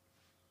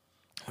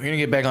we're gonna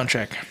get back on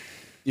track.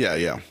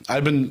 Yeah.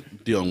 I've been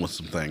dealing with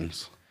some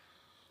things.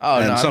 Oh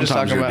And no, I'm just sometimes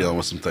talking you're about. dealing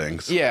with some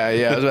things. Yeah,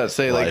 I was about to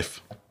say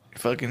Life.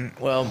 fucking.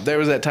 Well, there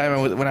was that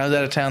time when I was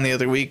out of town the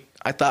other week.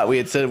 I thought we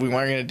had said we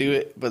weren't gonna do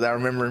it, but I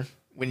remember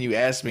when you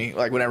asked me,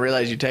 like when I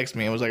realized you texted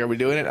me, I was like, "Are we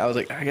doing it?" I was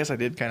like, "I guess I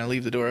did kind of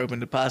leave the door open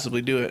to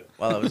possibly do it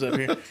while I was up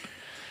here."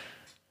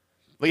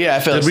 But yeah, I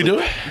fell Did we asleep.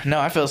 do it? No,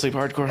 I fell asleep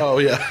hardcore. Oh,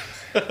 yeah.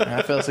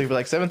 I fell asleep at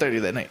like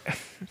 7:30 that night.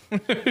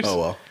 Oh,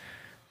 well.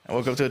 I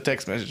woke up to a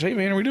text message. Hey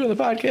man, are we doing the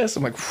podcast?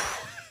 I'm like,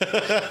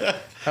 I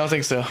don't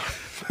think so.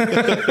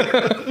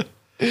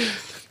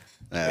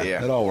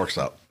 Yeah, it all works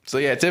out. So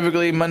yeah,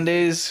 typically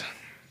Mondays,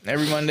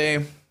 every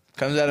Monday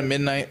comes out at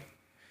midnight.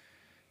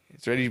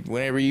 It's ready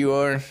whenever you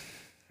are.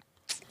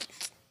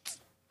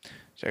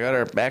 Check out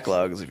our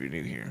backlogs if you're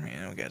new here,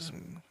 man. We got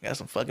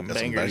some fucking Got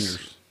some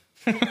bangers.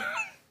 bangers.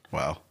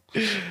 Wow.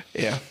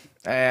 Yeah.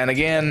 And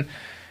again,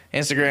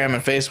 Instagram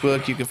and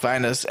Facebook, you can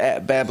find us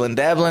at Babblin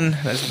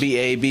Dablin. That's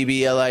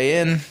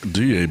BABBLIN.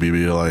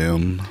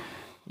 DABBLIN.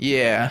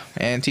 Yeah,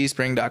 and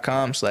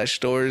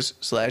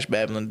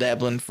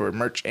teespring.com/stores/Babylon for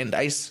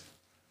merchandise.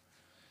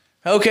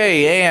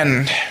 Okay,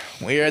 and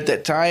we're at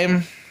that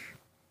time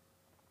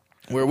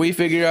where we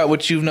figure out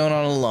what you've known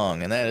all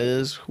along, and that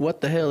is,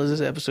 what the hell is this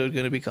episode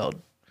going to be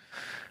called?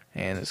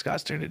 And it's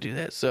Scott's turn to do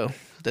that. So,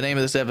 the name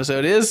of this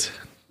episode is...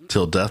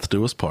 Till Death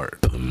Do Us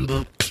Part.